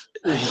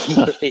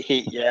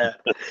 Yeah.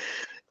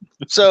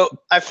 So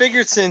I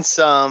figured since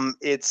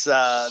it's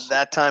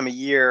that time of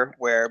year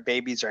where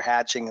babies are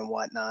hatching and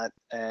whatnot,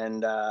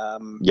 and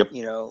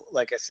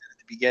like I said at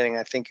the beginning,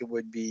 I think it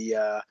would be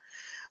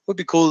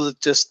cool to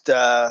just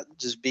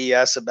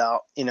BS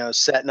about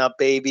setting up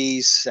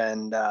babies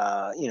and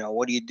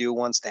what do you do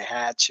once they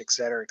hatch, et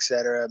cetera, et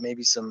cetera.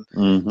 Maybe some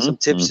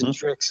tips and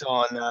tricks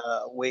on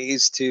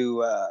ways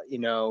to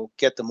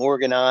get them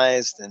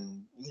organized,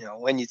 and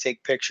when you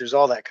take pictures,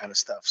 all that kind of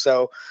stuff.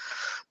 So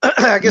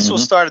I guess we'll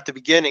start at the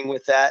beginning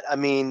with that. I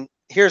mean,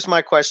 here's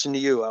my question to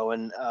you,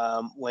 Owen.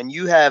 When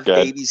you have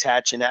babies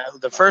hatching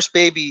out, the first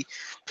baby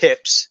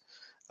pips,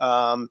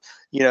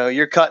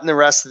 you're cutting the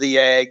rest of the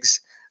eggs.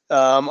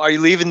 Are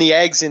you leaving the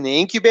eggs in the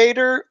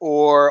incubator,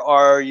 or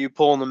are you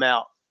pulling them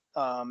out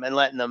and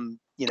letting them,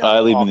 I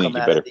leave all them in come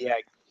the out of incubator. the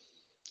egg?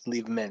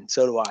 Leave them in.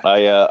 So do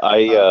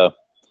I.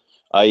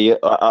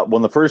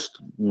 When the first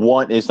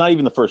one, it's not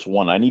even the first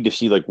one. I need to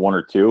see like one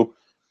or two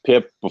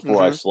pip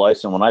before I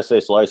slice. And when I say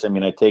slice, I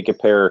mean I take I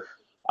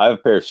have a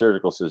pair of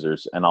surgical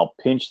scissors, and I'll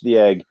pinch the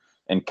egg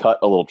and cut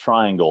a little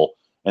triangle,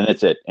 and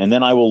that's it. And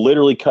then I will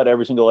literally cut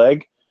every single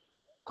egg,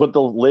 put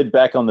the lid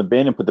back on the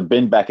bin, and put the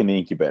bin back in the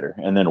incubator,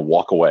 and then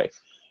walk away.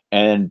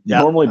 And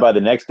normally by the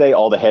next day,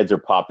 all the heads are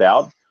popped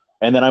out,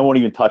 and then I won't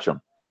even touch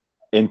them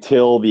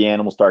until the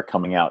animals start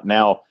coming out.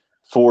 Now,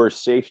 for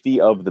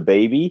safety of the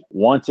baby,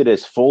 once it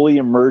has fully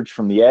emerged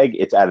from the egg,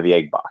 it's out of the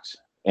egg box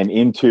and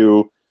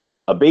into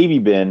a baby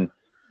bin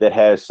that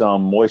has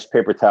some moist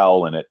paper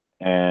towel in it,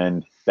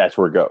 and that's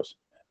where it goes.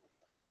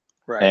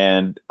 Right.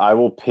 And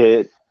I'll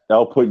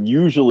put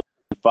usually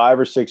 5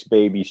 or 6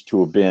 babies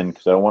to a bin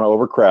because I don't want to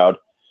overcrowd,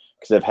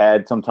 because I've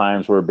had some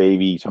times where a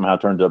baby somehow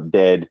turns up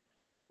dead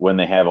when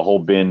they have a whole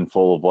bin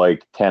full of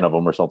like 10 of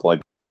them or something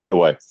like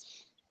that.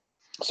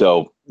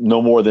 So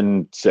no more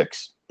than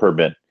 6 per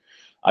bin.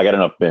 I got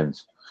enough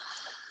bins.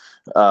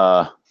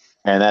 And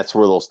that's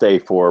where they'll stay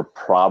for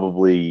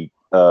probably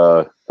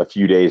a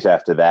few days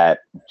after that,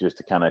 just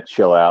to kind of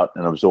chill out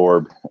and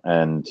absorb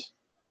and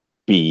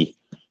be.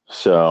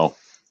 So,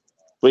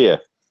 but yeah.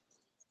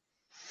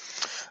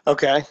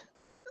 Okay.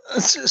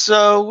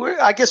 So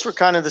I guess we're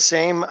kind of the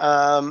same.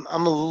 I'm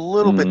a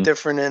little bit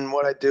different in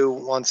what I do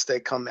once they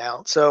come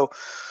out. So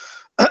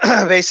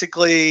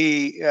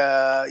basically,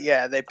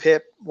 they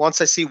pip. Once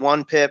I see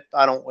one pip,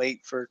 I don't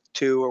wait for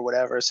 2 or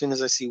whatever. As soon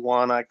as I see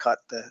one, I cut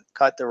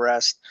the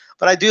rest.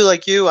 But I do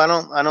like you. I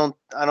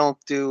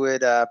don't do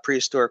it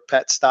prehistoric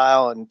pet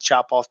style and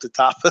chop off the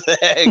top of the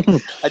egg.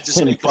 I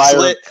just make the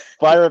slit.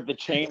 Fire up the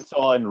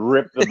chainsaw and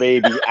rip the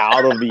baby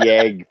out of the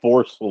egg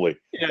forcefully.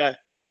 Yeah.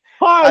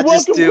 Hi, I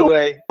just do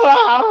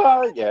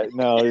yeah,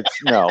 no.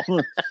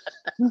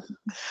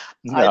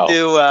 I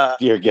do.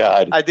 Dear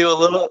God. I do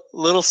a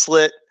little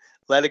slit,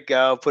 let it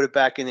go, put it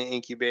back in the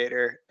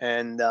incubator,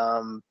 and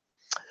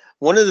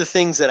one of the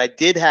things that I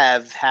did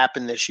have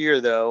happen this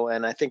year, though,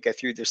 and I think I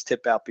threw this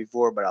tip out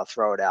before, but I'll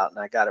throw it out, and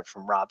I got it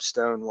from Rob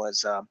Stone,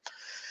 was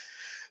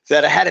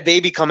that I had a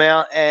baby come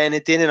out and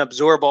it didn't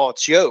absorb all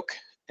its yolk,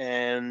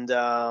 and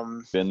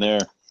been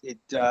there.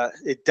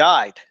 It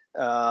died.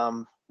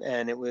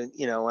 And it was,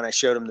 when I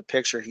showed him the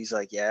picture, he's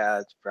like,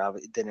 yeah,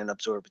 it didn't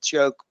absorb its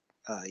yolk,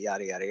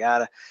 yada, yada,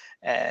 yada.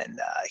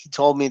 And he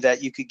told me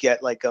that you could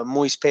get like a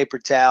moist paper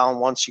towel. And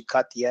once you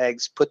cut the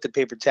eggs, put the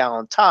paper towel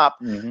on top,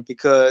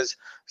 because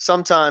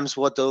sometimes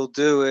what they'll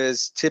do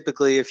is,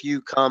 typically if you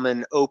come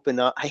and open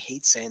up, I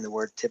hate saying the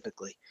word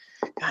typically.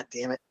 God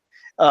damn it.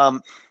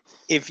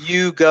 If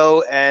you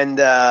go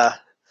and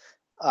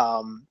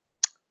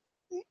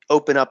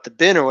open up the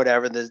bin or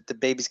whatever, the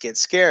babies get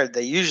scared,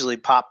 they usually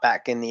pop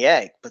back in the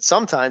egg. But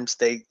sometimes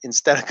they,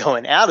 instead of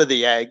going out of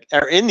the egg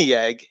or in the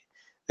egg,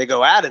 they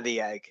go out of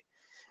the egg.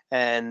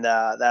 And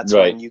that's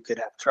right. when you could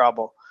have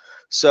trouble.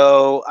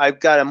 So I've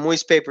got a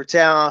moist paper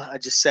towel. I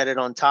just set it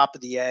on top of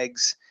the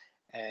eggs.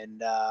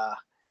 And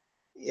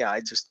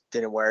I just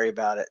didn't worry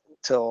about it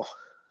until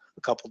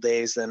a couple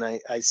days. Then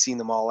I seen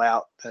them all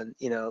out. And,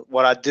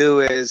 what I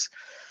do is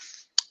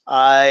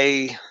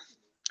I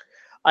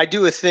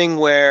do a thing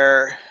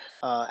where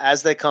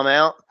as they come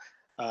out,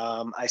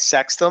 I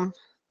sex them,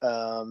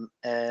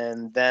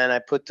 and then I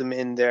put them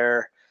in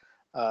their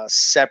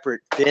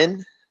separate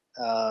bin.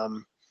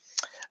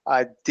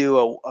 I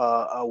do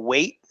a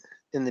weight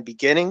in the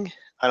beginning.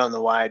 I don't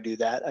know why I do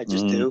that. I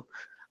just do.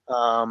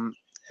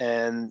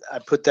 And I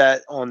put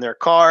that on their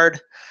card.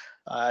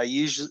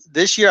 Usually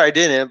this year I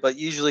didn't, but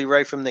usually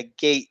right from the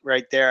gate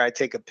right there, I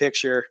take a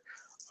picture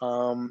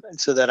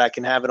so that I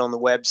can have it on the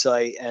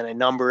website, and I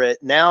number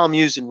it. Now I'm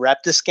using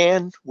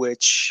Reptiscan,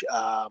 which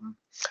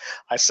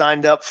I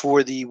signed up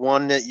for the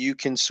one that you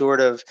can sort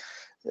of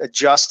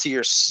adjust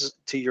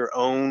to your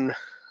own.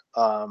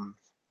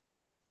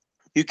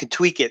 You can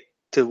tweak it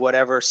to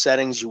whatever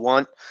settings you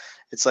want.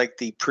 It's like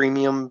the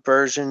premium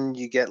version.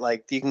 You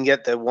can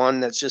get the one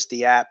that's just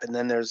the app, and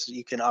then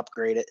you can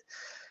upgrade it.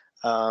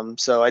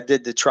 So I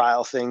did the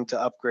trial thing to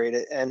upgrade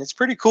it, and it's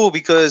pretty cool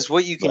because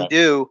what you can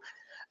do.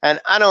 And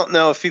I don't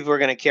know if people are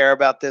going to care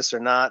about this or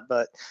not,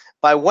 but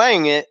by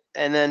weighing it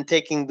and then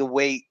taking the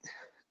weight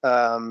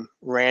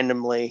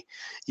randomly,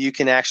 you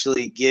can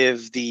actually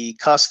give the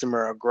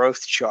customer a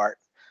growth chart.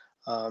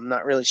 I'm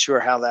not really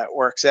sure how that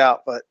works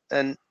out,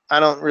 and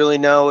I don't really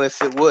know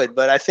if it would,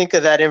 but I think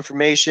of that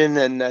information,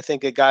 and I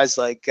think of guys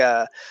like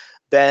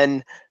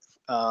Ben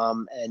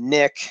and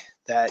Nick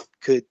that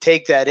could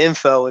take that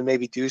info and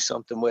maybe do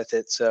something with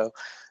it. So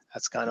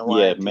that's kind of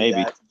why. Yeah,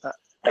 maybe.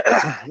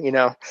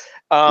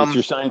 It's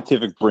your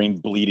scientific brain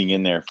bleeding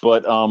in there,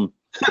 but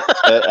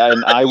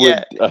and I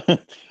would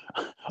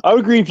I would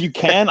agree if you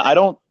can. I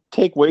don't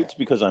take weights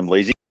because I'm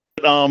lazy.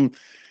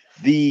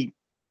 The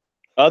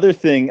other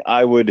thing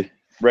I would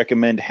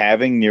recommend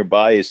having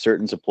nearby is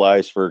certain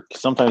supplies for,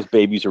 sometimes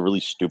babies are really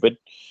stupid.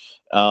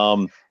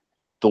 The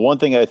one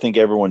thing I think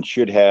everyone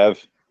should have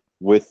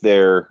with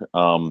their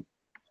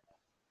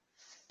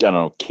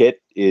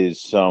kit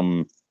is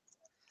some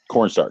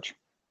cornstarch.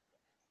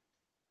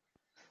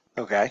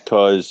 Okay.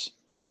 Because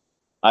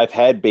I've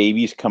had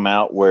babies come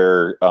out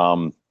where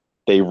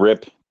they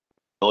rip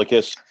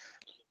umbilicus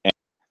and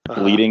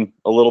bleeding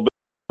a little bit.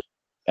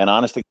 And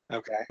honestly,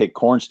 take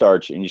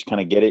cornstarch and you just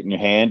kind of get it in your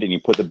hand and you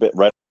put the bit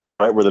right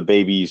where the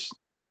baby's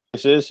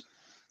is,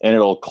 and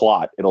it'll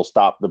clot. It'll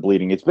stop the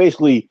bleeding. It's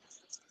basically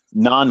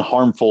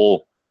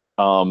non-harmful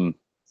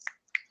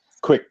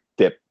quick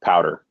dip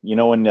powder.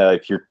 When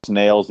if you're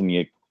nails and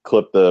you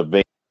clip the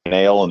vein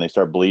nail and they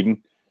start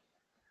bleeding,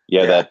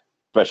 that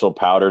special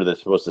powder that's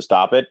supposed to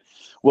stop it.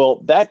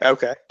 Well, that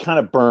kind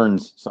of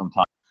burns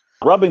sometimes.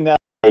 Rubbing that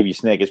baby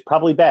snake is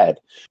probably bad.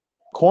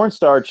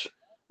 Cornstarch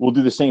will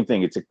do the same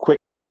thing. It's a quick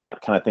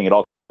kind of thing. It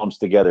all comes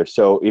together.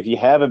 So if you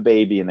have a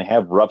baby and they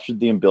have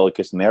ruptured the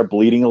umbilicus and they're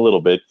bleeding a little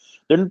bit,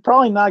 they're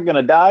probably not going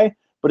to die,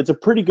 but it's a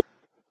pretty good.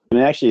 And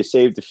actually, it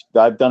saved.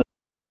 I've done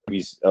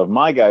babies of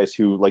my guys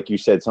who, like you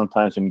said,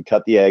 sometimes when you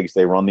cut the eggs,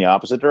 they run the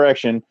opposite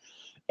direction,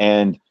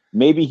 and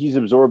maybe he's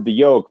absorbed the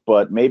yolk,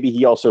 but maybe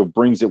he also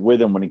brings it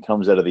with him when he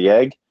comes out of the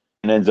egg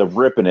and ends up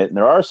ripping it. And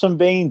there are some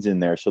veins in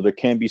there, so there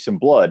can be some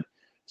blood.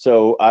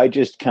 So I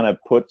just kind of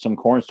put some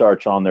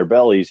cornstarch on their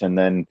bellies, and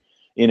then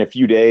in a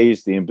few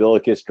days, the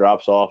umbilicus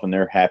drops off, and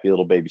they're happy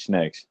little baby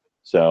snakes.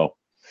 So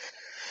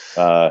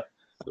okay.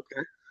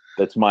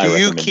 That's my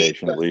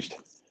recommendation, at least.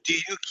 Do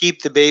you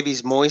keep the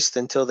babies moist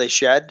until they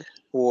shed,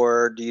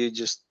 or do you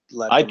just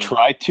let them? I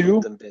try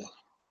to. Them be?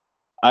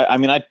 I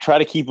mean, I try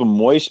to keep them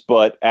moist,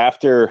 but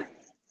after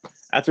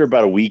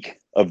about a week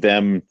of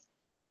them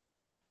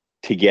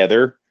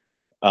together,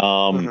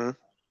 I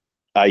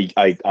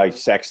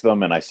sex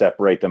them and I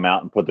separate them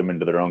out and put them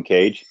into their own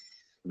cage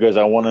because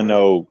I want to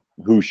know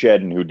who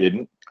shed and who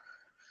didn't.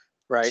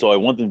 Right. So I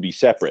want them to be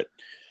separate.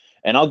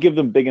 And I'll give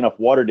them big enough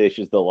water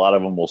dishes that a lot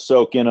of them will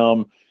soak in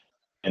them.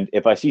 And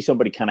if I see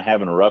somebody kind of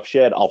having a rough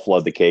shed, I'll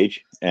flood the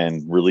cage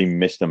and really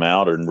mist them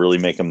out and really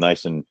make them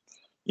nice and,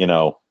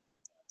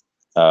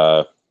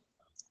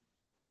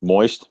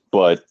 moist.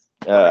 But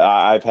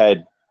I've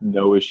had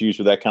no issues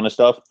with that kind of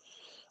stuff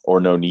or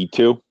no need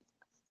to.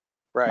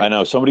 Right. I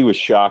know somebody was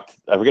shocked.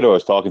 I forget who I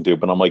was talking to,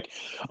 but I'm like,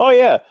 oh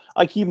yeah,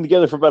 I keep them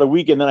together for about a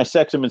week and then I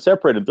sex them and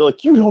separate them. They're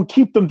like, you don't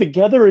keep them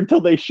together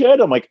until they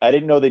shed. I'm like, I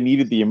didn't know they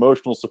needed the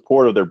emotional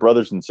support of their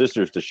brothers and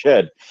sisters to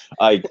shed.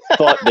 I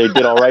thought they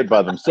did all right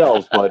by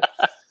themselves, but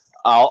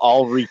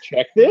I'll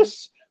recheck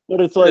this. But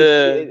it's like,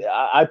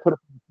 I put it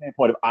from the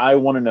standpoint of I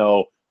want to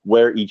know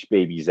where each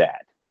baby's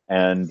at.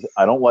 And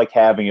I don't like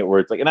having it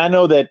where it's like, and I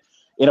know that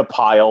in a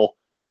pile,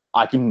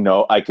 I can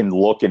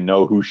look and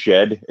know who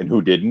shed and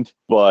who didn't,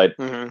 but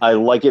I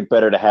like it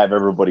better to have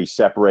everybody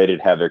separated,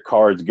 have their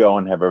cards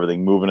going, have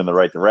everything moving in the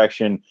right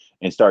direction,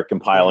 and start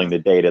compiling the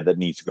data that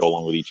needs to go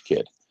along with each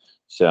kid.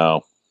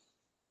 So,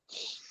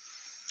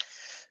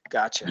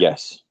 gotcha.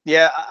 Yes.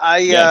 Yeah,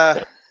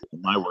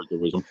 my words of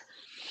wisdom.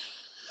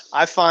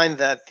 I find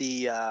that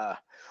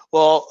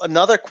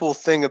another cool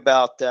thing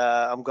about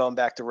I'm going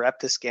back to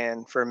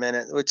Reptiscan for a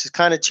minute, which has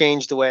kind of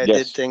changed the way I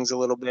did things a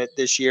little bit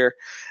this year,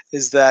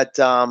 is that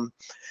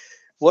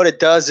what it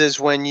does is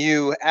when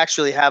you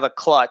actually have a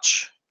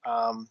clutch,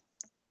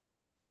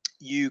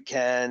 you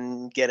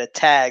can get a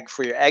tag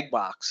for your egg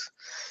box,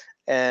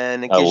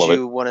 and it gives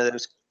you one of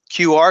those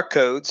QR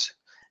codes.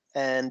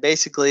 And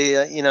basically,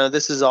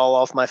 this is all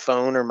off my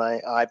phone or my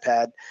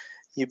iPad.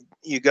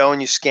 You go and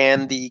you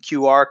scan the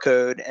QR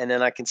code, and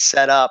then I can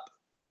set up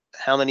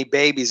how many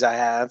babies I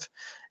have,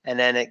 and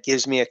then it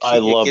gives me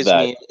me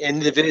an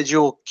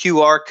individual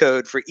QR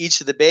code for each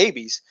of the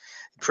babies.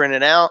 Print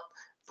it out,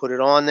 put it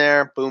on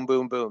there, boom,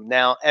 boom, boom.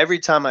 Now every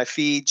time I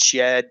feed,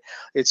 shed,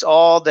 it's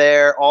all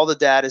there, all the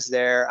data's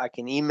there. I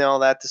can email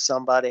that to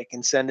somebody, I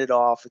can send it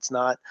off. It's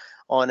not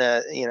on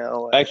an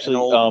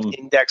old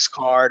index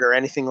card or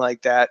anything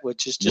like that,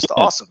 which is just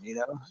awesome,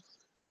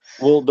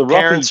 Well, the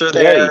parents are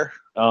today, there.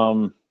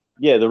 The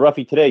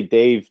Ruffy today,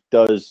 Dave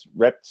does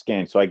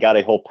Reptiscan, so I got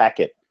a whole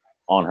packet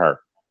on her,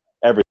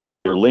 everything,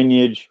 her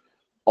lineage,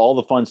 all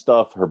the fun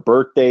stuff, her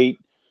birth date,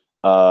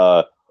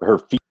 her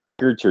feed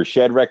records, her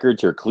shed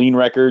records, her clean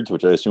records,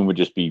 which I assume would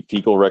just be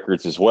fecal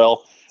records as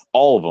well.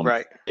 All of them.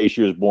 Right.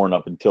 She was born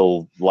up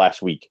until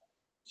last week.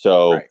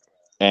 So,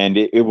 and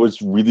it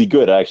was really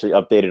good. I actually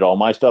updated all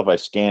my stuff. I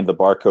scanned the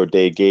barcode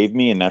Dave gave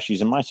me, and now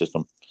she's in my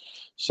system.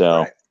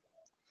 So. Right.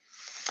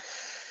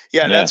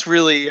 Yeah, that's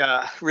really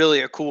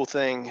a cool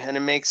thing, and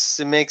it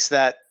makes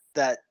that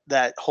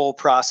whole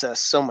process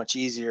so much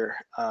easier.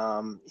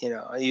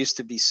 It used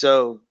to be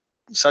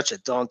such a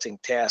daunting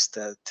task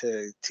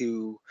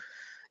to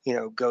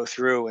go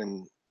through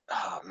and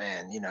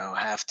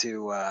have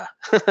to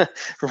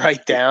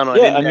write down on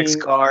index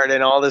card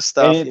and all this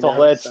stuff. And it's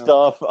all that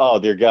stuff. Oh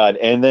dear God!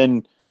 And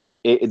then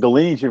the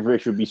lineage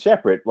information would be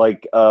separate,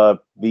 like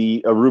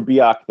the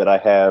Arubiak that I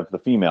have, the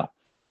female.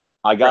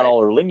 I got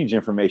all her lineage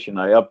information.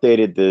 I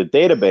updated the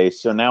database.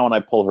 So now when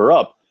I pull her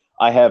up,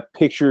 I have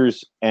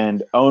pictures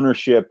and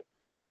ownership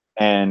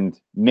and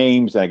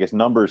names, and I guess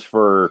numbers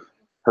for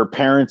her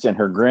parents and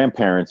her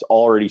grandparents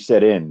already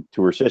set in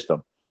to her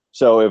system.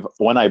 So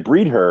when I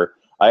breed her,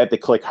 I have to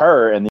click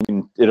her, and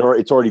then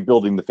it's already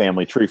building the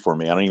family tree for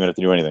me. I don't even have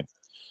to do anything.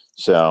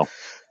 So,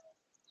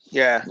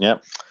 yeah.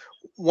 Yep.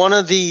 One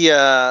of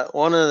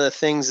the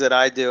things that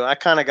I do, I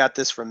kind of got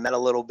this from Matt a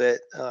little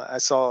bit. I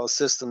saw a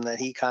system that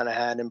he kind of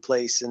had in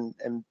place,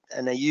 and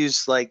I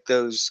use like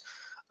those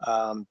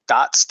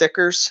dot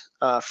stickers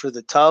for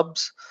the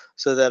tubs,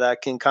 so that I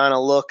can kind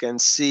of look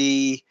and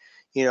see,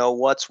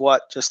 what's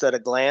what just at a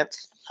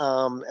glance.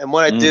 And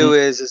what I do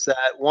is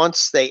that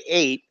once they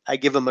ate, I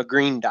give them a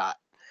green dot.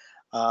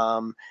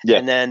 And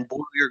then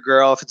boy or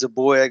girl, if it's a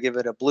boy, I give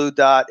it a blue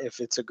dot.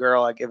 If it's a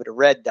girl, I give it a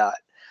red dot.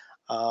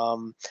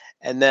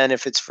 And then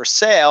if it's for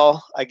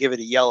sale, I give it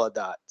a yellow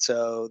dot.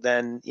 So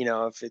then,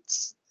 if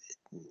it's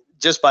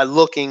just by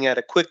looking at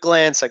a quick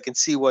glance, I can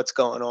see what's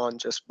going on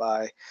just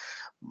by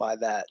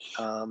that.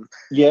 And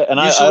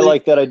I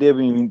like that idea. I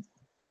mean,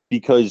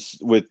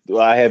 because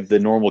I have the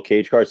normal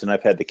cage cards, and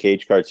I've had the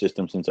cage card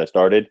system since I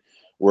started,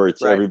 where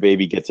it's every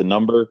baby gets a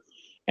number,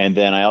 And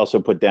then I also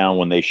put down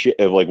when they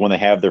when they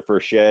have their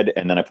first shed,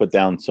 and then I put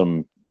down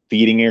some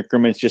feeding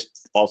increments,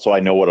 just also I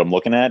know what I'm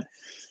looking at,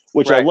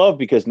 which I love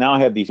because now I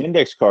have these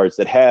index cards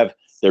that have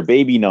their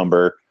baby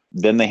number,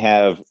 then they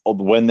have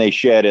when they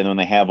shed, and then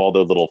they have all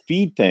their little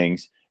feed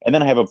things, and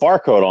then I have a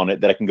barcode on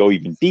it that I can go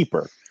even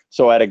deeper.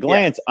 So at a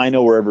glance, I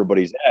know where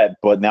everybody's at,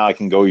 but now I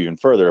can go even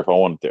further if I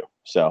wanted to.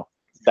 So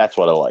that's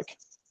what I like.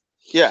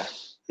 Yeah,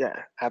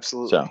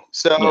 absolutely.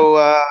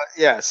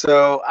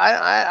 So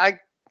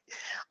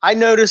I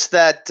noticed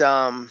that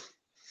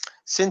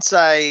since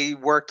I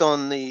worked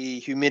on the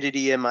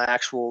humidity in my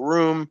actual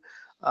room,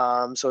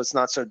 so it's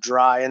not so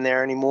dry in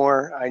there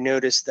anymore, I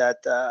noticed that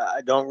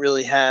I don't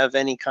really have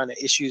any kind of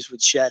issues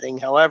with shedding.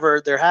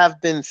 However, there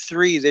have been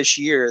 3 this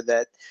year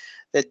that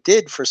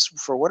did,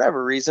 for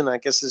whatever reason, I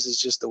guess this is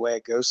just the way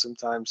it goes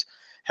sometimes,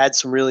 had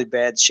some really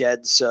bad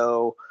sheds.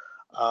 So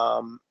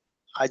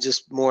I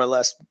just more or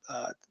less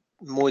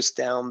moist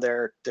down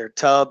their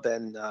tub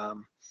and,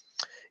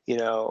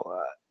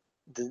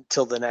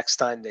 until the next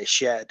time they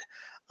shed.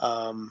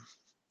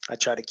 I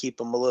try to keep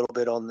them a little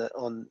bit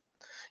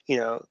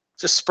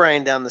just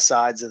spraying down the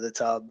sides of the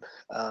tub.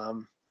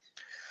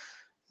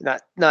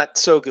 Not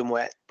soaking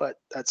wet, but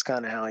that's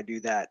kind of how I do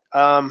that.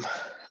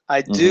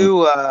 I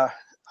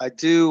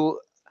do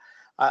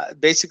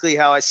basically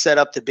how I set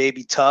up the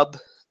baby tub.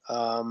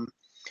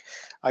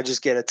 I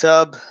just get a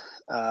tub.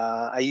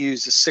 I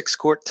use a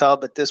 6-quart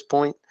tub at this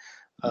point.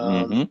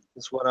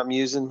 Is what I'm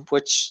using,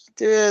 which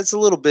it's a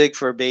little big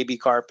for a baby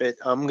carpet.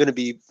 I'm going to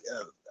be,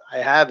 I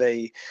have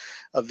a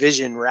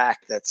Vision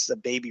rack that's a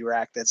baby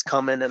rack that's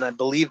coming, and I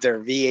believe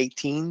they're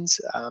V18s.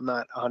 I'm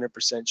not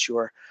 100%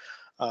 sure.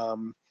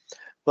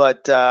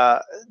 But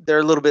they're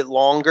a little bit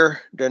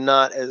longer. They're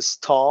not as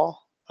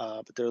tall,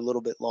 but they're a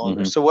little bit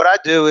longer. So what I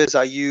do is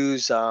I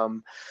use,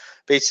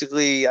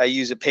 basically I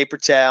use a paper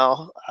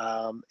towel.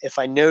 If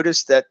I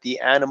notice that the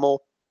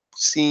animal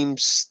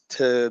seems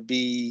to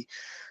be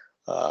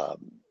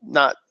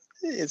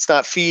it's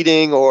not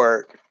feeding,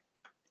 or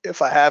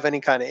if I have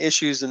any kind of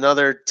issues,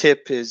 another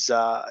tip is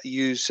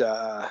use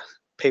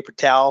paper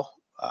towel,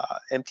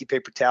 empty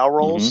paper towel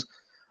rolls.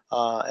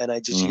 And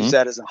I just use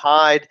that as a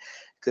hide,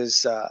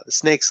 because the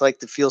snakes like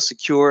to feel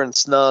secure and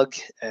snug.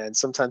 And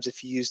sometimes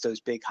if you use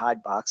those big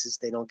hide boxes,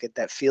 they don't get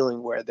that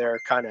feeling where they're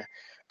kind of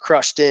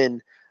crushed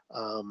in,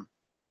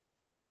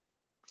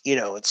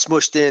 it's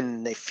smushed in,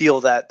 and they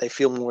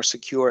feel more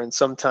secure. And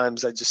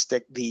sometimes I just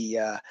stick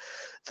the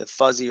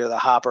fuzzy or the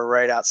hopper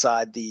right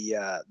outside the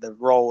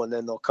roll, and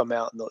then they'll come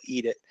out and they'll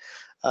eat it.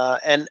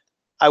 And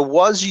I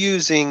was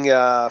using,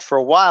 for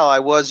a while, I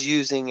was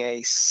using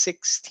a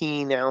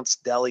 16-ounce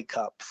deli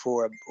cup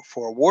for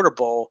a water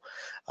bowl.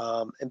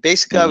 And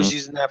basically I was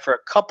using that for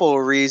a couple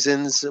of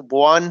reasons.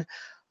 One,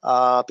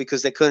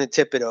 because they couldn't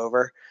tip it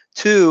over.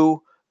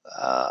 2,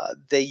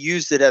 they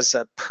used it as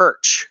a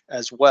perch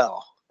as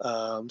well.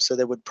 So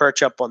they would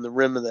perch up on the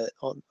rim of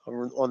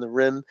on the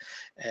rim,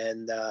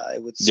 and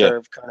it would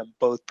serve kind of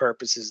both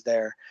purposes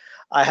there.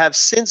 I have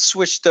since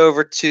switched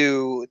over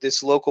to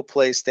this local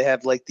place. They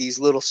have like these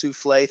little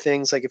souffle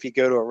things, like if you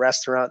go to a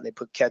restaurant and they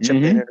put ketchup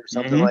in it or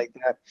something like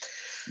that.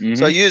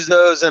 So I use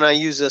those, and I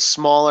use a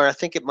smaller, I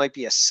think it might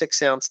be a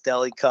 6-ounce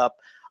deli cup.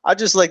 I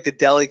just like the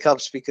deli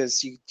cups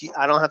because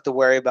I don't have to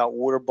worry about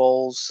water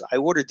bowls. I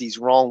ordered these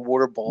wrong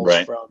water bowls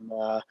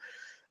from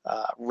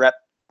Rep.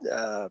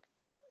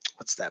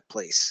 What's that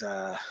place?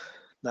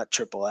 Not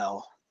Triple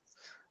L.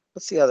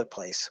 What's the other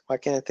place? Why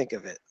can't I think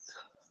of it?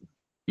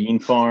 Bean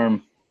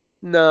Farm.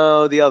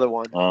 No, the other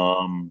one.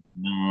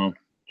 No.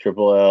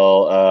 Triple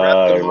L.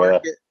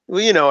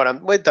 Well, you know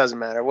what it doesn't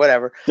matter.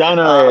 Whatever.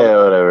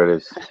 Whatever it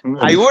is.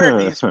 I ordered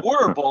these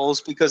water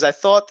bowls because I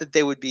thought that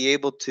they would be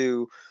able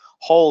to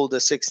hold a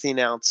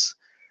 16-ounce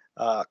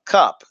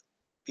cup,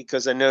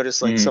 because I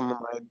noticed like some of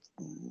my,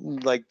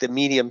 like the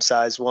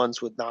medium-sized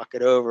ones would knock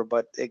it over,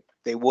 but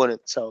they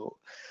wouldn't. So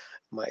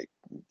my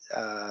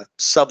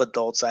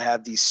sub-adults, I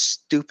have these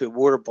stupid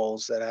water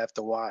bowls that I have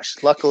to wash.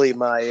 Luckily,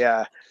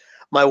 my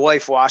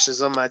wife washes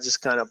them. I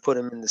just kind of put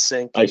them in the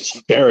sink. I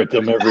stare at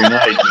them every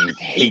night and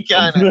hate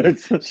them.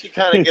 She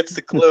kind of gets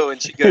the clue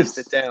and she goes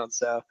to town.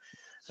 So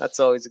that's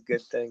always a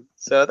good thing.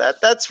 So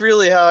that's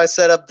really how I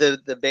set up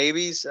the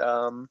babies.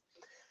 And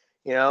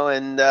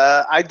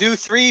I do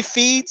 3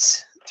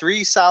 feeds,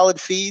 3 solid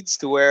feeds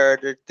to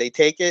where they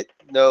take it,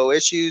 no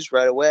issues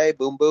right away.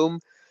 Boom,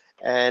 boom.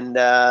 And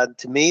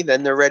to me,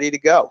 then they're ready to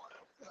go.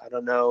 I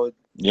don't know.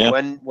 Yeah.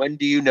 When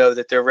do you know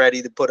that they're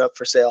ready to put up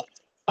for sale?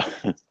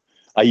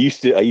 I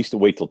used to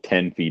wait till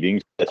 10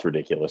 feedings. That's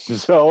ridiculous.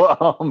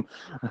 So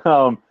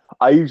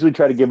I usually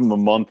try to give them a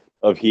month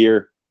of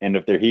here, and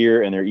if they're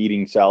here and they're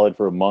eating solid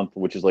for a month,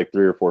 which is like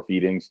 3 or 4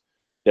 feedings,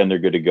 then they're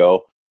good to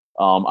go.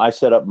 I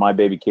set up my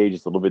baby cage.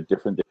 It's a little bit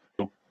different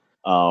than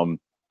you.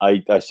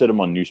 I set them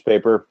on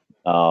newspaper.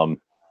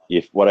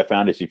 If what I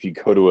found is if you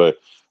go to a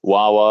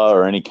Wawa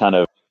or any kind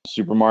of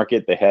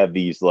supermarket, they have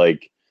these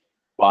like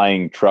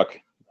buying truck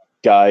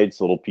guides,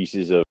 little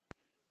pieces of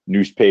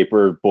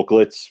newspaper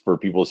booklets for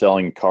people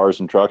selling cars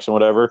and trucks and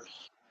whatever.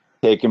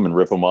 take them and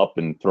rip them up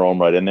and throw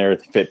them right in there.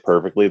 It fit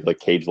perfectly. The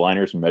cage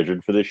liners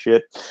measured for this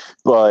shit.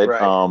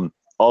 But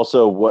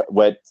also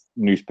wet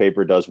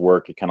newspaper does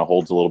work. It kind of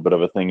holds a little bit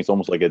of a thing. It's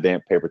almost like a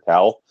damp paper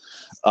towel.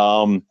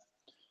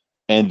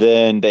 And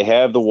then they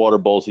have the water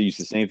bowls. They use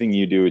the same thing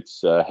you do.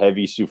 It's a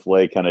heavy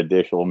souffle kind of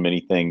dish, a little mini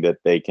thing that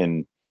they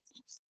can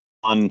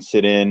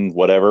sit in,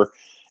 whatever.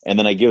 And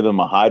then I give them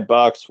a hide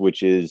box,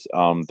 which is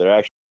they're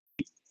actually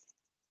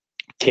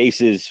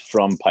cases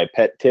from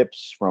pipette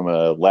tips from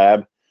a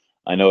lab.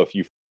 I know if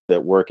you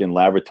that work in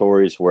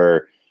laboratories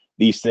where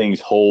these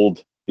things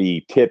hold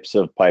the tips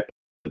of pipettes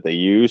that they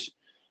use,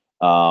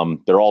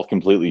 they're all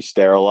completely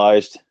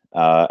sterilized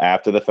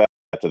after the fact,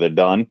 after they're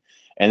done.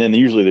 And then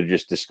usually they're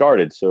just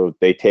discarded. So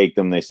they take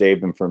them, they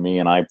save them for me,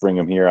 and I bring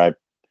them here. I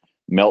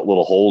melt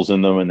little holes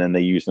in them, and then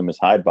they use them as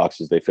hide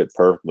boxes. They fit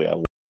perfectly.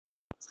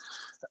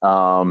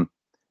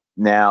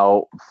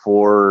 Now,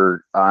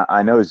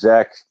 I know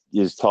Zach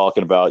is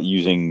talking about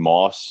using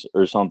moss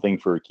or something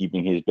for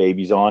keeping his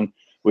babies on,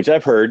 which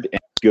I've heard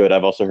and it's good.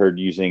 I've also heard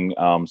using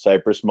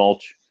cypress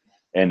mulch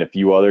and a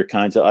few other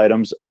kinds of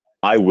items.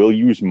 I will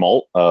use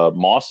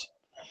moss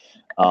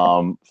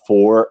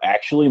for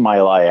actually my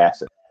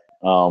liasis.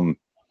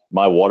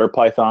 My water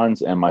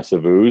pythons and my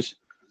savus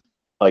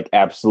like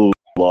absolutely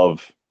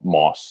love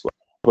moss. Like,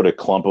 put a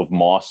clump of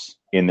moss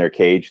in their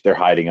cage, they're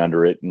hiding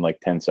under it in like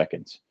 10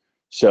 seconds.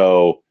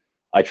 So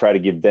I try to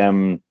give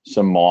them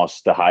some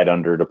moss to hide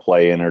under, to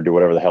play in, or do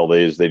whatever the hell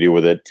it is they do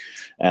with it.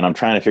 And I'm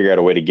trying to figure out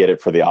a way to get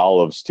it for the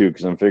olives too,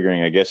 because I'm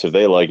figuring, I guess if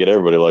they like it,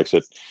 everybody likes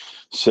it.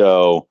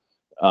 So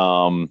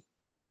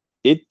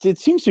it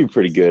seems to be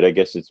pretty good. I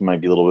guess it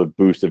might be a little bit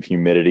boost of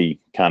humidity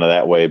kind of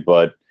that way,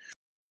 but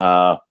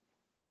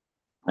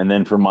and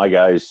then for my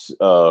guys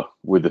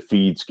with the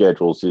feed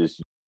schedules is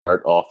you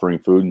start offering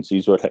food and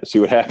see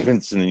what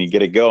happens, and then you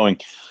get it going.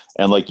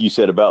 And like you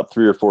said, about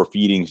 3 or 4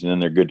 feedings, and then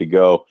they're good to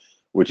go,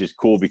 which is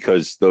cool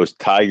because those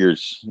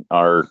tigers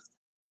are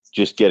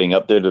just getting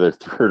up there to their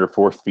 3rd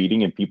or 4th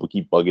feeding, and people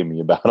keep bugging me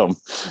about them.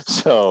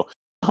 So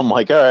I'm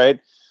like, all right,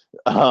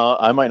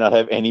 I might not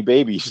have any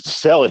babies to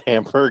sell at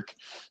Hamburg.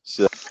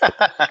 So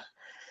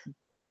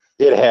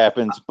it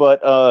happens,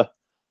 but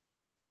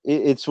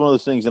it's one of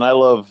those things, and I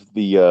love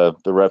the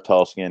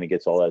reptile scan. It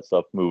gets all that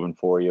stuff moving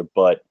for you,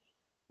 but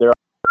there are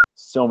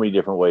so many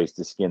different ways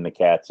to skin the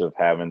cats of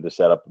having to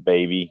set up a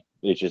baby.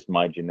 It's just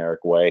my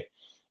generic way,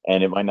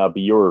 and it might not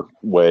be your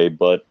way,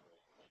 but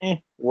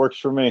works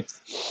for me.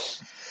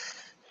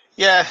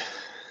 Yeah,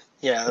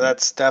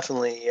 that's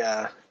definitely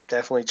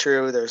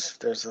true.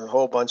 There's a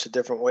whole bunch of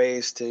different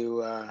ways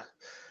to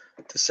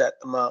set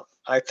them up.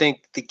 I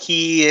think the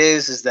key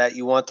is that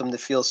you want them to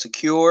feel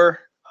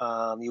secure.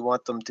 You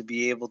want them to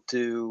be able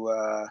to,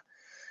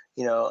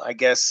 I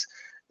guess,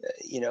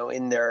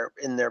 in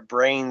their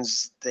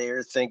brains,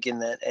 they're thinking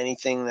that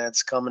anything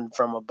that's coming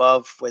from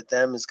above with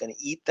them is going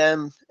to eat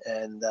them,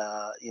 and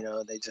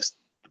they just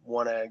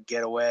want to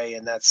get away.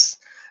 And that's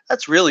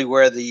really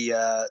where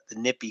the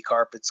nippy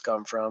carpets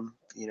come from.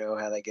 You know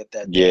how they get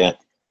that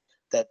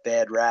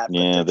bad rap.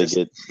 Yeah, they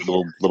get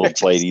little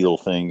bitey little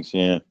things.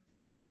 Yeah.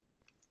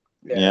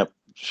 Yep.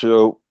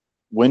 So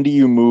when do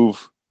you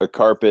move a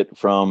carpet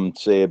from,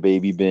 say, a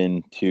baby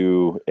bin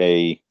to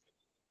a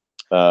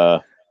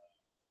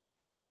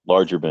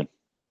larger bin?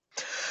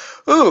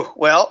 Ooh,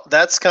 well,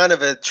 that's kind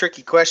of a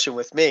tricky question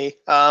with me.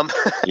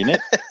 Isn't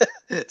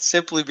it?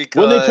 Simply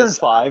because when they turn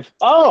 5.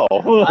 Oh,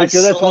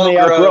 because that's when they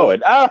outgrow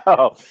it.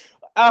 Oh,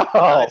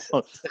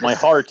 my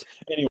heart.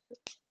 Anyway.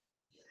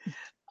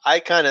 I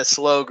kind of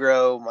slow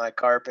grow my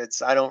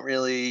carpets.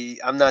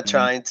 I'm not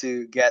trying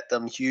to get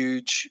them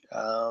huge.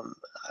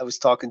 I was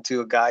talking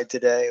to a guy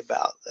today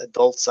about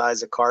adult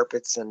size of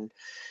carpets, and,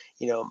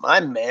 my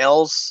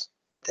males,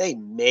 they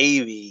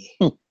maybe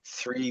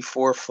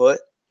 3-4 foot,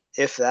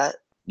 if that.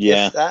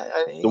 Yeah. If that.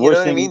 I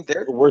mean,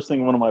 the worst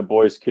thing one of my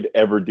boys could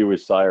ever do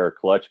is sire a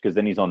clutch, because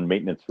then he's on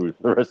maintenance food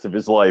for the rest of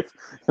his life.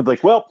 It's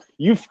like, well,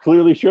 you've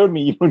clearly showed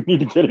me you don't need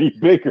to get any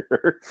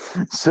bigger.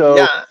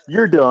 So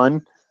you're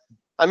done.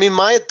 I mean,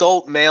 my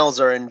adult males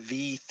are in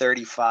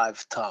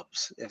V35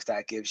 tubs, if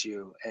that gives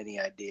you any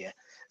idea.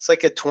 It's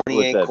like a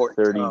 28 quart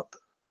tub.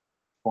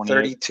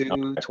 32,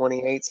 okay.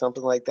 28,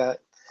 something like that.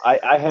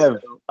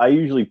 I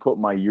usually put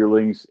my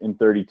yearlings in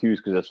 32s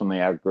because that's when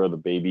they outgrow the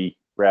baby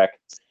rack.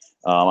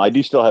 I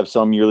do still have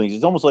some yearlings.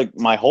 It's almost like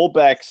my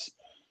holdbacks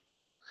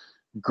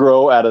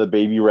grow out of the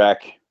baby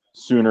rack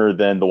sooner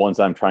than the ones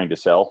I'm trying to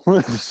sell.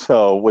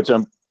 So, which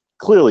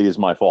clearly is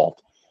my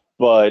fault.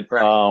 But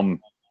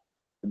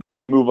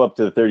move up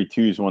to the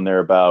 32s when they're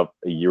about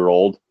a year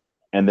old,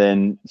 and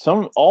then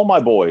all my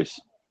boys,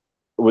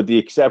 with the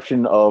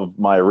exception of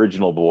my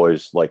original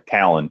boys like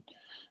Talon,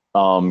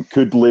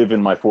 could live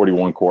in my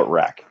 41 quart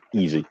rack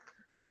easy,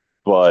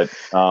 but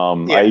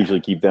I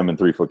usually keep them in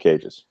 3-foot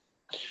cages.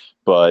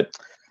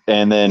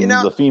 And then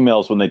the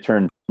females, when they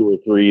turn 2 or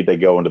 3, they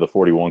go into the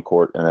 41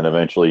 quart, and then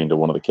eventually into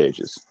one of the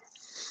cages.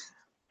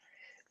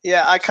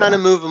 Yeah, I kind of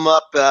move them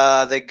up.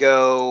 They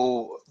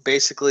go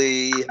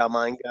basically how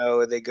mine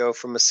go. They go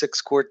from a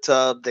 6 quart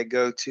tub. They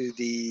go to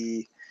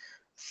the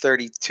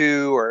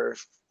 32 or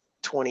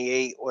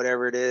 28,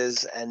 whatever it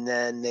is, and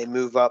then they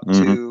move up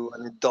Mm-hmm. to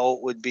an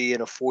adult would be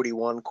in a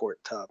 41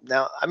 quart tub.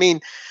 Now, I mean,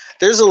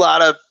 there's a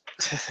lot of,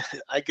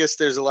 I guess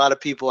there's a lot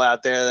of people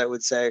out there that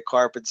would say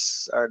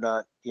carpets are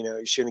not,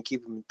 you shouldn't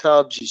keep them in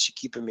tubs. You should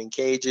keep them in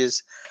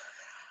cages.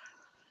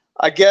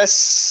 I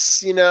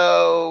guess,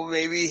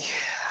 maybe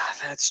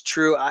that's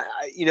true. I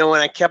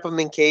when I kept them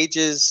in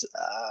cages,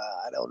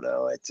 I don't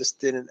know. It just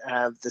didn't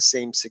have the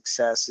same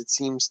success. It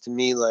seems to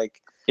me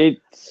like,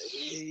 it's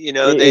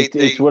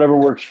whatever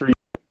works for you.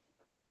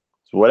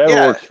 It's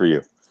whatever works for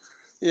you.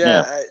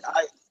 Yeah.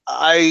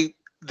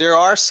 There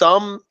are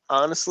some,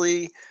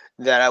 honestly,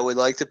 that I would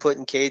like to put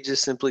in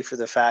cages simply for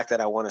the fact that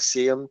I want to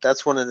see them.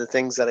 That's one of the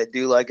things that I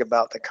do like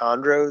about the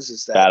chondros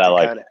is that I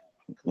like.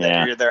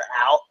 they're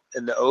out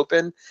in the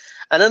open.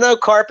 And I know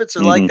carpets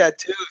are like that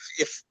too.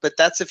 But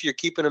that's if you're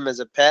keeping them as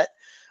a pet.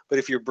 But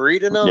if you're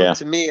breeding them,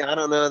 to me, I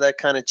don't know. That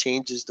kind of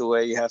changes the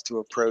way you have to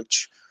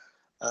approach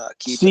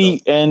keeping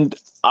them. And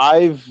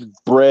I've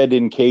bred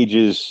in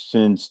cages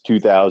since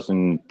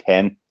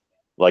 2010.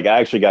 Like I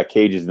actually got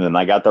cages and then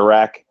I got the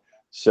rack.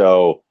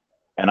 So,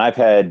 and I've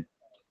had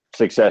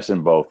success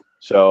in both.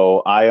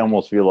 So I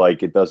almost feel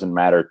like it doesn't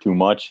matter too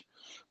much,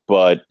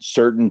 but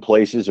certain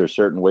places or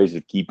certain ways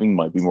of keeping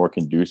might be more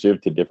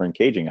conducive to different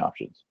caging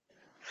options.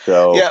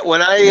 So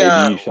when maybe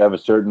you should have a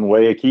certain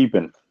way of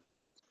keeping.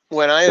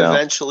 When I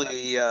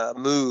eventually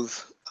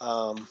move,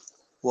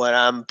 what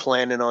I'm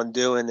planning on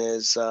doing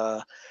is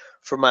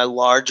for my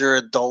larger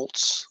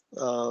adults,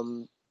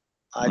 I'm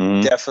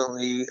going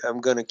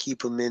to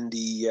keep them in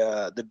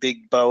the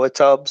big boa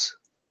tubs,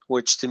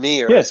 which to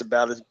me are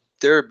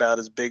they're about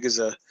as big as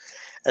a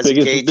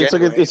cage.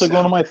 It's like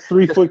one of my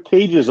 3-foot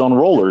cages on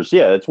rollers.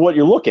 Yeah, that's what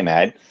you're looking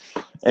at,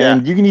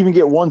 and you can even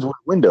get ones with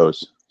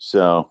windows.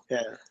 So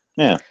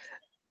yeah.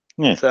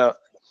 So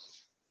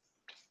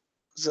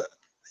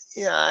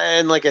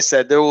and like I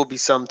said, there will be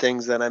some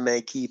things that I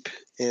may keep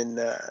in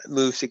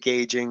move to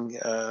caging.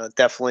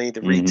 Definitely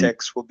the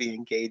retics will be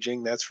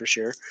engaging, that's for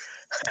sure.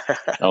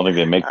 I don't think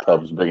they make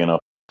tubs big enough,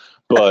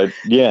 but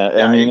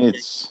I mean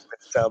it's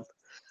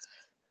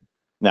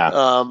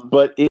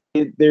but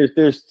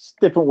there's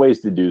different ways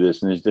to do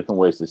this, and there's different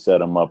ways to set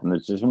them up, and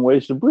there's different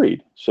ways to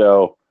breed.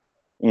 So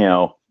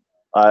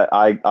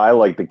I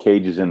like the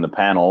cages and the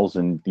panels,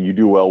 and you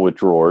do well with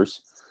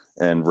drawers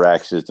and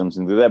rack systems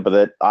and do that.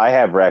 But I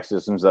have rack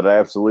systems that I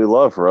absolutely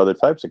love for other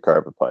types of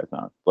carpet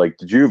python, like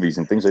the juvies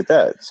and things like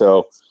that.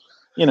 So,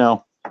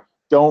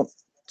 don't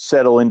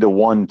settle into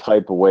one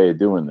type of way of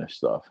doing this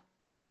stuff.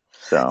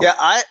 So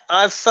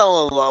I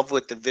fell in love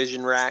with the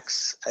Vision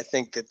racks. I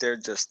think that they're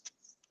just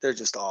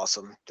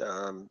awesome.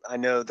 I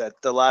know that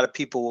a lot of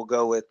people will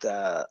go with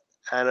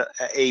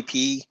AP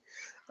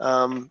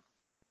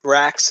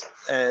racks,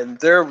 and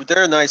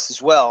they're nice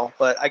as well.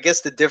 But I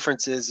guess the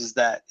difference is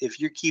that if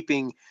you're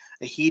keeping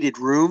a heated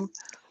room,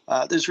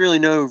 there's really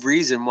no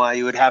reason why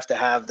you would have to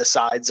have the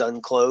sides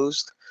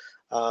unclosed.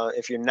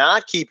 If you're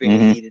not keeping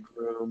a heated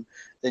room,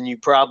 then you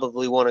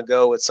probably want to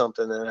go with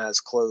something that has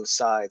closed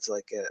sides,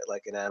 like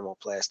an animal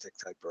plastic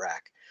type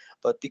rack.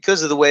 But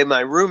because of the way my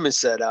room is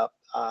set up,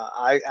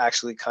 I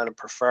actually kind of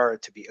prefer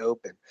it to be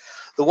open.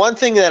 The one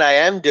thing that I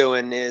am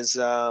doing is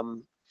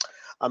I'm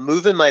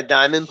moving my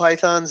diamond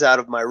pythons out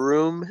of my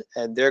room,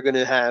 and they're going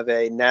to have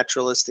a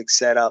naturalistic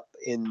setup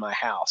in my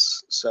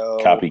house. So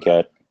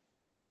copycat.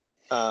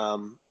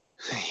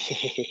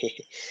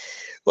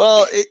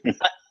 Well,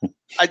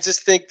 I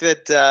just think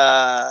that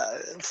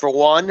for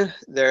one,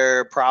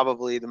 they're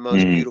probably the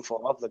most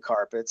beautiful of the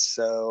carpets.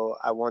 So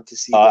I want to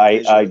see.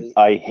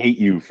 I hate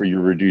you for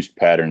your reduced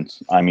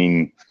patterns. I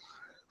mean,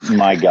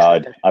 my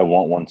God, I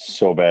want one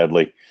so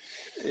badly.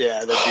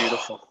 Yeah, they're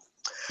beautiful.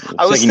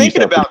 I was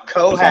thinking about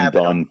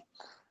cohabiting.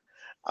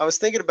 I was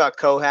thinking about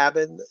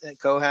cohabiting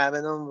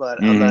them,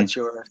 but I'm not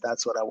sure if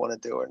that's what I want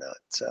to do or not.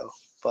 So,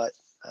 but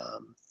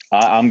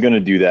I'm going to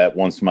do that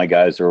once my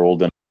guys are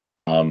old enough.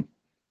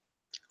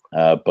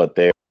 But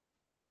they're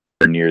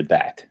near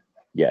that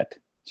yet.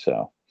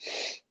 So,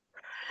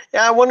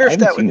 yeah, I wonder if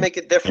that would make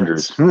a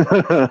difference.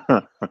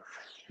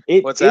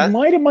 It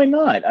might, it might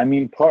not. I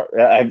mean,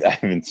 I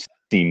haven't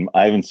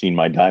seen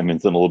my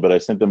diamonds in a little bit. I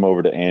sent them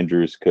over to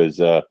Andrews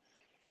because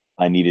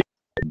I needed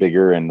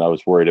bigger, and I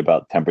was worried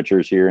about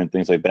temperatures here and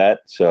things like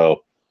that.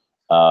 So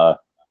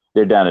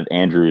they're down at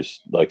Andrews,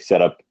 like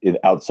set up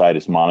outside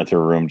his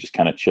monitor room, just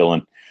kind of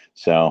chilling.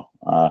 So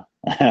I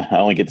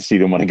only get to see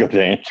them when I go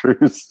to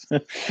Andrews.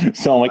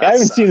 So I'm like, I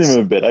haven't seen them in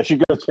a bit. I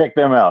should go check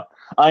them out.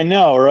 I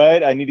know,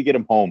 right? I need to get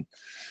them home.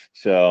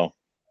 So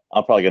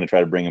I'm probably going to try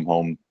to bring them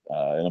home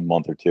in a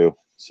month or two.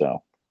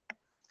 So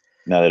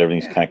now that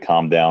everything's kind of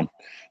calmed down.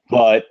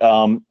 But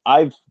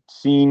I've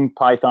seen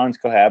pythons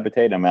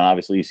cohabitate. I mean,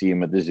 obviously you see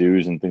them at the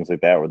zoos and things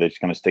like that, where they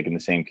just kind of stick in the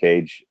same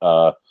cage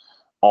all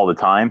the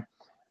time.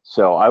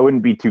 So I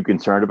wouldn't be too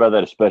concerned about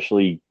that,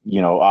 especially,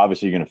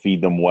 obviously you're going to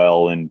feed them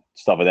well and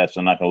stuff like that. So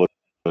I'm not going to look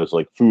at those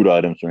like food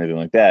items or anything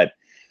like that.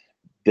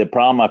 The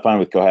problem I find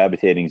with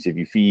cohabitating is if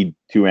you feed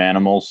two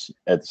animals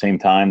at the same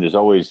time, there's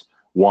always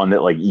one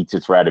that like eats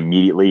its rat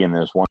immediately, and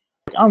there's one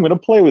like, I'm going to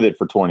play with it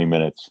for 20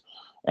 minutes.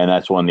 and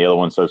that's when the other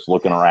one starts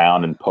looking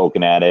around and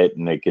poking at it,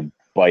 and they could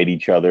bite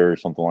each other or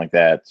something like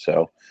that.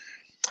 So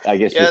I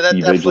guess yeah, just that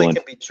be definitely vigilant.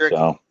 can be tricky.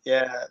 So.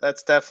 Yeah,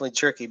 that's definitely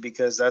tricky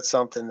because that's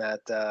something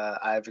that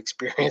I've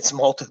experienced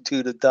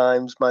multitude of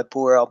times. My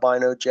poor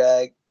albino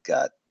jag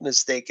got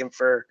mistaken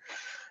for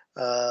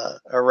a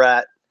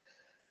rat.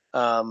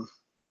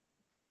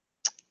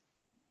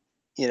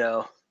 You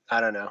know, I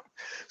don't know.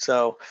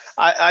 So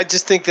I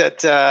just think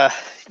that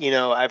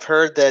I've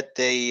heard that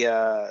they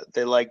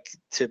like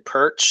to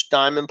perch.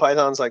 Diamond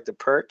pythons like to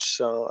perch.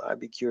 So I'd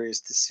be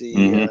curious to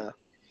see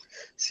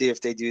see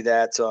if they do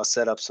that. So I'll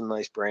set up some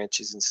nice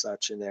branches and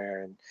such in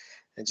there and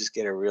just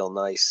get a real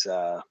nice.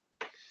 I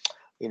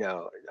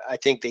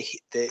think I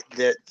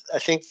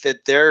think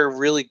that they're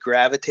really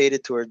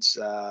gravitated towards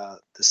the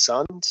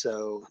sun.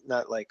 So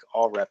not like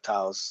all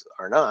reptiles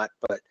are not,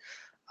 but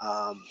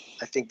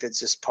I think that's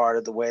just part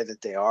of the way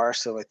that they are.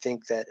 So I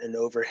think that an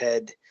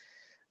overhead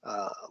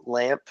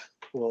lamp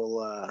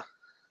will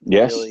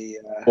yes. really.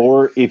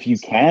 Or if you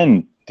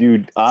can,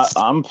 dude,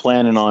 I'm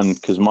planning on,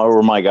 because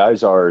where my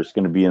guys are is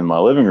going to be in my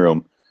living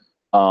room.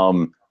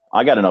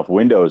 I got enough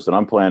windows that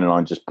I'm planning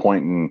on just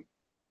pointing,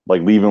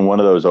 like leaving one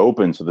of those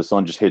open so the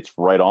sun just hits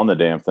right on the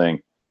damn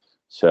thing.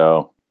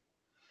 So.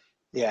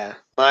 Yeah,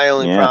 my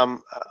only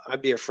problem,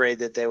 I'd be afraid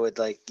that they would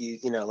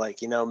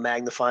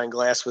magnifying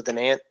glass with an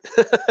ant.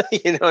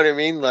 You know what I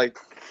mean? Like,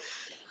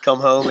 come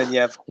home and you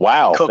have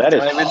that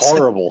diamonds. Is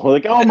horrible.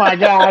 Like, oh my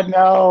God,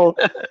 no!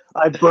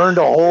 I burned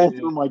a hole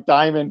through my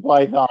diamond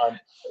python.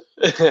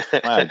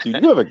 Wow,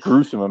 dude, you have a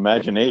gruesome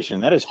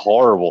imagination. That is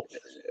horrible.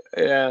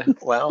 Yeah.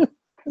 Well,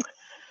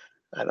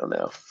 I don't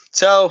know.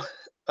 So,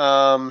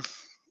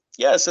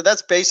 so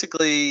that's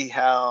basically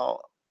how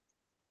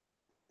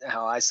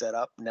I set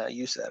up. Now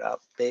you set up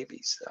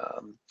babies.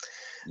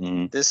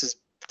 This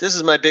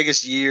is my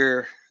biggest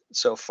year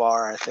so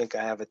far. I think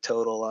I have a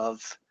total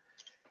of,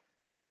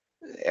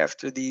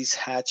 after these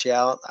hatch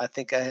out, I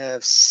think I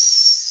have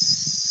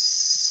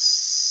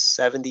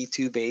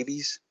 72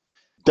 babies.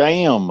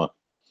 Damn.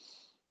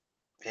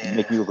 Yeah. You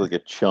make me look like a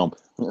chump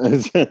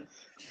with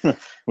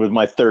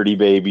my 30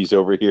 babies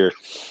over here.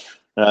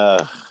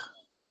 And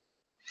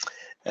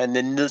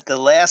then the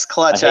last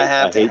clutch I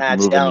have to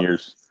hatch out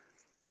years.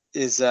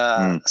 Is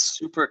a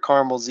super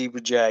caramel zebra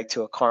jag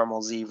to a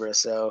caramel zebra.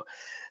 So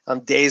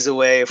I'm days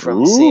away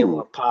from seeing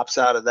what pops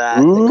out of that.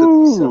 There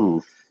could be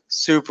some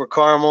super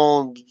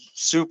caramel,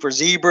 super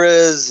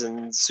zebras,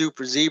 and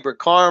super zebra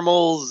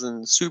caramels,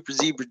 and super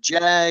zebra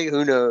jag.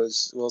 Who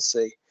knows? We'll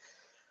see.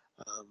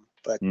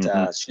 But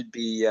should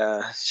be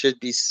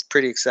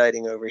pretty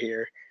exciting over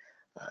here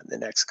in the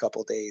next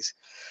couple days.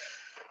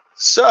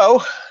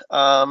 So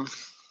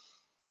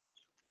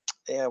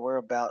we're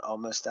about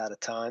almost out of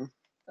time.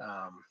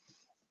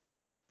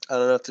 I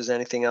don't know if there's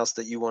anything else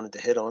that you wanted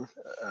to hit on,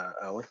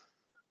 Owen.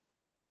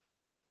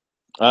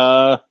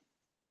 Nah,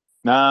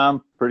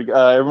 I'm pretty good.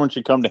 Everyone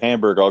should come to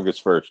Hamburg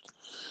August 1st.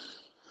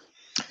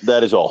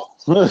 That is all.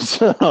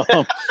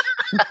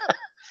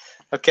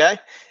 Okay.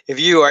 If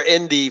you are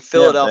in the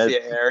Philadelphia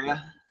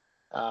area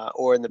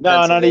or in the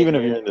No, not even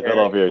if you're in the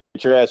Philadelphia area.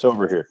 Get your ass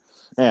over here.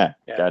 Yeah.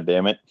 God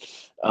damn it.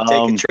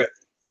 Take a trip.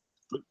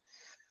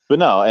 But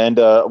no, and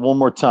one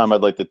more time,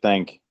 I'd like to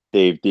thank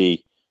Dave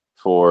D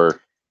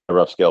for a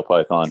rough scale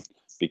python,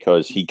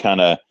 because he kind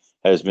of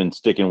has been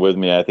sticking with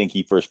me. I think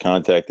he first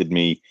contacted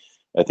me,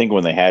 I think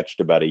when they hatched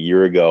about a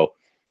year ago,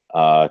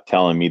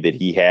 telling me that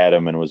he had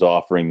them and was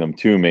offering them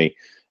to me.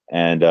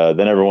 And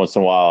then every once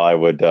in a while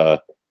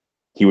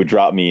he would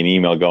drop me an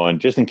email going,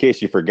 just in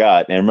case you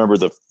forgot. And I remember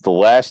the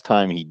last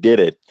time he did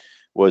it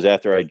was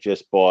after I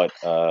just bought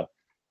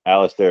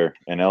Alistair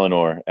and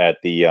Eleanor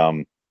at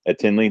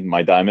Tinley,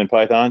 my diamond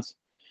pythons.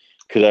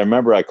 Because I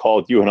remember I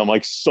called you and I'm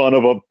like, son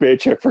of a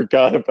bitch, I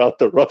forgot about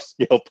the rough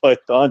scale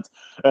pythons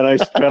and I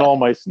spent all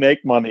my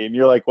snake money. And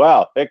you're like,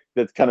 wow, that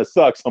kind of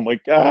sucks. I'm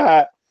like,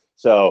 ah.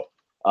 So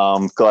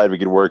I'm glad we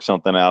could work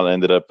something out. I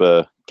ended up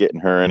getting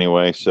her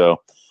anyway.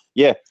 So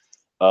yeah,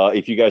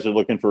 if you guys are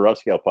looking for rough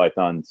scale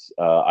pythons,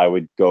 I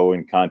would go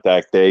and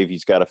contact Dave.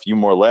 He's got a few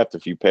more left, a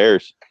few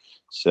pairs.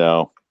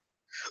 So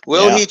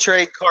will he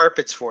trade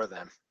carpets for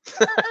them?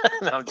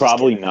 No,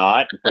 probably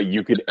not, but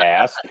you could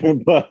ask.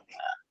 But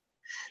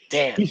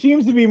damn, he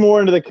seems to be more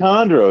into the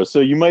chondros, so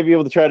you might be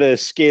able to try to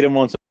skate him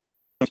on some.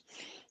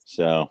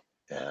 So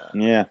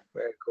yeah,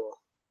 very cool.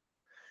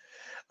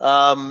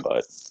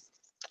 But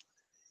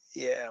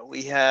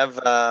we have.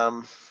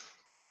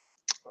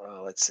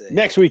 Let's see.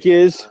 Next week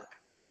is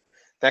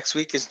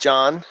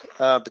John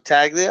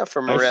Battaglia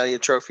from Morelia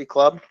Trophy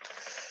Club.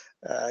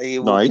 He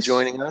will be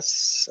joining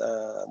us.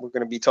 We're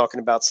going to be talking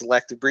about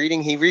selective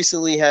breeding. He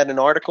recently had an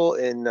article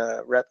in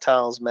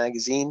Reptiles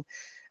magazine,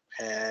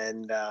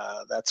 and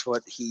that's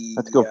what he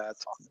talked about.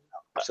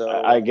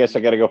 So I guess I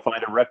got to go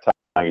find a Reptile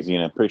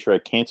magazine. I'm pretty sure I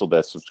canceled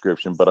that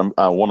subscription, but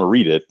I want to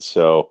read it.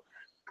 So,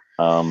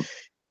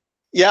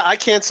 yeah, I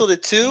canceled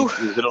it too.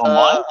 Is it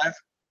online?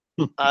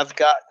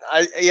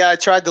 I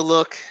tried to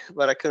look,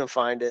 but I couldn't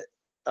find it.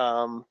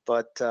 All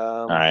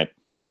right.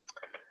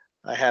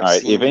 I have. All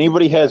right. If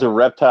anybody has a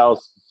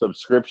Reptiles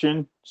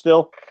subscription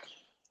still,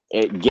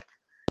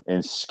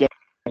 and scan,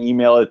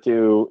 email it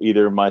to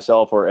either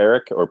myself or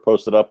Eric, or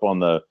post it up on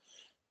the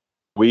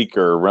week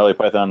or Rally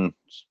Python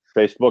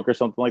Facebook or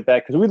something like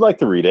that, because we'd like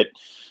to read it.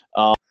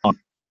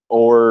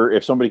 Or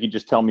if somebody could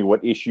just tell me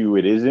what issue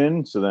it is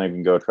in, so then I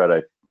can go try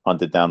to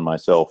hunt it down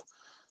myself.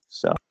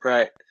 So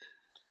right.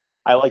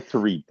 I like to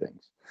read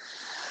things.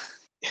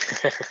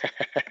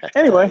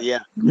 Anyway.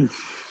 Yeah.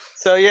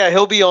 So yeah,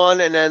 he'll be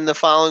on, and then the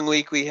following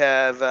week we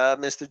have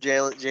Mr.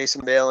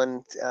 Jason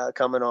Balin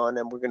coming on,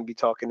 and we're going to be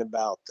talking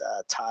about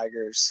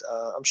Tigers.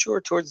 I'm sure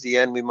towards the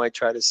end we might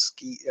try to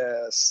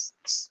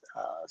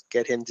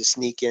get him to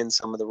sneak in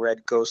some of the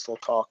Red Coastal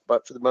talk,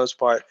 but for the most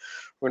part,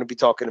 we're going to be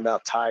talking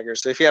about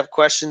Tigers. So if you have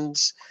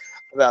questions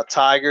about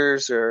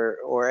Tigers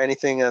or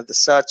anything of the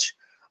such,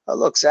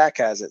 look, Zach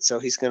has it, so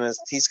he's gonna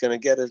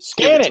get it.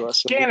 Scan it to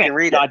us so scan we it. can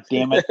read God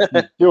damn it!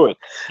 Do it.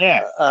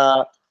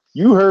 Yeah.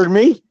 You heard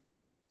me.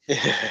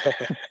 Shit,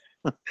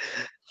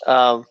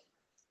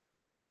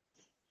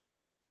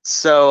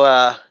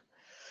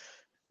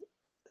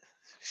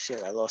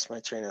 I lost my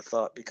train of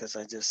thought because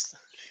I just.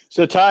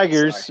 So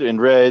Tigers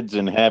and Reds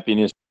and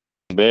Happiness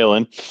and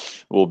Balin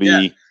will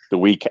be the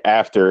week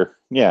after.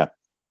 Yeah.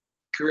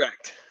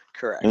 Correct.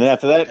 And then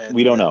after that,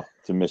 we don't know.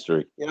 It's a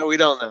mystery. We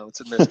don't know.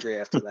 It's a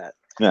mystery after that.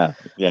 Yeah.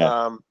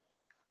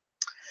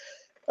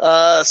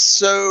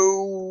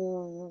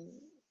 So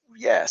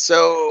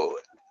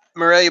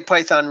Morelia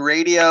Python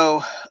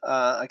Radio.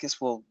 I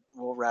guess we'll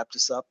wrap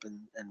this up and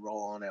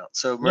roll on out.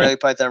 So Morelia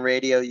Python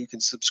Radio, you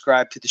can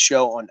subscribe to the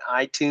show on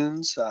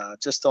iTunes.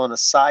 Just on a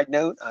side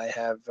note, I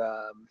have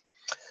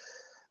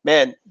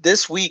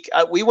this week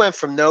we went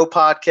from no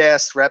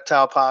podcast,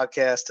 reptile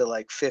podcast, to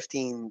like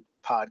 15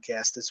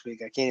 podcasts this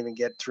week. I can't even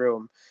get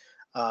through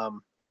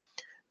them.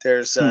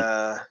 There's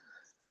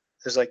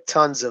like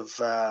tons of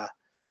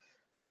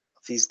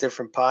these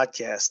different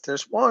podcasts.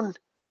 There's one,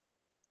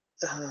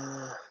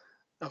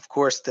 of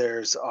course,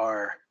 there's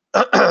our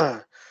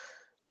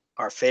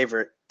our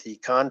favorite, the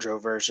Chondro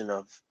version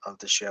of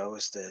the show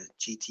is the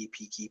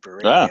GTP Keeper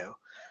Radio.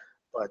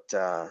 But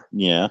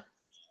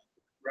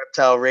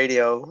Reptile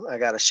Radio, I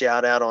got a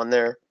shout out on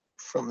there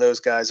from those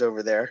guys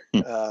over there,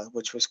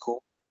 which was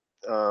cool.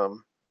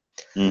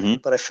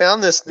 But I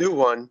found this new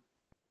one.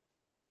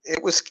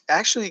 It was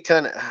actually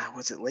kind of,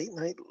 was it Late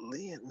Night?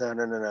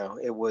 No.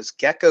 It was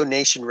Gecko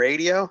Nation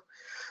Radio,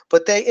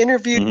 but they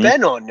interviewed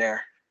Ben on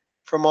there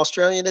from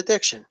Australian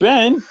Addiction.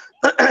 Ben?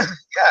 Yeah,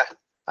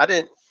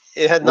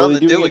 it had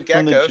nothing to do with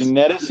geckos. From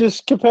the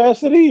geneticist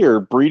capacity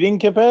or breeding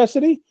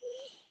capacity?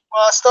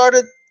 Well,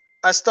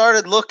 I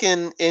started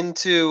looking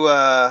into.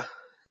 I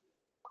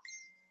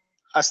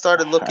can't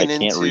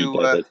read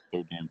that. That's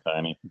so damn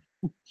tiny.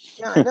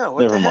 Yeah, I know.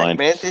 What Never the heck, mind,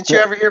 man? Didn't you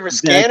ever hear of a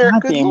scanner?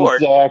 Good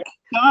Lord. God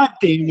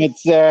damn it,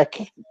 Zach.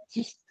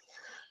 Just.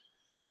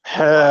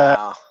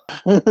 Wow.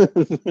 Look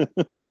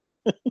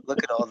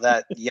at all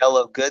that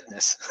yellow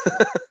goodness.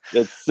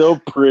 That's so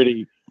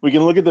pretty. We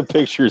can look at the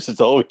pictures.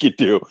 It's all we can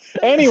do.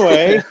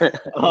 Anyway.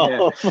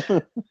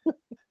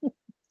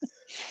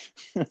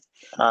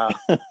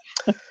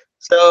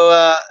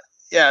 So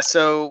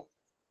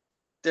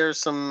there's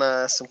some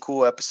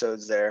cool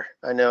episodes there.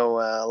 I know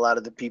a lot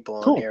of the people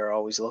on here are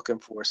always looking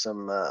for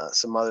some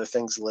other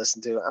things to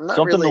listen to. I'm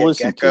not really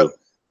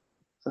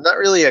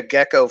a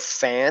gecko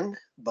fan,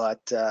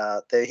 but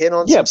they hit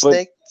on some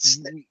snakes.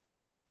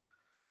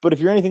 But if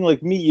you're anything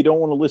like me, you don't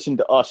want to listen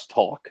to us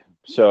talk.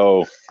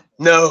 So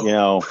no,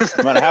 no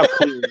matter how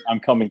clear I'm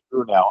coming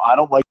through now, I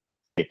don't like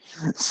it.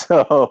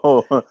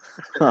 So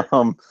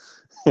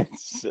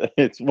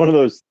it's one of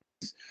those.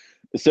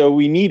 So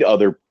we need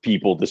other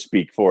people to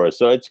speak for us.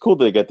 So it's cool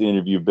that I got to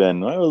interview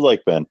Ben. I always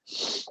like Ben.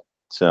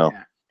 So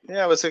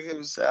it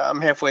was.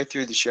 I'm halfway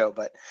through the show,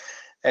 but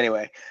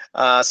anyway.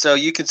 So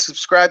you can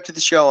subscribe to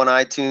the show on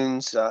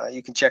iTunes.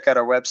 You can check out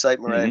our website,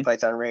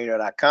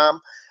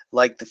 MoreliaPythonRadio.com.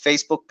 Like the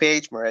Facebook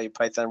page, Morelia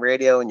Python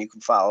Radio, and you can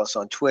follow us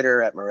on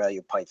Twitter at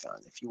Morelia Python.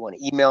 If you want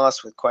to email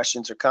us with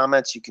questions or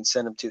comments, you can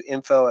send them to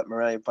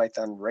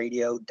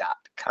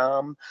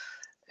info@MoreliaPythonRadio.com.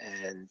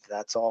 And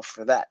that's all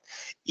for that.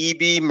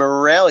 EB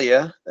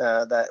Morelia,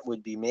 that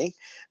would be me.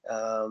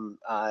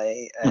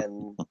 I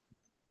am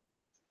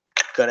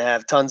going to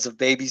have tons of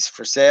babies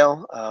for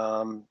sale.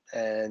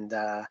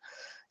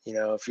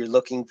 If you're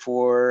looking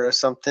for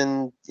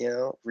something,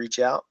 reach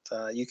out.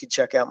 You can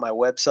check out my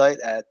website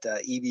at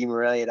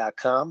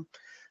ebmorelia.com.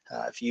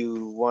 If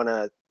you want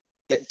to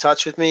get in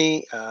touch with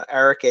me,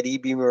 Eric at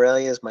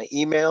ebmorelia is my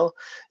email.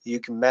 You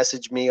can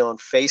message me on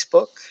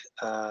Facebook.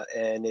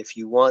 And if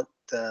you want,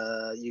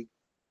 you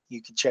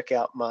can check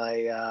out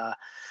my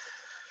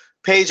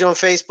page on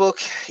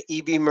Facebook,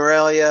 EB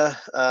Morelia.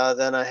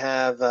 Then I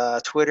have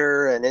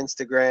Twitter and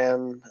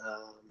Instagram.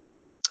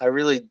 I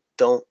really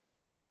don't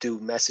do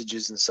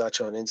messages and such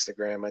on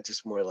Instagram. I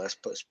just more or less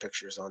post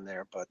pictures on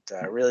there. But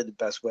really the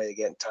best way to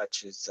get in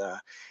touch is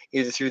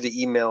either through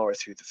the email or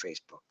through the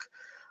Facebook.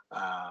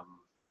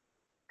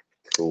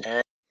 Cool.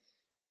 And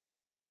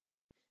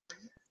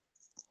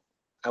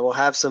I will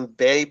have some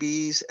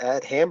babies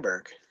at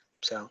Hamburg.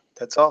 So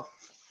that's all.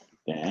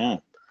 Yeah.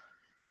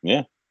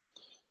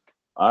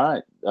 All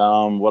right.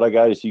 What I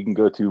got is you can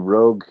go to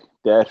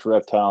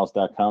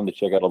rogue-reptiles.com to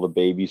check out all the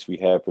babies we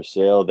have for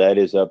sale. That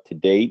is up to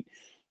date.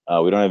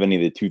 We don't have any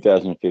of the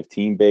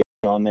 2015 babies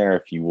on there.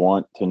 If you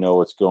want to know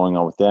what's going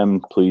on with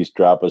them, please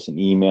drop us an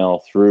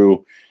email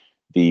through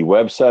the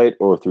website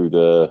or through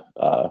the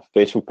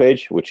Facebook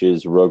page, which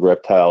is Rogue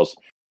Reptiles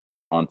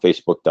on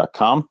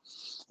Facebook.com.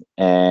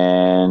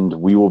 And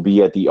we will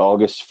be at the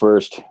August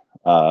 1st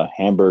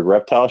Hamburg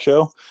Reptile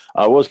Show.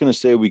 I was going to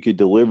say we could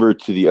deliver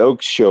to the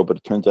Oaks show, but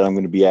it turns out I'm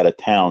going to be out of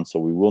town, so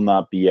we will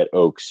not be at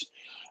Oaks.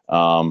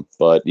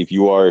 But if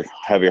you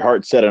have your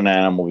heart set on an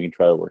animal, we can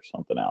try to work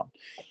something out.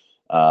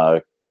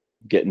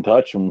 Get in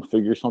touch and we'll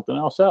figure something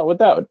else out with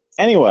that.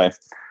 Anyway,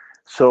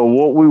 so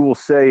what we will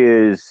say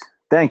is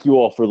thank you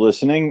all for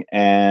listening,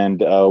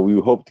 and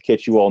we hope to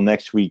catch you all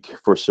next week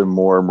for some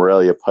more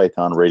Morelia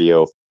Python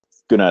Radio.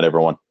 Good night,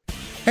 everyone.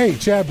 Hey,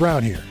 Chad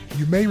Brown here.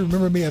 You may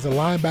remember me as a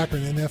linebacker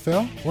in the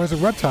NFL or as a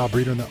reptile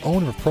breeder and the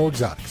owner of Pro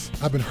Exotics.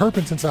 I've been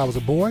herping since I was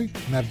a boy,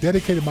 and I've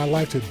dedicated my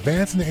life to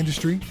advancing the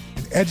industry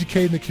and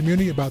educating the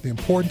community about the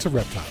importance of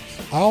reptiles.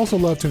 I also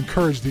love to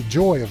encourage the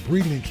joy of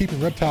breeding and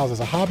keeping reptiles as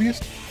a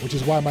hobbyist, which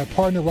is why my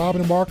partner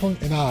Robin Markland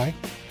and I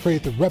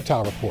created the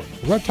Reptile Report.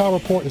 The Reptile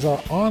Report is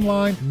our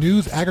online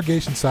news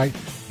aggregation site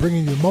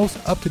bringing you the most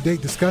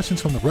up-to-date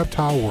discussions from the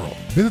reptile world.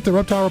 Visit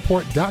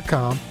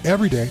thereptilereport.com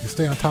every day to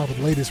stay on top of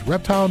the latest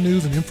reptile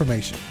news and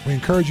information. We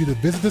encourage you to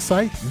visit the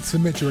site and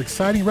submit your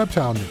exciting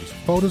reptile news,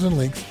 photos, and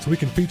links so we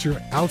can feature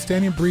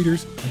outstanding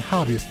breeders and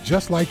hobbyists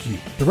just like you.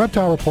 The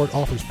Reptile Report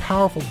offers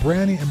powerful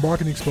branding and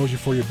marketing exposure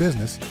for your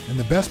business, and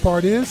the best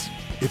part is,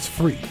 it's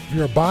free. If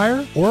you're a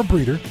buyer or a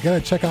breeder, you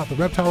gotta check out the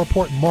Reptile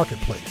Report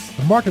Marketplace.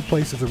 The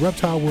Marketplace is the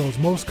reptile world's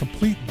most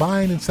complete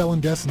buying and selling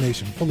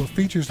destination, full of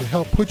features to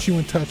help put you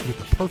in touch with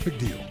the perfect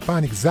deal.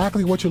 Find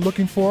exactly what you're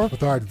looking for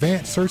with our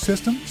advanced search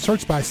system.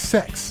 Search by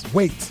sex,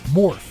 weight,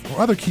 morph, or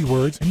other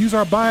keywords, and use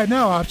our Buy It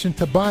Now option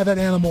to buy that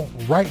animal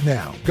right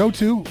now. Go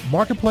to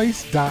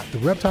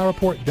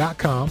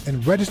marketplace.thereptilereport.com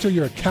and register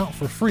your account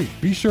for free.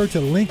 Be sure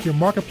to link your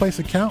Marketplace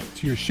account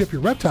to your Ship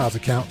Your Reptiles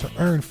account to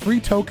earn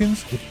free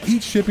tokens with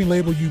each shipping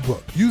label you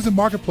book. Use the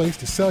Marketplace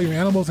to sell your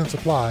animals and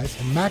supplies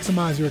and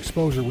maximize your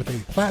exposure with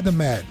a platinum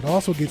ad. It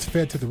also gets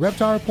fed to the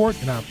Reptile Report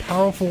and our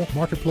powerful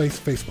Marketplace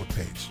Facebook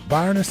page.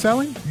 Buying or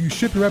selling? Use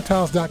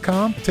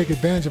shipyourreptiles.com to take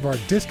advantage of our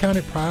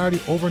discounted priority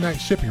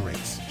overnight shipping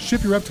rates.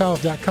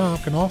 Shipyourreptiles.com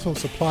can also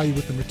supply you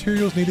with the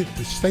materials needed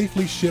to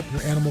safely ship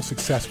your animal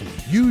successfully.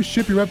 Use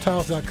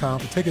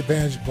shipyourreptiles.com to take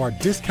advantage of our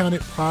discounted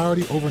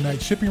priority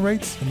overnight shipping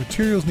rates, the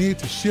materials needed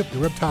to ship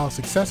your reptiles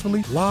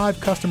successfully, live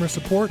customer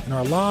support, and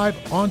our live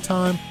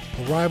on-time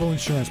arrival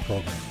insurance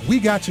program. We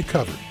got you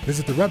covered.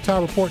 Visit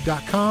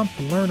thereptilereport.com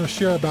to learn or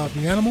share about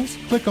the animals.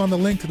 Click on the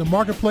link to the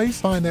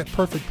Marketplace, find that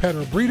perfect pet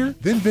or breeder,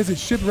 then visit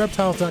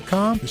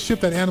shipyourreptiles.com to ship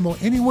that animal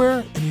anywhere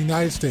in the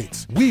United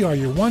States. We are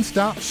your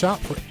one-stop shop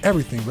for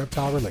everything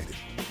reptile related.